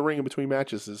sweeping out the ring in between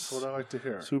matches is what I like to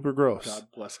hear. Super gross. God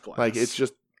bless glass. Like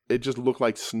it just looked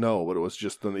like snow, but it was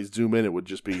just when they zoom in, it would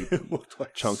just be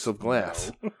like chunks of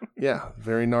glass. Yeah,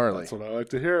 very gnarly. That's what I like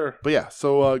to hear. But yeah,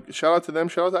 so shout out to them.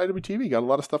 Shout out to IWTV. Got a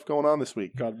lot of stuff going on this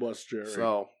week. God bless Jerry.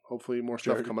 So hopefully more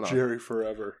stuff coming up. Jerry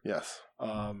forever. Yes.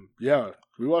 Yeah,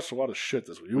 we watched a lot of shit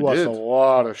this week. You watched a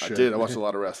lot of shit. I did. I watched a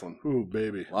lot of wrestling. Ooh,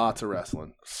 baby. Lots of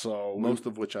wrestling. So most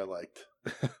of which I liked.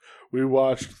 We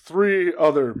watched 3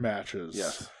 other matches.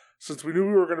 Yes. Since we knew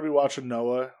we were going to be watching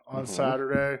Noah on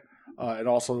Saturday, and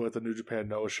also with the New Japan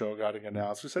Noah show getting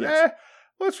announced, we said,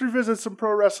 let's revisit some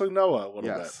Pro Wrestling Noah a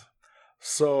little bit.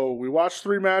 So we watched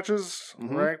 3 matches,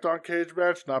 ranked on Cage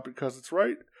Match, not because it's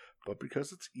right, but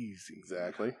because it's easy.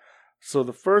 Exactly. So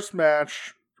the first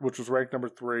match, which was ranked number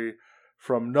 3,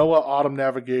 from Noah Autumn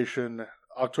Navigation,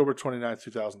 October 29th,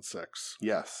 2006.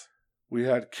 Yes. We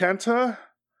had Kenta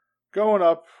going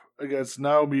up against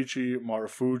Naomichi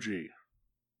Marufuji.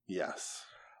 Yes.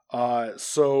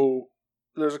 So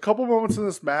there's a couple moments in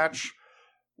this match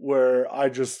where I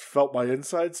just felt my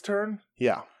insides turn.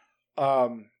 Yeah.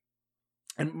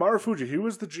 And Marufuji, he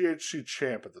was the GHC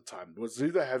champ at the time. Was he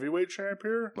the heavyweight champ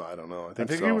here? I don't know. I think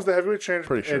so. He was the heavyweight champ.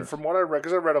 Pretty sure. And from what I read,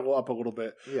 because I read up a little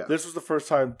bit, yeah. This was the first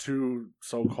time 2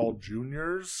 so-called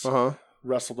juniors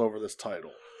wrestled over this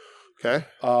title. Okay.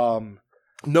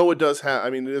 No, it does have. I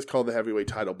mean, it is called the heavyweight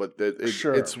title, but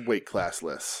it's weight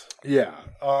classless. Yeah.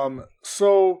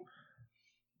 So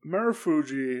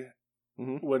Marufuji,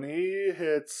 when he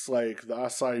hits like the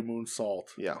Asai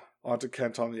moonsault, onto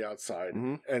Kent on the outside,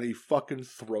 and he fucking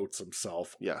throats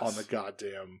himself on the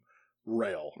goddamn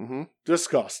rail.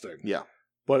 Disgusting. Yeah.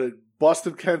 But it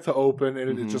busted Kenta open,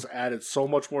 and it just added so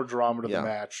much more drama to the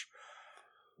match.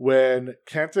 When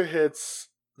Kenta hits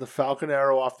the Falcon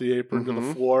Arrow off the apron to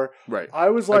the floor, right?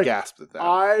 I was like, I gasped at that.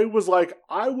 I was like,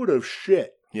 I would have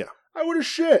shit. Yeah. I would have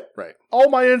shit. Right. All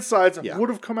my insides would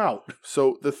have come out.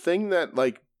 So the thing that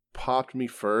like popped me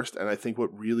first, and I think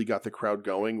what really got the crowd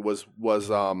going was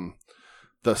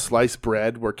the sliced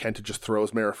bread where Kenta just throws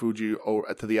Marufuji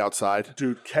to the outside.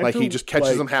 Dude, Kenta, like he just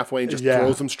catches him halfway and just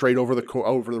throws him straight over the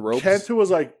ropes. Kenta was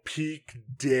like peak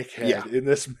dickhead in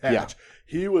this match. Yeah.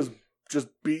 He was just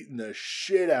beating the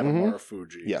shit out of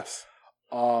Marufuji. Yes.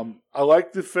 I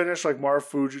like the finish, like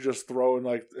Marufuji just throwing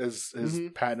like his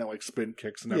patent like spin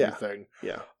kicks and everything.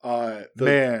 Yeah.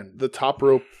 The top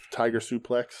rope tiger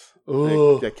suplex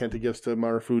that Kenta gives to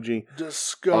Marufuji.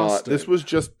 Disgusting. This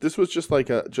was just like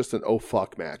an oh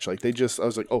fuck match. Like I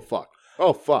was like, oh fuck.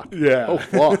 Oh fuck. Yeah. Oh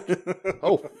fuck.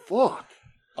 Oh fuck.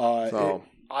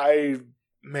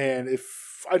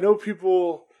 If I know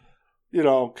people,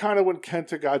 kind of when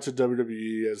Kenta got to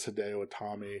WWE as Hideo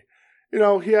Itami,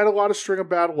 he had a lot of string of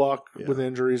bad luck with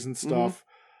injuries and stuff.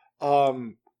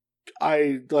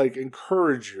 I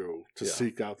encourage you to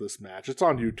seek out this match. It's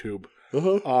on YouTube.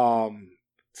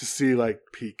 To see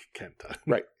peak Kenta.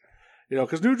 Right.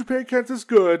 Because New Japan Kenta's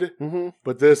good,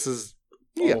 but this is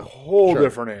a whole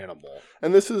different animal.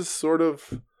 And this is sort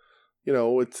of,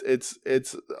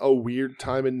 it's a weird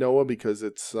time in Noah because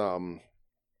it's the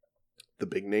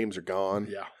big names are gone.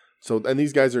 Yeah. So, and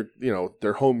these guys are,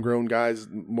 they're homegrown guys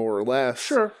more or less.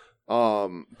 Sure.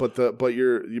 But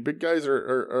your big guys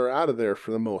are out of there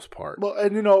for the most part. Well,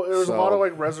 and there's a lot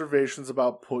of reservations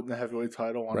about putting the heavyweight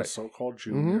title on a so-called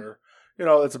junior.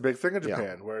 That's a big thing in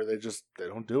Japan where they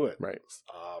don't do it. Right.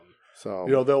 So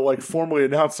they'll formally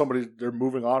announce somebody they're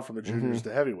moving on from the juniors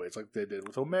to heavyweights like they did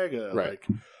with Omega. Right.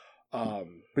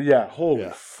 But yeah, holy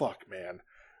fuck, man.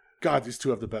 God, these two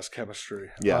have the best chemistry.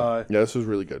 Yeah. This was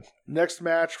really good. Next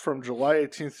match from July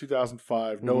 18th,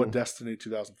 2005, Noah Destiny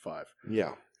 2005.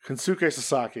 Yeah. Kensuke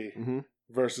Sasaki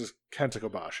versus Kenta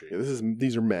Kobashi. Yeah,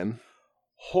 these are men.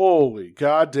 Holy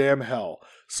goddamn hell.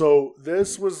 So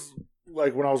this was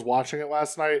when I was watching it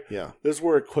last night, this is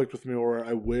where it clicked with me where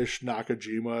I wish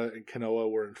Nakajima and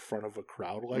Kanoa were in front of a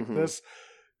crowd like this.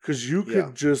 Because you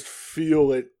could just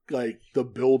feel it, the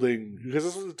building, because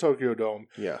this was the Tokyo Dome.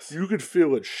 Yes. You could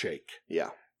feel it shake.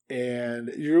 Yeah. And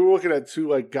you're looking at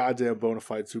 2, goddamn bona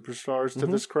fide superstars to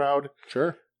this crowd.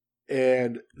 Sure.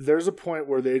 And there's a point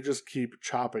where they just keep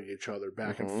chopping each other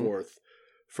back and forth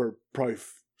for probably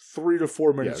 3 to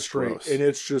 4 minutes straight. Gross. And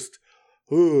it's just,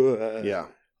 yeah.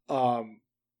 Oh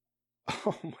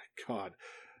my God.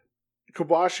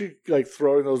 Kobashi,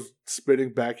 throwing those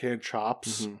spinning backhand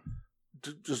chops.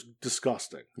 Just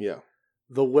disgusting. Yeah.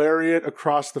 The lariat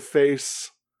across the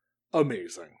face,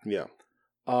 amazing. Yeah.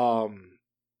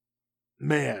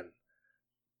 Man,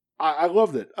 I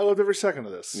loved it. I loved every second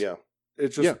of this. Yeah.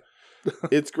 It's just,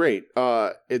 it's great.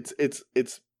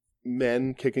 It's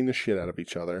men kicking the shit out of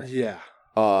each other. Yeah.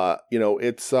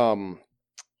 It's Kenta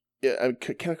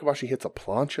Kobashi hits a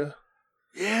plancha.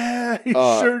 Yeah, he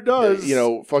sure does.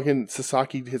 Fucking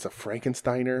Sasaki hits a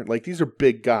Frankensteiner. Like, these are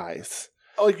big guys.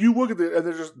 Like, you look at it,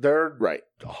 and they're right.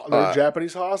 They're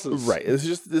Japanese hosses. Right. This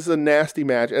is a nasty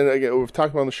match. And again, we've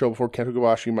talked about on the show before, Kenta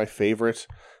Kobashi, my favorite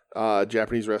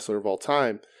Japanese wrestler of all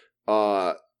time.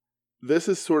 This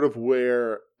is sort of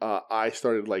where I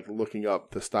started like looking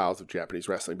up the styles of Japanese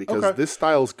wrestling, because this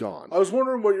style's gone. I was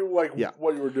wondering what you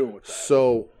were doing with that.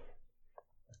 So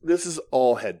this is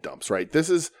all head dumps, right? This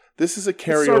is a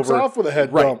carryover. It starts off with a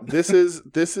head dump. This is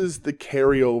the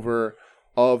carryover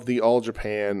of the All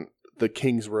Japan, the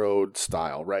King's Road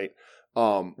style, right?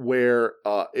 Where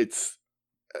it's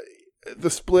the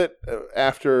split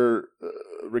after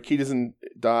Rikidizan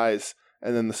dies,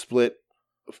 and then the split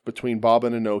between Baba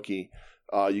and Inoki.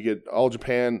 You get All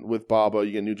Japan with Baba,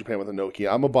 you get New Japan with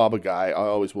Inoki. I'm a Baba guy, I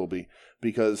always will be,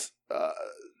 because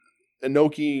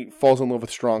Inoki falls in love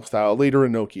with strong style, later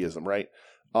Inokiism, right?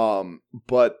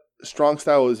 But strong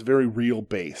style is very real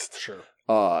based. Sure.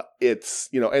 It's,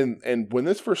 and when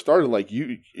this first started, like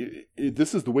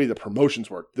this is the way the promotions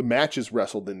work. The matches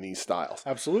wrestled in these styles.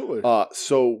 Absolutely.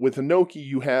 So with Inoki,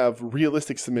 you have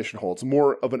realistic submission holds,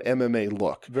 more of an MMA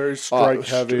look. Very strike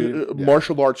heavy.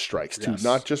 Martial arts strikes too, Yes.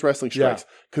 not just wrestling strikes.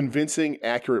 Convincing,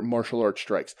 accurate martial arts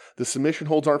strikes. The submission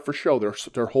holds aren't for show.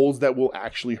 They're holds that will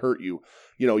actually hurt you.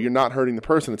 You're not hurting the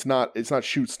person. It's not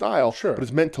shoot style, sure, but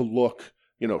it's meant to look,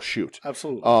 shoot.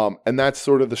 Absolutely. And that's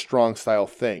sort of the strong style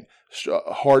thing.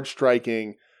 Hard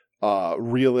striking,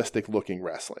 realistic looking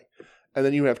wrestling. And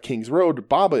then you have King's Road,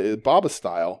 Baba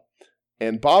style,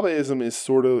 and Babaism is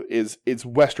sort of it's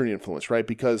Western influence, right?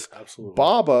 Because absolutely,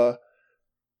 Baba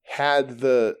had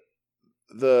the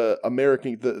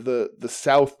American the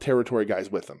South territory guys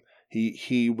with him.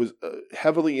 He was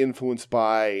heavily influenced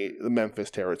by the Memphis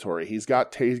territory. He's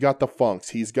got the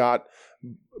Funks. He's got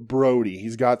Brody.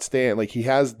 He's got Stan. Like, he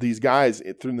has these guys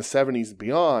through the 70s and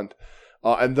beyond.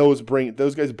 And those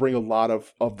guys bring a lot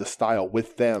of the style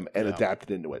with them and adapted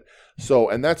into it. So,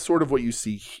 and that's sort of what you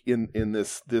see in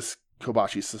this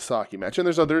Kobashi Sasaki match. And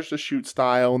there's the shoot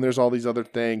style, and there's all these other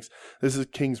things. This is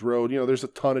King's Road. There's a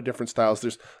ton of different styles.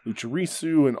 There's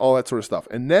Lucharisu and all that sort of stuff.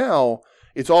 And now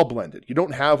it's all blended. You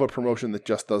don't have a promotion that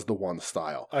just does the one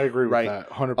style. I agree with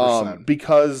that 100%.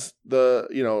 Because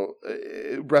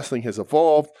wrestling has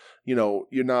evolved.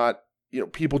 You're not.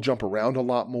 People jump around a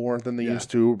lot more than they used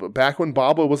to. But back when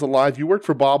Baba was alive, you worked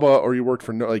for Baba, or you worked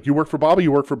for you worked for Baba,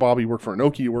 you worked for Baba, you worked for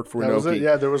Inoki, you worked for Inoki. That was it.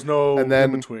 Yeah, there was no in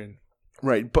between.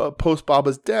 Right, but post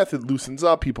Baba's death, it loosens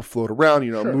up. People float around.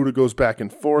 Sure. Muda goes back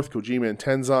and forth. Kojima and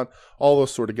Tenzan, all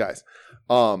those sort of guys.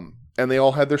 And they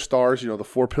all had their stars. The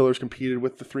Four Pillars competed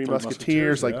with the Three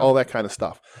Musketeers, like all that kind of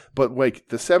stuff. But like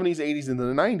the 70s, 80s, and the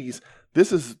 90s,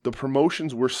 the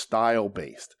promotions were style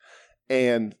based,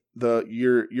 and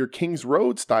your King's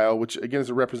Road style, which again is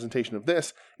a representation of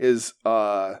this, is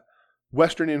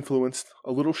Western influenced,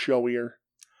 a little showier,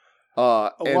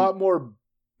 a lot more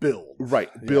build. Right,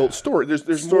 build story.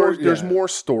 There's more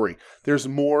story. There's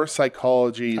more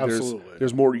psychology. Absolutely.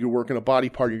 There's more. You're working a body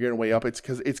part. You're getting way up. It's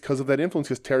because of that influence.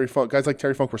 Because guys like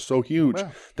Terry Funk were so huge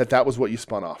that was what you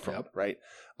spun off from, right?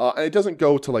 And it doesn't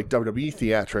go to like WWE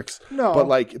theatrics. No,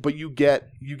 but you get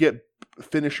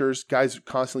finishers, guys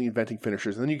constantly inventing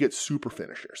finishers, and then you get super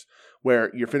finishers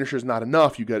where your finisher's not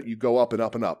enough. You go up and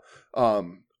up and up.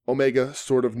 Omega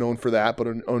sort of known for that, but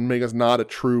Omega's not a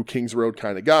true King's Road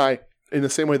kind of guy. In the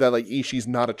same way that like Ishii's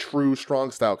not a true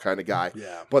strong style kind of guy.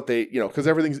 Yeah. But they, because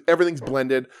everything's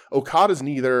blended. Okada's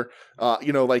neither.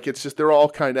 It's just they're all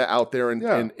kind of out there and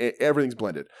everything's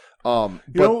blended. I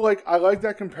like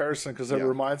that comparison because it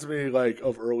reminds me like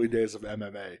of early days of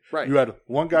MMA. Right. You had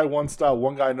one guy one style,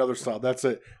 one guy another style. That's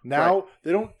it. Now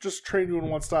they don't just train you in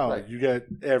one style. Right. You get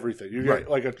everything. You get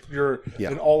you're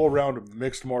an all around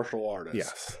mixed martial artist.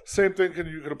 Yes. Same thing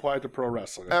you can apply it to pro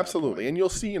wrestling. Absolutely. And you'll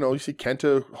see, you see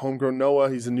Kenta, homegrown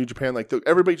Noah. He's in New Japan.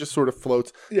 Everybody just sort of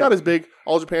floats. Yeah. Not as big.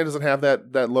 All Japan doesn't have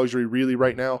that luxury really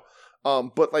right now.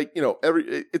 But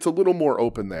it's a little more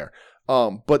open there.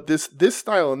 But this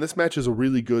style and this match is a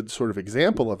really good sort of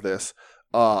example of this.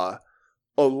 A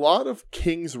lot of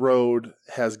King's Road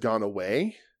has gone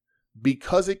away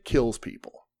because it kills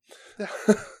people.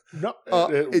 No,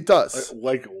 it does.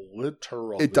 Like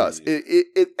literally, it does.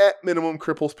 It at minimum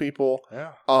cripples people.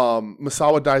 Yeah.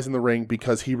 Misawa dies in the ring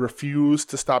because he refused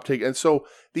to stop taking. And so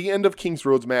the end of Kings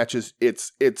Road's matches,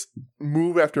 it's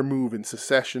move after move in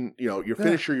succession. You know, your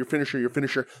finisher, your finisher, your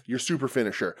finisher, your super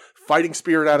finisher, fighting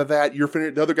spirit out of that.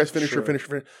 The other guy's finisher,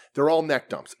 finisher. They're all neck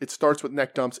dumps. It starts with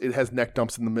neck dumps. It has neck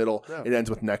dumps in the middle. Yeah. It ends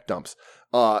with neck dumps.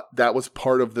 That was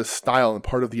part of the style and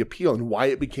part of the appeal and why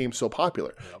it became so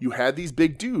popular. Yep. You had these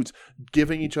big dudes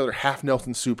giving each other half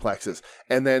Nelson suplexes,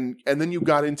 and then you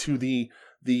got into the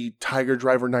Tiger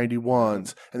Driver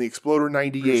 91s and the Exploder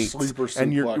 98s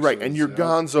and your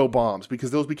Gonzo bombs,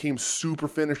 because those became super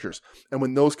finishers. And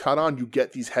when those caught on, you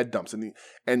get these head dumps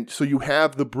and so you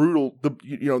have the brutal,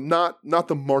 not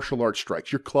the martial arts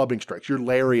strikes, your clubbing strikes, your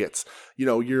lariats,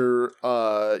 your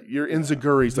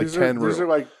enziguris like Tenryu. These are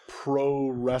like pro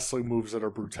wrestling moves that are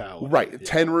brutality. Right. Yeah.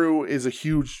 Tenryu is a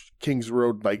huge Kings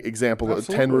Road like example.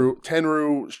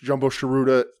 Tenryu Jumbo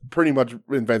Shiruda pretty much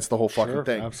invents the whole fucking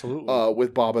thing. Absolutely.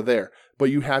 With Baba there. But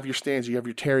you have your stands, you have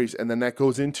your Terrys, and then that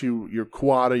goes into your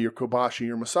Kawada, your Kobashi,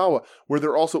 your Misawa, where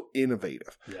they're also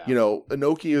innovative. Yeah.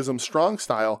 Inokiism strong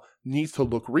style needs to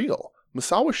look real.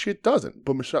 Misawa shit doesn't,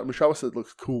 but Misawa said it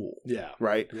looks cool. Yeah.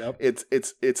 Right? Yep.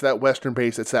 It's that Western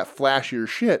base, it's that flashier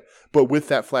shit, but with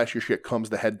that flashier shit comes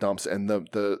the head dumps and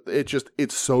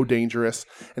it's so dangerous.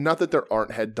 And not that there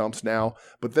aren't head dumps now,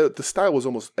 but the style was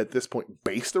almost at this point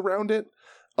based around it.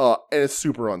 And it's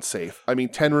super unsafe. I mean,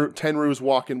 Tenryu's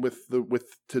walking with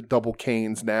double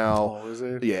canes now. Oh, is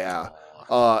it? Yeah.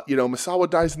 Misawa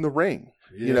dies in the ring.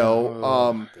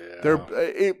 Yeah.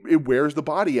 It wears the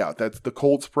body out. That's the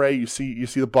cold spray. You see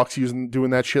the Bucks doing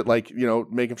that shit, like,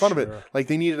 making fun of it. Like,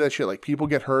 they needed that shit. Like, people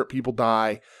get hurt, people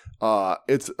die.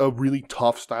 It's a really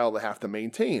tough style to have to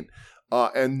maintain.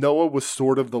 And Noah was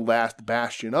sort of the last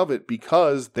bastion of it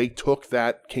because they took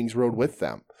that Kings Road with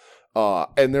them.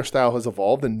 And their style has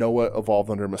evolved, and Noah evolved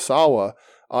under Misawa.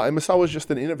 And Misawa is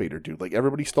just an innovator, dude. Like,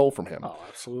 everybody stole from him. Oh,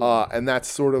 absolutely. And that's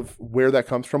sort of where that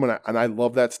comes from. And I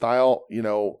love that style.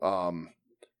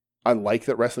 I like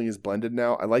that wrestling is blended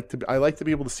now. I like to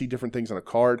be able to see different things on a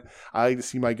card. I like to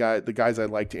see the guys I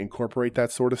like to incorporate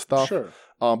that sort of stuff. Sure.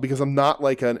 Because I'm not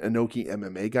like an Inoki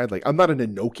MMA guy. Like, I'm not an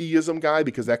Inokiism guy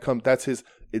because that's his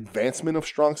advancement of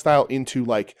strong style into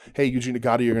like, hey, Yuji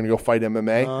Nagata, you're going to go fight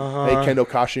MMA. Hey, Kendo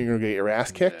Kashi, you're going to get your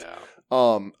ass kicked. Yeah.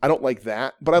 I don't like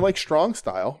that, but I like strong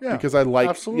style because I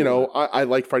like, I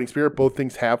like fighting spirit. Both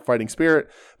things have fighting spirit,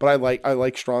 but I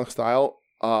like strong style.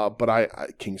 But I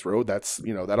Kings Road, that's,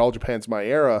 that All Japan's my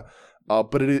era.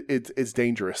 But it's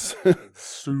dangerous. It's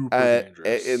super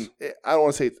dangerous. And I don't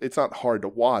want to say it's not hard to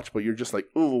watch, but you're just like,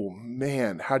 oh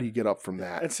man, how do you get up from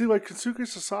that? And see, like Kensuke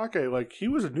Sasaki, like he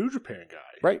was a New Japan guy.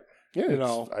 Right. Yeah,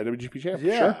 IWGP champ.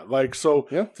 Yeah, sure. like so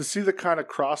to see the kind of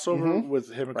crossover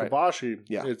with him and Kobashi,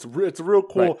 it's real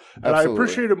cool, and I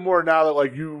appreciate it more now that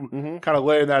like you kind of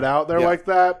laying that out there like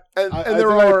that. And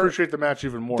I appreciate the match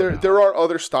even more. There are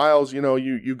other styles,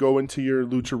 you go into your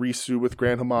Lucha Risu with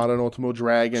Grand Hamada and Ultimo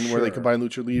Dragon, where they combine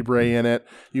Lucha Libre in it.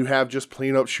 You have just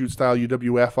plain up shoot style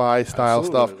UWFI style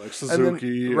stuff, like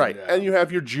Suzuki, and you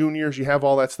have your juniors. You have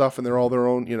all that stuff, and they're all their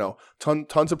own.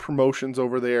 Tons of promotions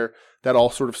over there that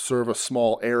all sort of serve a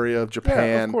small area of Japan.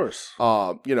 Yeah, of course.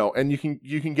 And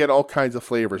you can get all kinds of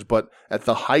flavors, but at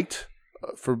the height,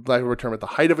 for lack of a term, at the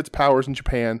height of its powers in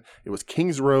Japan, it was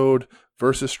Kings Road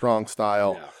versus Strong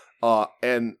Style. Yeah.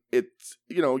 And it's,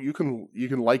 you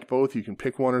can like both, you can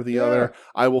pick one or the other.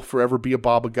 I will forever be a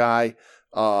Baba guy.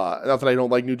 Not that I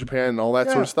don't like New Japan and all that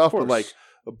sort of stuff, but like,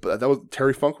 that was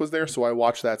Terry Funk was there, so I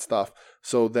watched that stuff.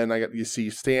 So then you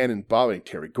see Stan and Bob and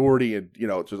Terry Gordy and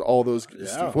there's all those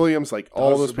Steve Williams, like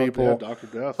all those people. Dr.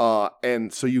 Death.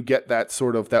 And so you get that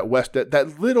sort of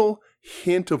that little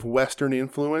hint of Western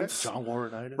influence. John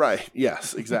Laurinaitis. Right.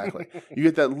 Yes, exactly. You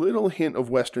get that little hint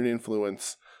of Western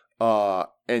influence,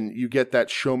 and you get that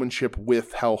showmanship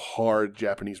with how hard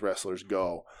Japanese wrestlers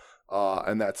go.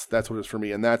 And that's what it is for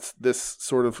me. And that's this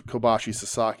sort of Kobashi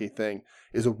Sasaki thing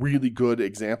is a really good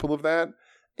example of that,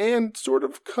 and sort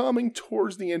of coming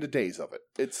towards the end of days of it.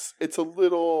 It's a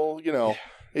little,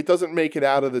 it doesn't make it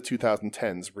out of the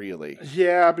 2010s really.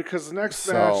 Yeah, because the next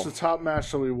match, the top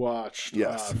match that we watched,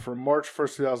 from March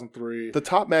 1st, 2003. The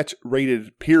top match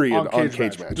rated period on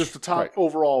Cage Match. Just the top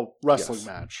overall wrestling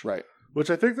match. Right. Which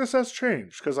I think this has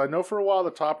changed, because I know for a while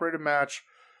the top rated match,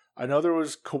 I know there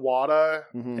was Kawada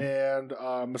and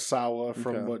Misawa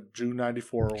from June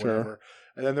 94 or whatever.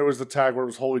 And then there was the tag where it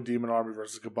was Holy Demon Army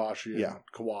versus Kobashi and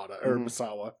Kawada, or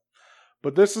Misawa.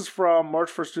 But this is from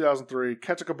March 1st, 2003,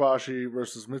 Kenta Kobashi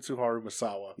versus Mitsuharu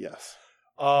Misawa. Yes.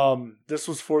 This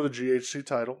was for the GHC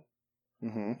title.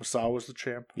 Misawa was the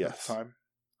champ at the time.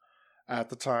 at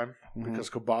the time because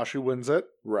Kobashi wins it.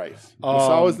 Right.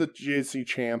 Misawa's the GHC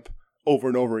champ over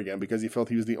and over again because he felt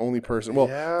he was the only person. Well,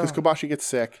 because Kobashi gets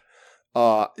sick.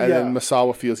 Then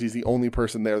Misawa feels he's the only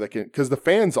person there that can, because the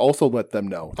fans also let them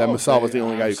know that Misawa's the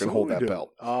only guy who can hold that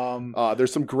belt.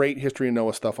 There's some great History of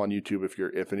Noah stuff on YouTube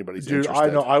if anybody's interested. I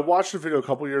know. I watched a video a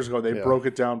couple years ago. They broke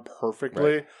it down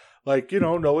perfectly. Right. Like,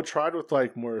 Noah tried with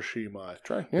like Morishima.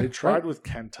 They tried with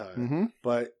Kenta,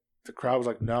 but the crowd was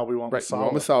like, "No, we want Misawa." We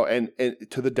want Misawa, and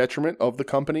to the detriment of the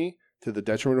company, to the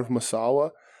detriment of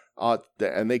Misawa.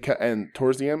 And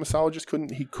towards the end, Misawa just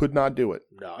could not do it.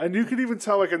 No, and you could even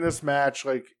tell, like, in this match,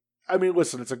 like, I mean,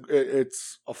 listen,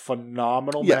 it's a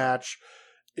phenomenal match.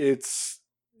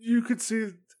 You could see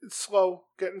it's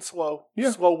getting slower.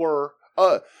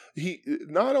 He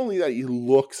not only that, he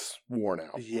looks worn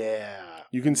out. Yeah,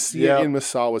 you can see it in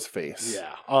Misawa's face.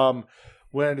 Yeah.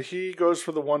 When he goes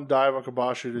for the one dive on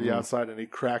Kobashi to the outside and he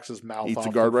cracks his mouth Eats off. a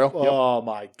guardrail. Oh,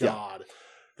 my God.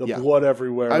 The blood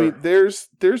everywhere. I mean, there's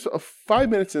a 5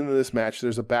 minutes into this match,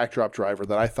 there's a backdrop driver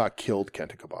that I thought killed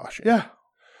Kenta Kobashi. Yeah.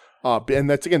 And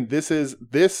that's, again, this is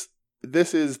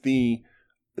the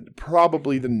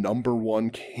probably the number one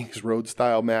Kings Road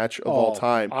style match of all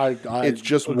time. It's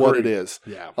just agree. What it is.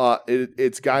 Yeah.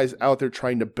 It's guys out there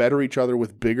trying to better each other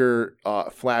with bigger,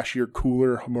 flashier,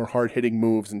 cooler, more hard hitting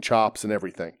moves and chops and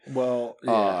everything. Well,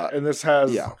 and this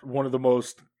has one of the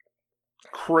most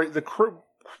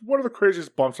one of the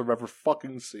craziest bumps I've ever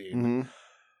fucking seen.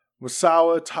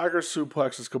 Misawa Tiger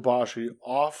suplexes Kobashi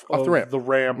off of the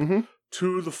ramp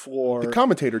to the floor. The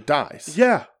commentator dies.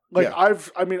 Yeah.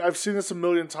 I've seen this a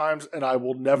million times, and I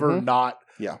will never not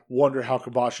wonder how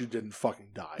Kobashi didn't fucking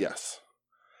die. Yes.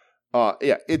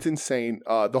 It's insane.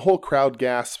 The whole crowd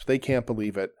gasps. They can't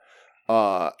believe it.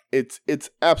 It's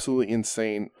absolutely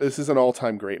insane. This is an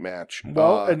all-time great match.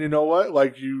 Well, and you know what?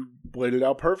 Like, you laid it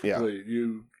out perfectly. Yeah.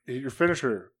 You hit your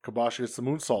finisher. Kobashi gets the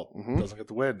moonsault. Doesn't get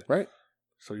the win. Right.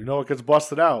 So it gets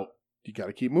busted out. You got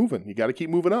to keep moving. You got to keep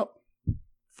moving up.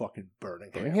 Fucking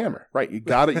burning hammer. Right. You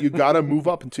gotta move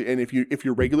up into, and if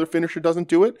your regular finisher doesn't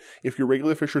do it, if your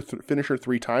regular finisher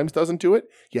 3 times doesn't do it,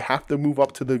 you have to move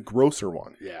up to the grosser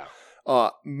one. Yeah.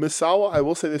 Misawa, I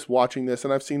will say this watching this,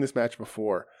 and I've seen this match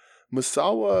before.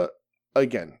 Misawa,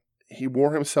 again, he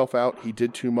wore himself out. He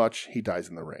did too much. He dies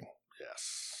in the ring.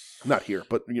 Yes. Not here,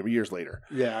 but years later.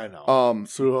 Yeah, I know.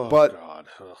 God.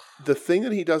 The thing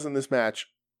that he does in this match,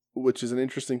 which is an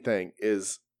interesting thing,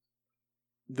 is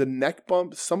the neck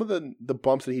bump. Some of the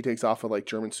bumps that he takes off of like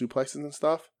German suplexes and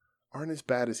stuff aren't as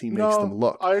bad as he makes them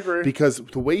look. I agree. Because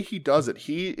the way he does it,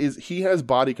 he has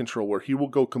body control where he will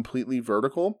go completely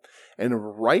vertical,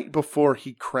 and right before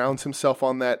he crowns himself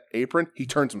on that apron, he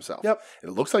turns himself. Yep. It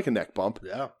looks like a neck bump,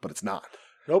 but it's not.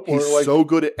 Nope. He's so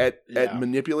good at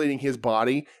manipulating his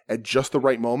body at just the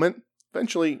right moment.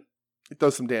 Eventually, it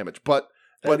does some damage, but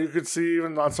you could see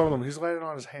even on some of them, he's landing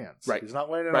on his hands. Right. He's not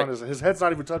landing on his head's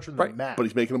not even touching the mat. But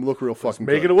he's making him look real fucking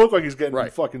good. Making it look like he's getting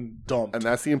fucking dumped. And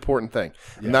that's the important thing.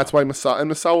 Yeah. And that's why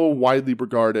Misawa widely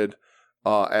regarded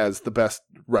as the best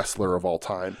wrestler of all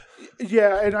time.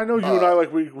 Yeah, and I know you and I,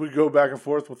 like, we go back and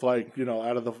forth with, like,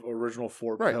 out of the original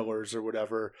 4 pillars or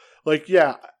whatever. Like,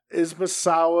 is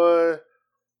Misawa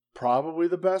probably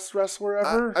the best wrestler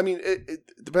ever? I mean, it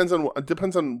depends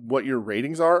on what your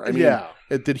ratings are. I mean,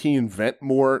 did he invent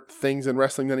more things in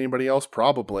wrestling than anybody else?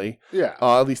 Probably. Yeah.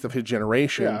 At least of his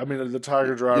generation. Yeah. I mean, the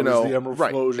Tiger Drive, the Emerald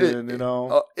Explosion. In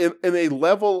a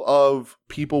level of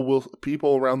people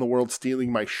around the world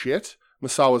stealing my shit,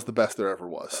 Misawa's the best there ever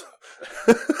was.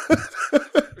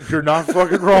 You're not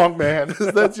fucking wrong, man.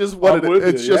 That's just what it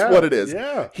is. It's just what it is.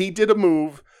 Yeah. He did a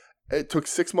move. It took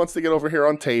 6 months to get over here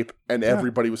on tape, and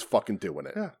everybody was fucking doing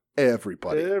it. Yeah.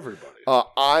 Everybody.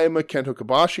 I'm a Kenta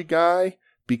Kobashi guy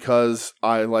because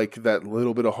I like that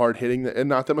little bit of hard hitting. And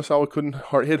not that Misawa couldn't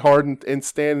hit hard and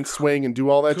stand and swing and do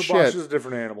all that shit. Kobashi's a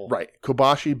different animal. Right.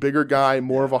 Kobashi, bigger guy,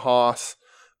 more of a hoss.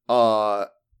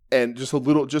 And just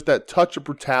that touch of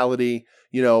brutality,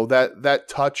 that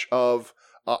touch of,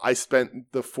 I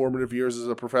spent the formative years as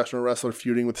a professional wrestler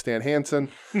feuding with Stan Hansen.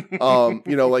 Like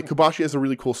Kobashi has a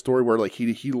really cool story where like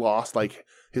he lost like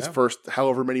his first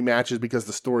however many matches because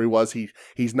the story was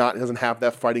doesn't have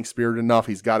that fighting spirit enough.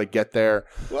 He's got to get there.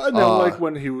 Well, and then like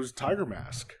when he was Tiger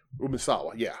Mask.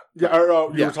 Misawa, you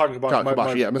were talking about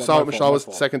Kobashi.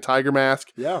 Misawa's second Tiger Mask.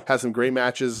 Yeah, has some great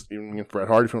matches. Even against Bret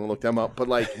Hart if you want to look them up. But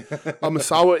like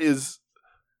Misawa is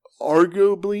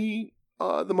arguably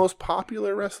the most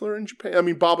popular wrestler in Japan. I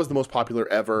mean, Baba's the most popular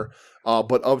ever,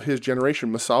 but of his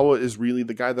generation, Misawa is really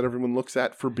the guy that everyone looks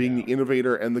at for being the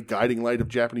innovator and the guiding light of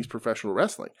Japanese professional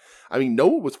wrestling. I mean,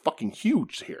 Noah was fucking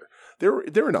huge here. They're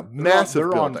in a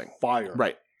massive building. On fire.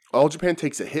 Right. All Japan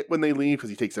takes a hit when they leave because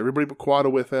he takes everybody but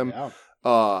Quada with him.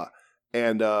 Yeah.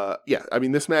 I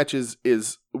mean, this match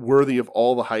is worthy of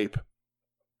all the hype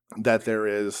that there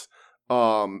is.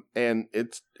 And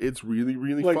it's really,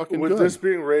 really like, fucking with good. With this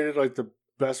being rated like the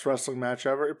best wrestling match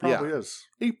ever, it probably is.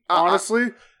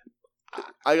 Honestly,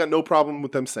 I got no problem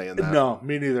with them saying that. No,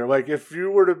 me neither. Like, if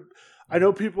you were to, I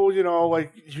know people,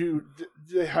 like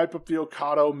they hype up the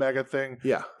Okada Omega thing.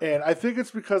 Yeah. And I think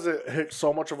it's because it hit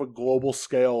so much of a global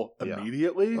scale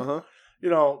immediately. Uh-huh.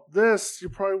 This, you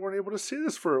probably weren't able to see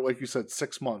this for, like you said,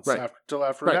 6 months till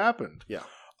after it happened. Yeah.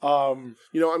 I mean,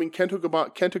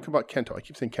 Kento, I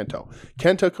keep saying Kento.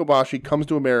 Kenta Kobashi comes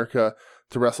to America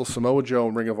to wrestle Samoa Joe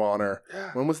in Ring of Honor.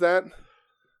 Yeah. When was that?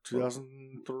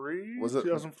 2003? Was it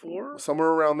 2004? Somewhere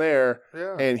around there.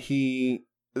 Yeah. And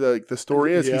the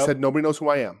story is he said, nobody knows who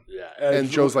I am. Yeah. And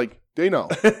Joe's like, they know.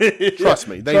 Trust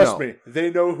me. They know. Trust me.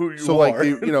 They know who you are. So, like,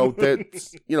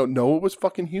 Noah was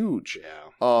fucking huge.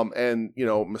 Yeah. And,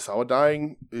 Misawa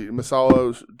dying,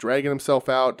 Misawa dragging himself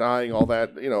out, dying, all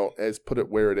that, has put it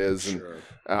where it is. Sure.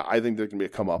 And I think there can be a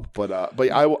come up. But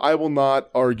I will not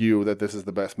argue that this is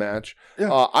the best match.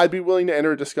 Yeah. I'd be willing to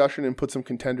enter a discussion and put some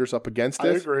contenders up against it.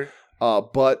 I agree.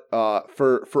 But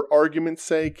for argument's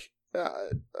sake,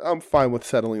 I'm fine with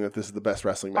settling that this is the best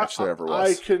wrestling match there ever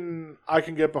was. I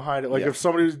can get behind it. Like, if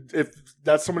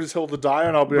that's somebody's hill to die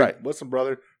on, I'll be like, listen,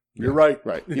 brother, you're right.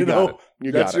 Right. You know,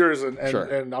 that's yours, and Sure.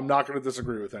 and I'm not going to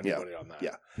disagree with anybody on that.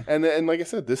 Yeah. And like I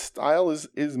said, this style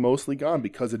is mostly gone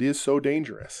because it is so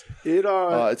dangerous.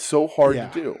 It's so hard to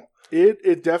do.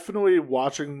 It definitely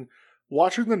watching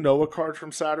the Noah card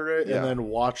from Saturday and then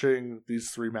watching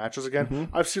these 3 matches again.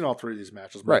 Mm-hmm. I've seen all 3 of these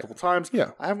matches multiple times.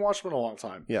 Yeah. I haven't watched them in a long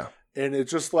time. Yeah. And it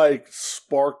just like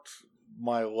sparked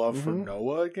my love for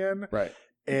Noah again. Right.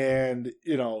 And,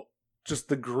 just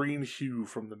the green hue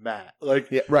from the mat.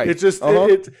 Like, it just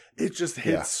it just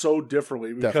hits so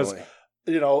differently because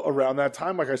definitely. Around that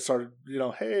time, like I started,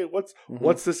 hey,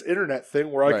 what's this internet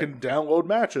thing where I can download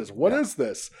matches? What is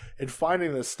this? And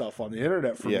finding this stuff on the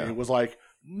internet for me was like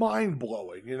mind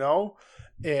blowing,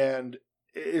 and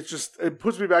it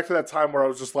puts me back to that time where I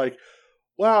was just like,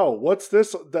 wow, what's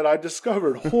this that I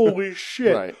discovered? Holy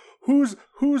shit. Right. Who's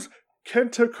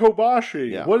Kenta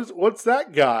Kobashi? Yeah. What's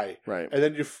that guy? Right. And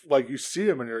then you see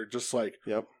him and you're just like,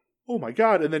 oh my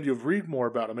God. And then you read more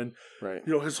about him and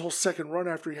his whole second run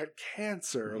after he had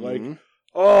cancer. Like,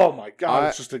 oh my God,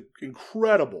 it's just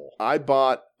incredible. I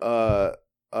bought a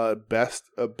best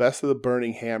of the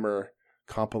Burning Hammer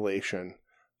compilation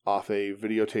off a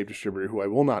videotape distributor who I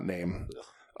will not name.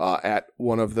 At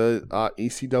one of the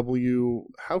ECW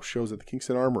house shows at the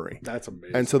Kingston Armory. That's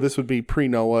amazing. And so this would be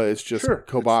pre-Noah. It's just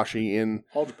Kobashi in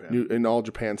All Japan. In All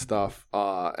Japan stuff.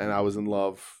 And I was in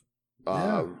love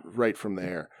right from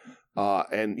there.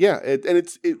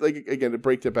 It's like, again, to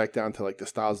break it back down to like the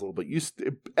styles a little bit.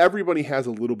 Everybody has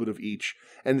a little bit of each.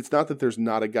 And it's not that there's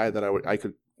not a guy that I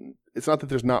could. It's not that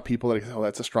there's not people that I could,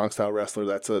 that's a strong style wrestler.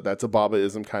 That's a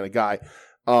Babaism kind of guy.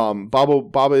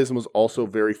 Babaism was also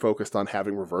very focused on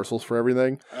having reversals for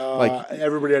everything. Like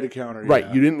everybody had a counter, right?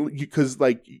 Yeah. You didn't because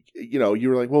you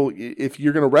were like, well, if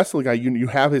you're gonna wrestle a guy, you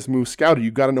have his moves scouted. You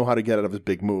got to know how to get out of his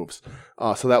big moves.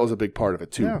 So that was a big part of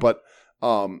it too. Yeah. But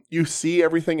you see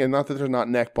everything, and not that there's not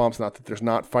neck bumps, not that there's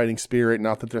not fighting spirit,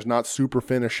 not that there's not super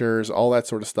finishers, all that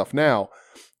sort of stuff. Now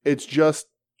it's just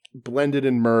blended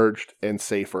and merged and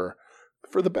safer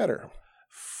for the better.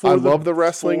 I love the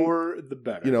wrestling. For the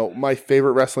better. My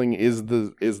favorite wrestling is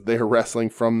their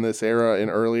wrestling from this era and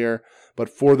earlier. But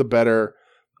for the better,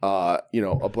 a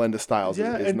blend of styles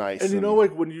is nice. And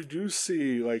like when you do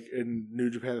see like in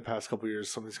New Japan the past couple of years,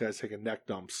 some of these guys taking neck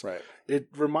dumps. Right. It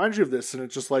reminds you of this, and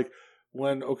it's just like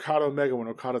when Okada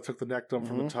took the neck dump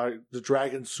from the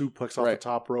dragon suplex off the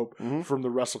top rope from the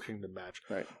Wrestle Kingdom match.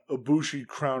 Right. Ibushi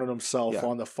crowning himself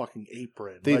on the fucking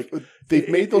apron. They've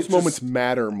made those moments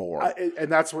matter more. And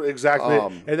that's what exactly.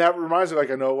 And that reminds me,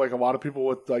 like I know like a lot of people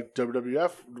with like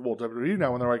WWE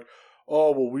now when they're like,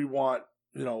 oh, well, we want,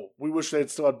 we wish they'd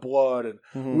still had blood and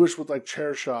we wish with like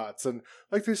chair shots. And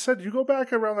like they said, you go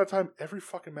back around that time, every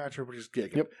fucking match, everybody's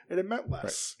gigging. And it meant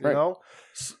less, you know?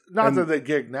 Not that they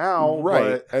gig now.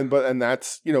 Right. And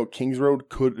that's, Kings Road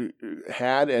could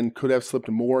have slipped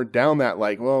more down that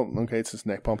like, well, okay, it's just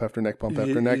neck bump after neck bump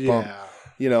after neck bump.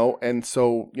 And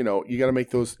so, you got to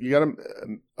make those,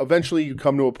 eventually you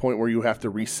come to a point where you have to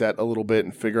reset a little bit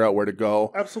and figure out where to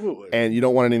go. Absolutely. And you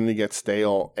don't want anything to get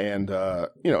stale. And, and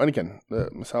again,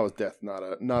 Misawa's death,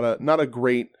 not a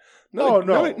great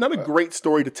Not a great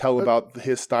story to tell about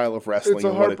his style of wrestling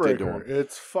and what it did to him.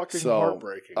 It's fucking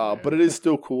heartbreaking. But it is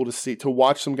still cool to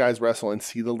watch some guys wrestle and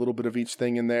see the little bit of each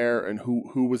thing in there and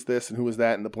who was this and who was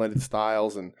that and the blended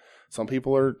styles. And some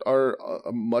people are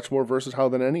much more versatile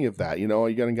than any of that. You know,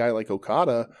 you got a guy like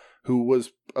Okada who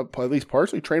was at least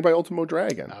partially trained by Ultimo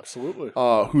Dragon. Absolutely.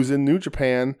 Who's in New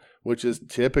Japan, which is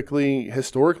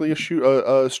historically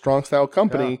a strong style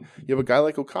company. Yeah. You have a guy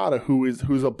like Okada who's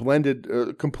a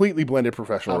completely blended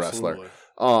professional wrestler.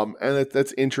 And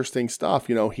that's interesting stuff.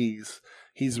 You know, he's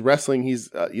wrestling. He's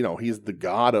the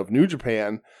god of New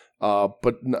Japan.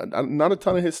 But not a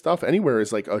ton of his stuff anywhere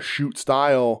is like a shoot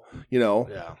style, you know.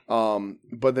 Yeah.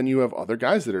 But then you have other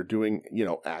guys that are doing, you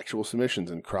know, actual submissions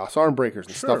and cross arm breakers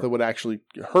and stuff that would actually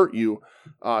hurt you.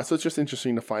 So it's just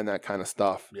interesting to find that kind of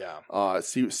stuff. Yeah.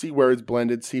 See where it's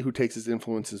blended, see who takes his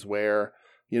influences where.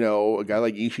 You know, a guy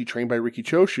like Ishii trained by Riki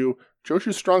Choshu. Choshu's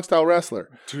a strong style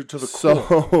wrestler. To the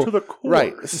core. To the core.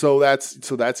 Right. So that's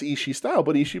Ishii style,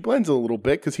 but Ishii blends a little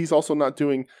bit because he's also not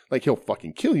doing, like, he'll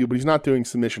fucking kill you, but he's not doing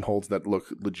submission holds that look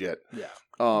legit. Yeah.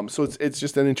 So it's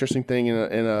just an interesting thing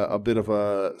and a bit of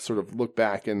a sort of look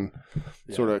back and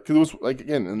sort of, because it was like,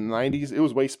 again, in the 90s, it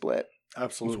was way split.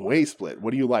 Absolutely. It was way split.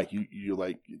 What do you like? You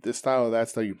like this style or that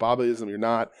style? You Babaism, you're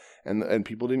not. And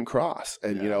people didn't cross.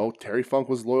 And, you know, Terry Funk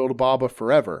was loyal to Baba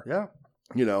forever. Yeah.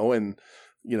 You know, and,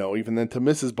 you know, even then to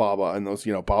Mrs. Baba and those,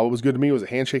 you know, Baba was good to me. It was a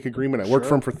handshake agreement. I worked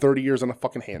for him for 30 years on a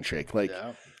fucking handshake. Like,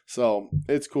 so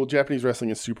it's cool. Japanese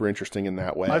wrestling is super interesting in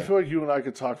that way. I feel like you and I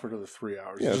could talk for another 3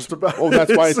 hours just about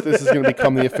that's why this is going to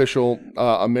become the official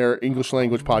English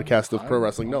language podcast of Pro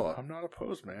Wrestling Noah. I'm not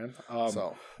opposed, man.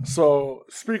 So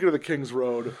speaking of the King's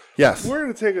Road, yes, we're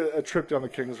going to take a trip down the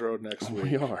King's Road next week.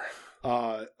 We are.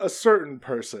 A certain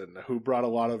person who brought a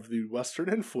lot of the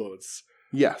Western influence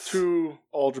to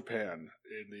All Japan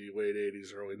in the late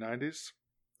 80s, early 90s.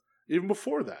 Even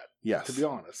before that, to be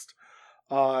honest.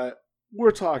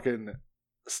 We're talking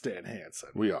Stan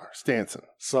Hansen. We are. Stanson.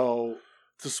 So,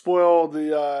 to spoil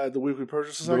the weekly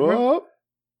purchase segment,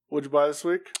 what'd you buy this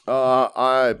week?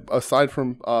 Aside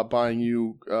from buying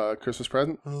you a Christmas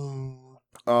present,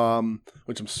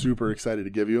 which I'm super excited to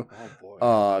give you. Oh, boy.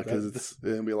 Because it's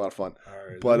going to be a lot of fun. All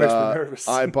right, but that makes me nervous.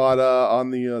 I bought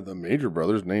on the Major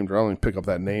Brothers name. I'll only pick up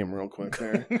that name real quick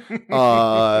there.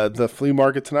 The flea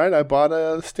market tonight, I bought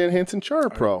a Stan Hansen Char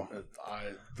Pro.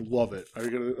 I love it. Are they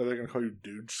gonna call you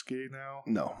Dude Ski now?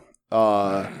 No.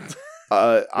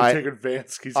 Taking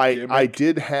Vansky's gimmick. I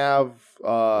did have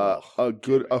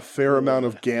a fair amount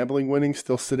of gambling winnings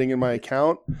still sitting in my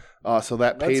account. So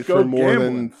that paid for more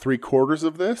than 3/4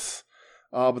 of this.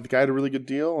 But the guy had a really good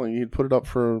deal, and he'd put it up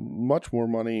for much more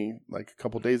money like a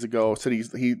couple days ago. Said he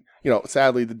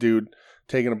sadly the dude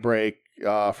taking a break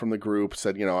from the group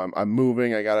said, you know, I'm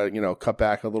moving. I gotta cut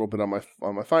back a little bit on my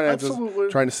finances. Absolutely.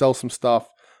 Trying to sell some stuff.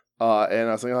 And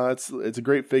I was like, it's a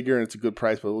great figure and it's a good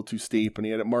price, but a little too steep. And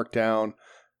he had it marked down,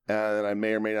 and I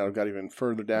may or may not have got even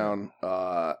further down. The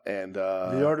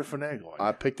art of finagling.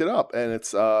 I picked it up, and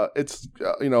it's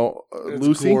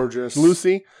gorgeous,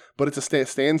 Lucy, but it's a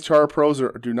Stan's Char Pros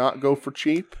do not go for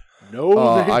cheap. No,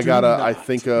 I got I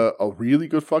think a really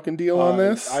good fucking deal on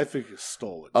this. I think you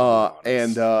stole it.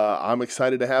 And I'm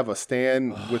excited to have a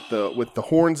Stan with the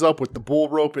horns up, with the bull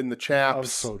rope in the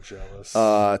chaps. I'm so jealous.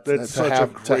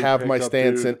 To have my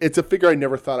Stanson. It's a figure I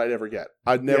never thought I'd ever get.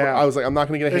 I was like, I'm not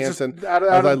going to get a Hansen. I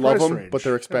love them, range. But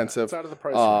they're expensive. It's out of the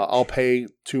price range.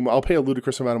 I'll pay a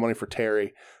ludicrous amount of money for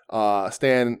Terry.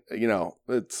 Stan,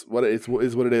 it's what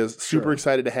it is. Super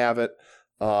excited to have it.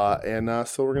 So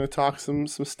we're going to talk some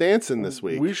Stanson this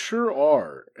week. We sure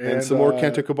are. And some more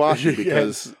Kenta Kobashi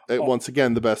because, once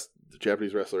again, the best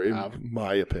Japanese wrestler, in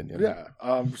my opinion. Yeah.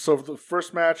 So the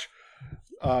first match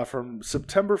from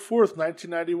September 4th,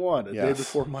 1991, a day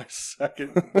before my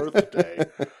second birthday,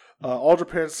 All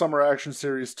Japan Summer Action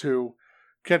Series 2,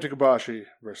 Kenta Kobashi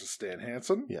versus Stan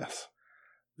Hansen. Yes.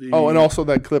 And also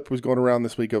that clip was going around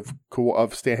this week of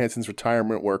Stan Hansen's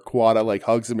retirement where Kawada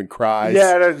hugs him and cries.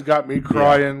 Yeah, that got me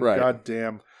crying. Yeah, right. God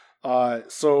damn.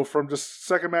 So from the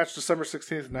second match, December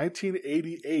 16th,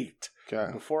 1988,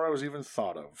 before I was even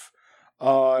thought of,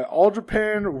 All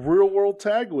Japan Real World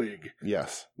Tag League.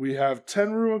 Yes. We have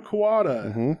Tenryu and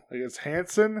Kawada against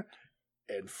Hansen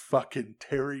and fucking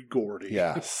Terry Gordy.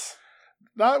 Yes.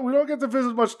 We don't get to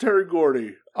visit much Terry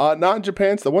Gordy. Not in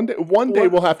Japan. So one day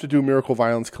we'll have to do Miracle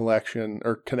Violence Connection.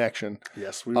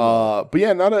 Yes, we will. But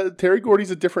yeah, Terry Gordy's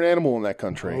a different animal in that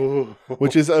country,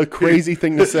 which is a crazy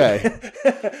thing to say.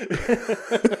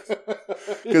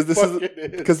 Because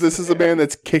this is a man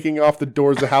that's kicking off the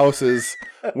doors of houses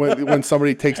when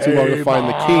somebody takes too long to find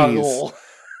the keys.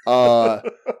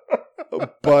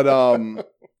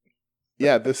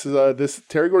 yeah, this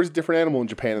Terry Gordy's a different animal in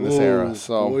Japan in this era.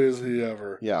 So boy, is he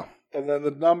ever. Yeah. And then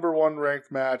the number one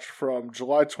ranked match from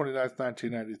July 29th,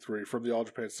 1993, from the All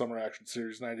Japan Summer Action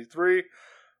Series 93.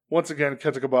 Once again,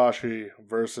 Kenta Kobashi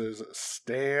versus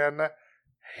Stan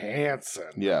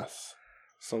Hansen. Yes.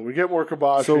 So we get more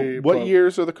Kobashi. So what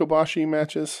years are the Kobashi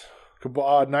matches?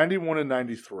 91 and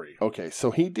 93. Okay,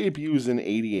 so he debuts in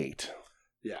 88.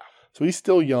 Yeah. So he's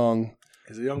still young.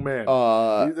 He's a young man.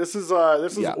 This is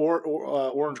yeah.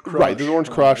 Orange Crush. Right, this is Orange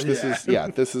Crush. Yeah.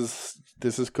 This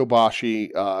is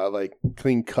Kobashi, like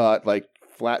clean cut, like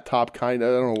flat top kind of.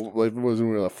 I don't know, like, it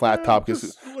wasn't really a flat top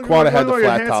because Kawada had the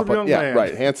flat top. But yeah,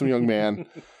 right, handsome young man.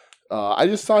 I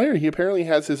just saw here he apparently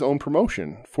has his own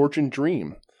promotion, Fortune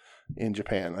Dream, in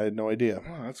Japan. I had no idea.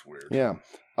 Oh, that's weird. Yeah.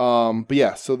 But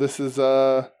yeah, so this is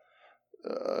more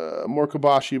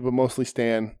Kobashi, but mostly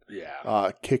Stan.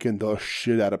 Yeah. Kicking the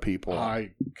shit out of people.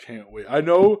 I can't wait. I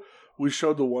know we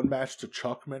showed the one match to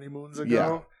Chuck many moons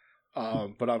ago. Yeah.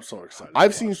 But I'm so excited.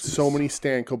 I've seen so many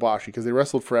Stan Kobashi because they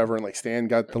wrestled forever, and like Stan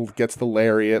gets the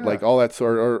lariat, like all that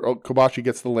sort, or Kobashi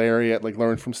gets the lariat, like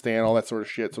learned from Stan, all that sort of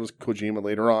shit. So it was Kojima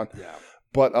later on. Yeah.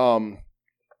 But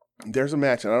there's a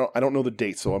match, and I don't know the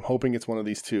date, so I'm hoping it's one of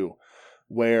these two,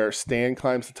 where Stan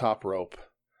climbs the top rope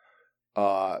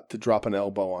to drop an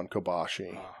elbow on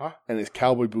Kobashi, and his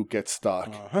cowboy boot gets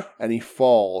stuck, and he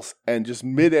falls, and just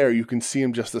midair you can see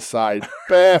him just decide,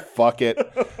 fuck it,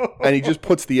 and he just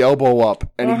puts the elbow up,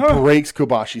 and he breaks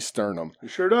Kobashi's sternum. He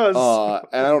sure does.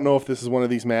 And I don't know if this is one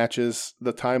of these matches.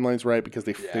 The timeline's right because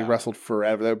they wrestled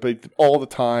forever, but all the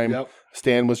time. Yep.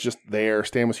 Stan was just there.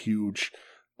 Stan was huge.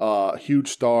 Huge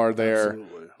star there.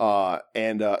 Absolutely.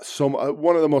 And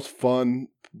one of the most fun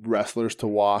wrestlers to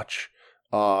watch.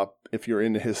 If you're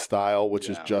into his style, which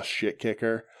is just shit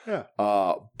kicker. Yeah.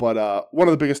 But one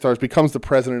of the biggest stars, becomes the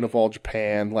president of all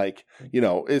Japan. Like,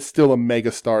 is still a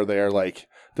mega star there. Like,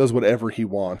 does whatever he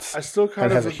wants. I still kind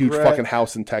of has a huge fucking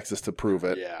house in Texas to prove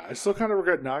it. Yeah. I still kind of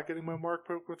regret not getting my mark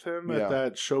book with him at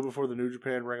that show before the New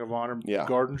Japan Ring of Honor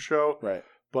Garden show. Right.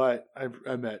 But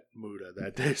I met Muda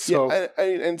that day. So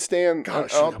and Stan,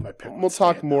 we'll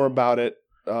talk Stan more about it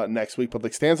next week. But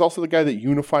like Stan's also the guy that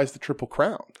unifies the Triple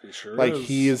Crown. He sure like is.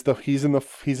 he's in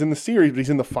the series, but he's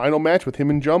in the final match with him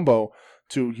and Jumbo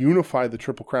to unify the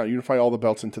Triple Crown, unify all the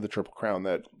belts into the Triple Crown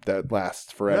that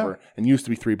lasts forever and used to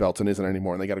be 3 belts and isn't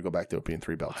anymore. And they got to go back to it being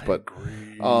 3 belts. But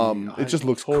it just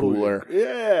looks cooler. Agree.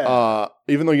 Yeah.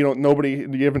 Even though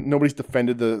nobody's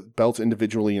defended the belts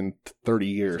individually in 30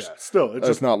 years. Yeah, still,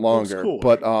 it's not longer. Cool.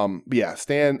 But yeah,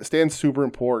 Stan's super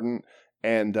important.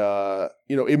 And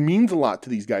it means a lot to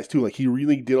these guys too. Like he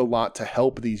really did a lot to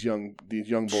help these young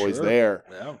boys there.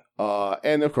 Yeah.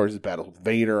 And of course his battles with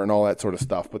Vader and all that sort of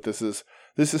stuff. But this is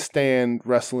Stan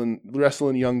wrestling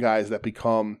young guys that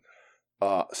become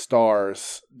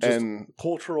stars just and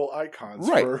cultural icons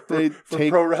for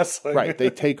pro wrestling. Right.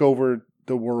 They take over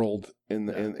the world in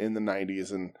the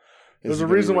 90s, and there's a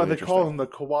reason why they call them the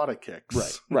Kawada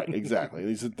kicks. Right, exactly.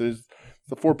 There's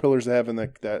the 4 pillars of heaven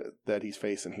that he's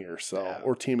facing here,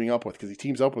 or teaming up with, because he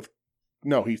teams up with.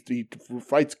 No, he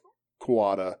fights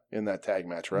Kawada in that tag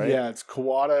match, right? Yeah, it's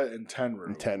Kawada and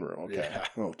Tenryu. Okay. Yeah.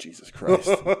 Oh, Jesus Christ.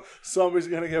 Somebody's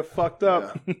going to get fucked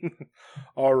up. Yeah.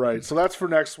 All right, so that's for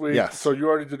next week. Yes. So you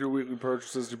already did your weekly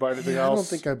purchases. Did you buy anything else? I don't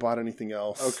think I bought anything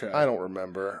else. Okay. I don't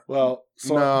remember. Well,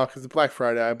 no, because the Black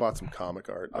Friday, I bought some comic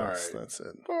art. That's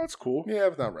it. Oh, that's cool. Yeah,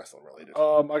 it's not wrestling related.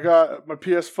 I got my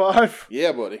PS5.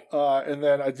 Yeah, buddy. And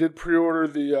then I did pre-order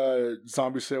the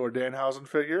Zombie Sailor Danhausen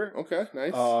figure. Okay,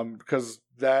 nice. Because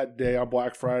that day on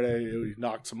Black Friday, he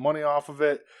knocked some money off of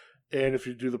it. And if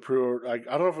you do the pre-order, I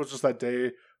don't know if it was just that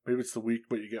day, maybe it's the week,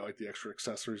 but you get like the extra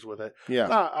accessories with it. Yeah.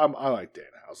 I like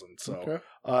Danhausen. So, okay.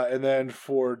 And then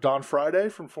for Don Friday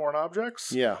from Foreign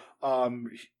Objects. Yeah.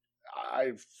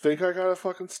 I think I got a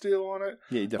fucking steal on it.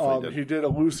 Yeah, he definitely did. He did a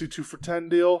Lucy 2 for $10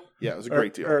 deal. Yeah, it was a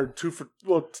great deal. Or 2 for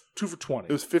 $20.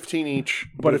 It was $15 each,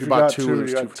 but if you bought 2, it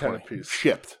was you got 2 10 for $20 apiece.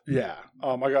 Shipped. Yeah.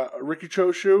 I got Ricky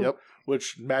Choshu. Yep.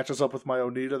 Which matches up with my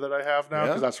Onita that I have now,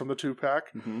 because that's from the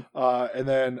 2-pack. Mm-hmm. And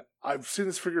then I've seen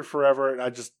this figure forever, and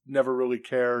I just never really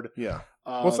cared. Yeah.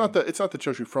 Well, it's not the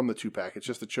Choshu from the 2-pack. It's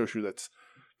just the Choshu that's.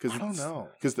 I don't know.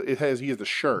 Because he has the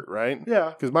shirt, right?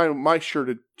 Yeah. Because my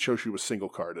shirted Choshu was single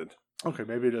carded. Okay,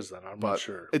 maybe it is then. I'm not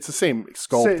sure. It's the same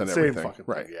sculpt and everything. Same fucking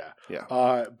right. thing,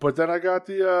 yeah. But then I got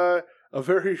a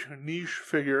very niche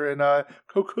figure in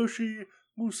Kokoshi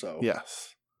Muso.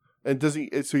 Yes. And does he?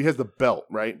 So he has the belt,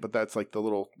 right? But that's like the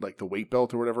little, like the weight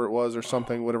belt or whatever it was, or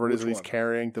something. Whatever it is that he's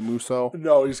carrying, the Muso.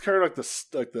 No, he's carrying like the.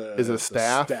 Is it a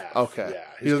staff? Staff. Okay. Yeah,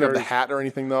 he doesn't have the hat or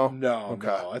anything though. No. Okay.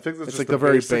 No. I think that's it's just like the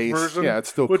very base version. Yeah, it's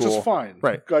still which cool. Is fine,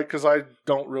 right? Because I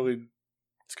don't really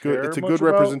It's good. It's a good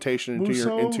representation into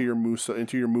your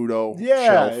Muto. Yeah,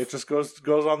 shelf. it just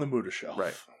goes on the Muto shelf.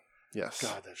 Right. Yes.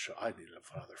 God, that show. I need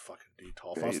another fucking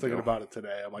Detolf. I was thinking about it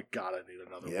today. I'm like, God, I need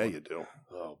another one. Yeah, you do.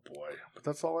 Oh, boy. But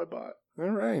that's all I bought. All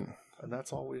right. And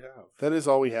that's all we have. That is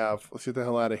all we have. Let's get the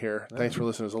hell out of here. Yeah. Thanks for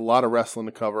listening. There's a lot of wrestling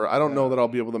to cover. I don't know that I'll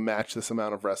be able to match this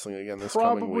amount of wrestling again this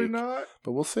coming week. Probably not.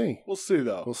 But we'll see. We'll see,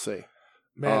 though. We'll see.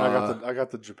 Man, I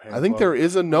got the Japan I think bug. there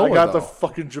is a Noah, I got the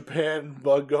fucking Japan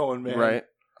bug going, man. Right.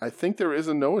 I think there is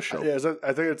a Noah show. Yeah,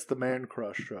 I think it's the Man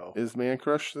Crush show. Is Man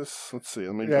Crush this? Let's see.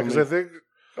 Because I think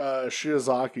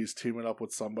Shiozaki's teaming up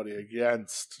with somebody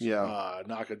against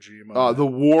Nakajima. The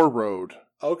War Road.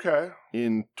 Okay.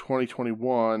 In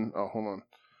 2021. Oh, hold on.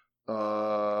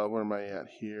 Where am I at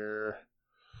here?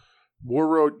 War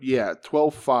Road,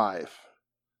 12-5.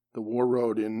 The War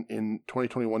Road in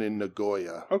 2021 in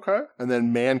Nagoya. Okay. And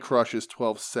then Man Crush is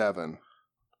 12-7.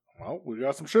 Well, we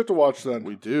got some shit to watch then.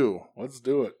 We do. Let's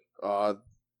do it.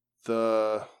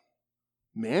 The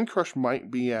Man Crush might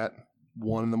be at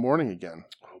 1 a.m. again.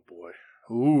 Oh, boy.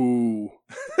 Ooh.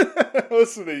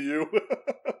 Listen to you.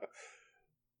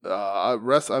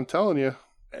 I'm telling you.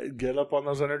 Get up on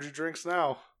those energy drinks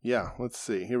now. Yeah, let's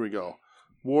see. Here we go.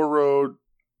 War Road,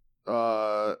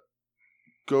 Go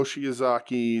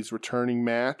Shiozaki's returning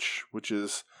match, which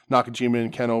is Nakajima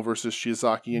and Keno versus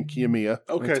Shiozaki and Kiyomiya.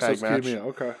 Okay, so it's Kiyomiya.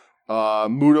 Okay.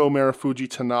 Muto, Marufuji,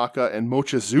 Tanaka, and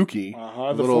Mochizuki.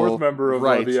 The fourth member of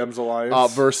the M's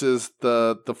Alliance. Versus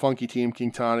the funky team,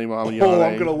 King Tani, Mamayane. Oh,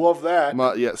 I'm going to love that.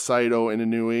 Saito and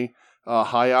Inui.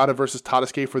 Hayata versus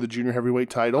Tadasuke for the junior heavyweight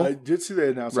title. I did see they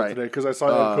announced it today because I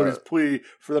saw Cody's plea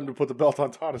for them to put the belt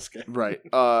on Tadasuke. Right.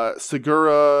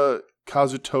 Segura,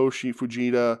 Kazutoshi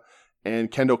Fujita,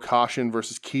 and Kendo Kashin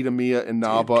versus Kitamiya and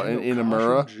Naba and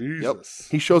Inamura. Jesus. Yep.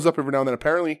 He shows up every now and then.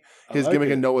 Apparently, his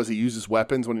gimmick in Noah is he uses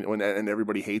weapons when and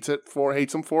everybody hates him for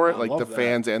it, like the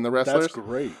fans and the wrestlers. That's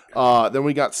great. Then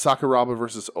we got Sakuraba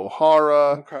versus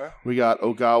Ohara. Okay. We got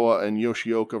Ogawa and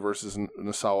Yoshioka versus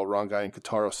Nasawa Rangai and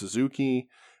Kotaro Suzuki.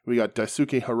 We got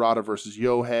Daisuke Harada versus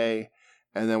Yohei.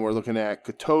 And then we're looking at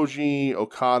Katoji,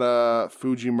 Okada,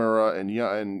 Fujimura, and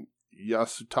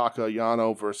Yasutaka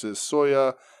Yano versus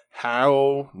Soya,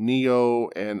 Hao, Neo,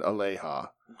 and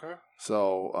Aleha. Okay.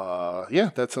 So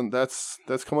that's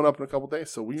coming up in a couple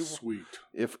days. So sweet.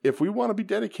 If we want to be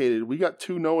dedicated, we got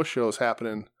 2 Noah shows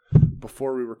happening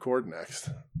before we record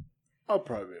next. I'll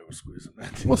probably be able to squeeze them in.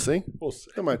 We'll see.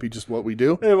 It might be just what we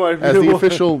do. It might be. As the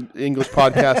official English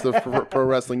podcast of Pro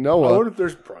Wrestling Noah. I wonder if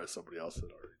there's probably somebody else that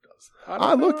already does.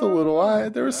 I looked a little.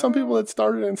 There were some people that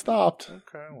started and stopped.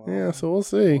 Okay. Well, yeah, so we'll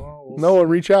see. Noah,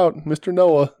 reach out. Mr.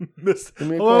 Noah.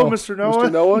 Hello, Mr. Noah.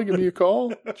 Mr. Noah, give me a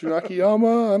call.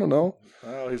 Junakiyama, I don't know.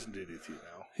 Oh, he's in DDT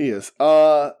now. He is.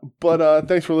 But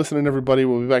thanks for listening, everybody.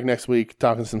 We'll be back next week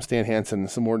talking some Stan Hansen and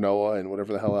some more Noah and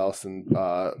whatever the hell else. And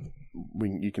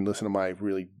you can listen to my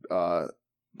really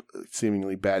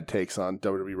seemingly bad takes on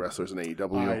WWE wrestlers and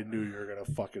AEW. I knew you were going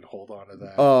to fucking hold on to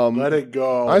that. Let it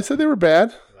go. I said they were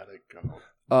bad. Let it go.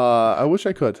 I wish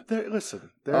I could. Listen.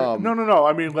 No.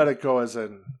 I mean, let it go as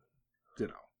in,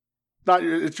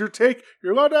 it's your take.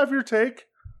 You're allowed to have your take.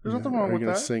 There's nothing wrong with that. Are you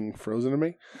going to sing Frozen to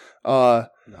me? No,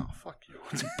 fuck you.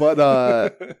 But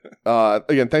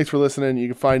again, thanks for listening. You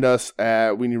can find us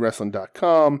at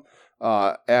WeNeedWrestling.com,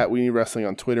 at We Need Wrestling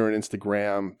on Twitter and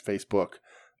Instagram, Facebook.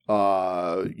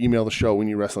 Email the show,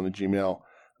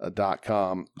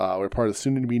 WeNeedWrestling@gmail.com. We're part of the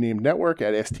soon-to-be-named network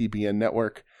at STBN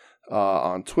Network.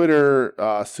 On Twitter,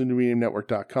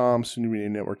 soon-to-be-named-network.com,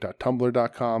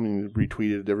 soon-to-be-named-network.tumblr.com. You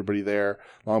retweeted everybody there.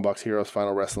 Longbox Heroes,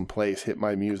 Final Wrestling Place, Hit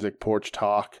My Music, Porch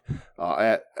Talk,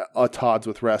 at Todd's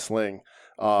with Wrestling.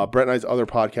 Brett and I's other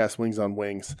podcast, Wings on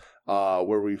Wings,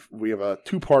 where we have a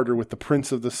 2-parter with the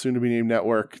Prince of the soon-to-be-named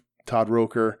network, Todd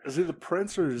Roker. Is he the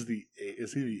Prince or is he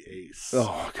the Ace?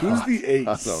 Oh, God. Who's the Ace?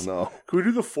 I don't know. Can we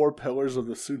do the 4 pillars of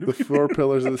the soon-to-be-named? The 4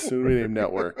 pillars of the soon-to-be-named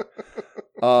network.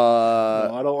 No,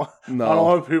 I don't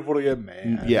want people to get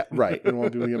mad. Yeah, right. I don't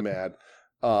want people to get mad.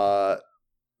 But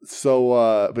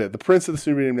yeah, the Prince of the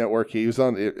soon-to-be-named network. He was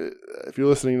on. If you're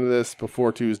listening to this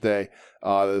before Tuesday,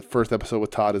 the first episode with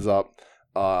Todd is up.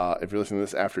 If you're listening to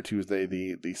this after Tuesday,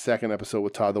 the second episode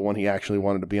with Todd, the one he actually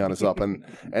wanted to be on, is up, and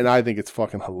I think it's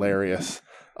fucking hilarious.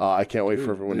 I can't wait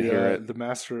for everyone to hear it. The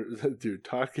master, dude,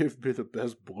 Todd gave me the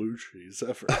best blue cheese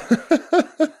ever.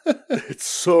 It's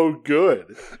so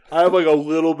good. I have like a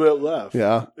little bit left.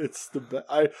 Yeah, it's the best.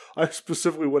 I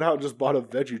specifically went out and just bought a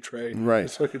veggie tray, right,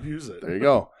 so I could use it. There you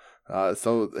go.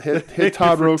 So hit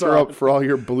Todd Roker up for all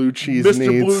your blue cheese Mr.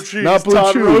 needs. Blue cheese, not blue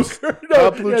Todd cheese, Roker.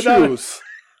 not blue cheese.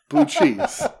 Blue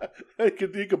cheese. He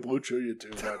could blue chew you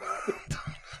too. Why not?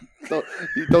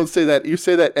 Don't say that. You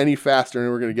say that any faster,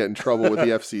 and we're going to get in trouble with the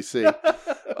FCC.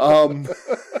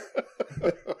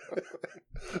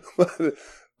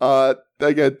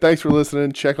 Again, thanks for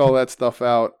listening. Check all that stuff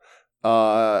out.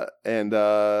 And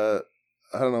I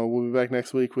don't know. We'll be back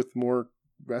next week with more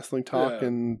wrestling talk,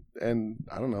 and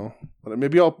I don't know. But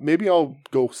maybe I'll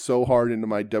go so hard into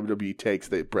my WWE takes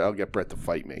that I'll get Brett to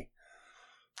fight me.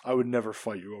 I would never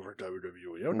fight you over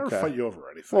WWE. I would never fight you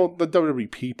over anything. Well, the WWE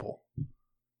people.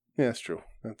 Yeah, that's true.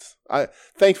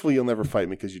 Thankfully, you'll never fight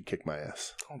me because you'd kick my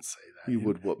ass. Don't say that. You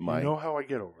would whoop my. You know how I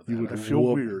get over that. I feel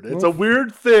weird. It's a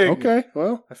weird thing. Okay,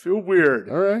 well, I feel weird.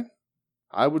 All right,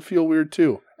 I would feel weird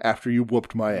too after you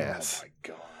whooped my ass. Oh my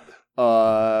god.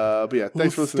 But yeah,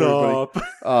 thanks for listening,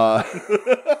 everybody.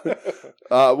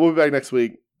 We'll be back next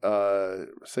week.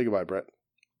 Say goodbye, Brett.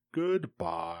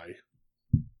 Goodbye.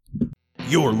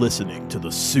 You're listening to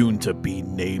the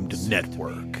soon-to-be-named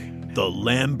network, the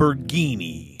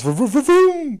Lamborghini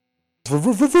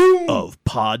of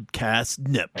podcast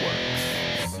networks.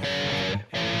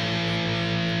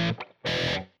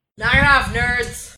 Knock it off, nerds!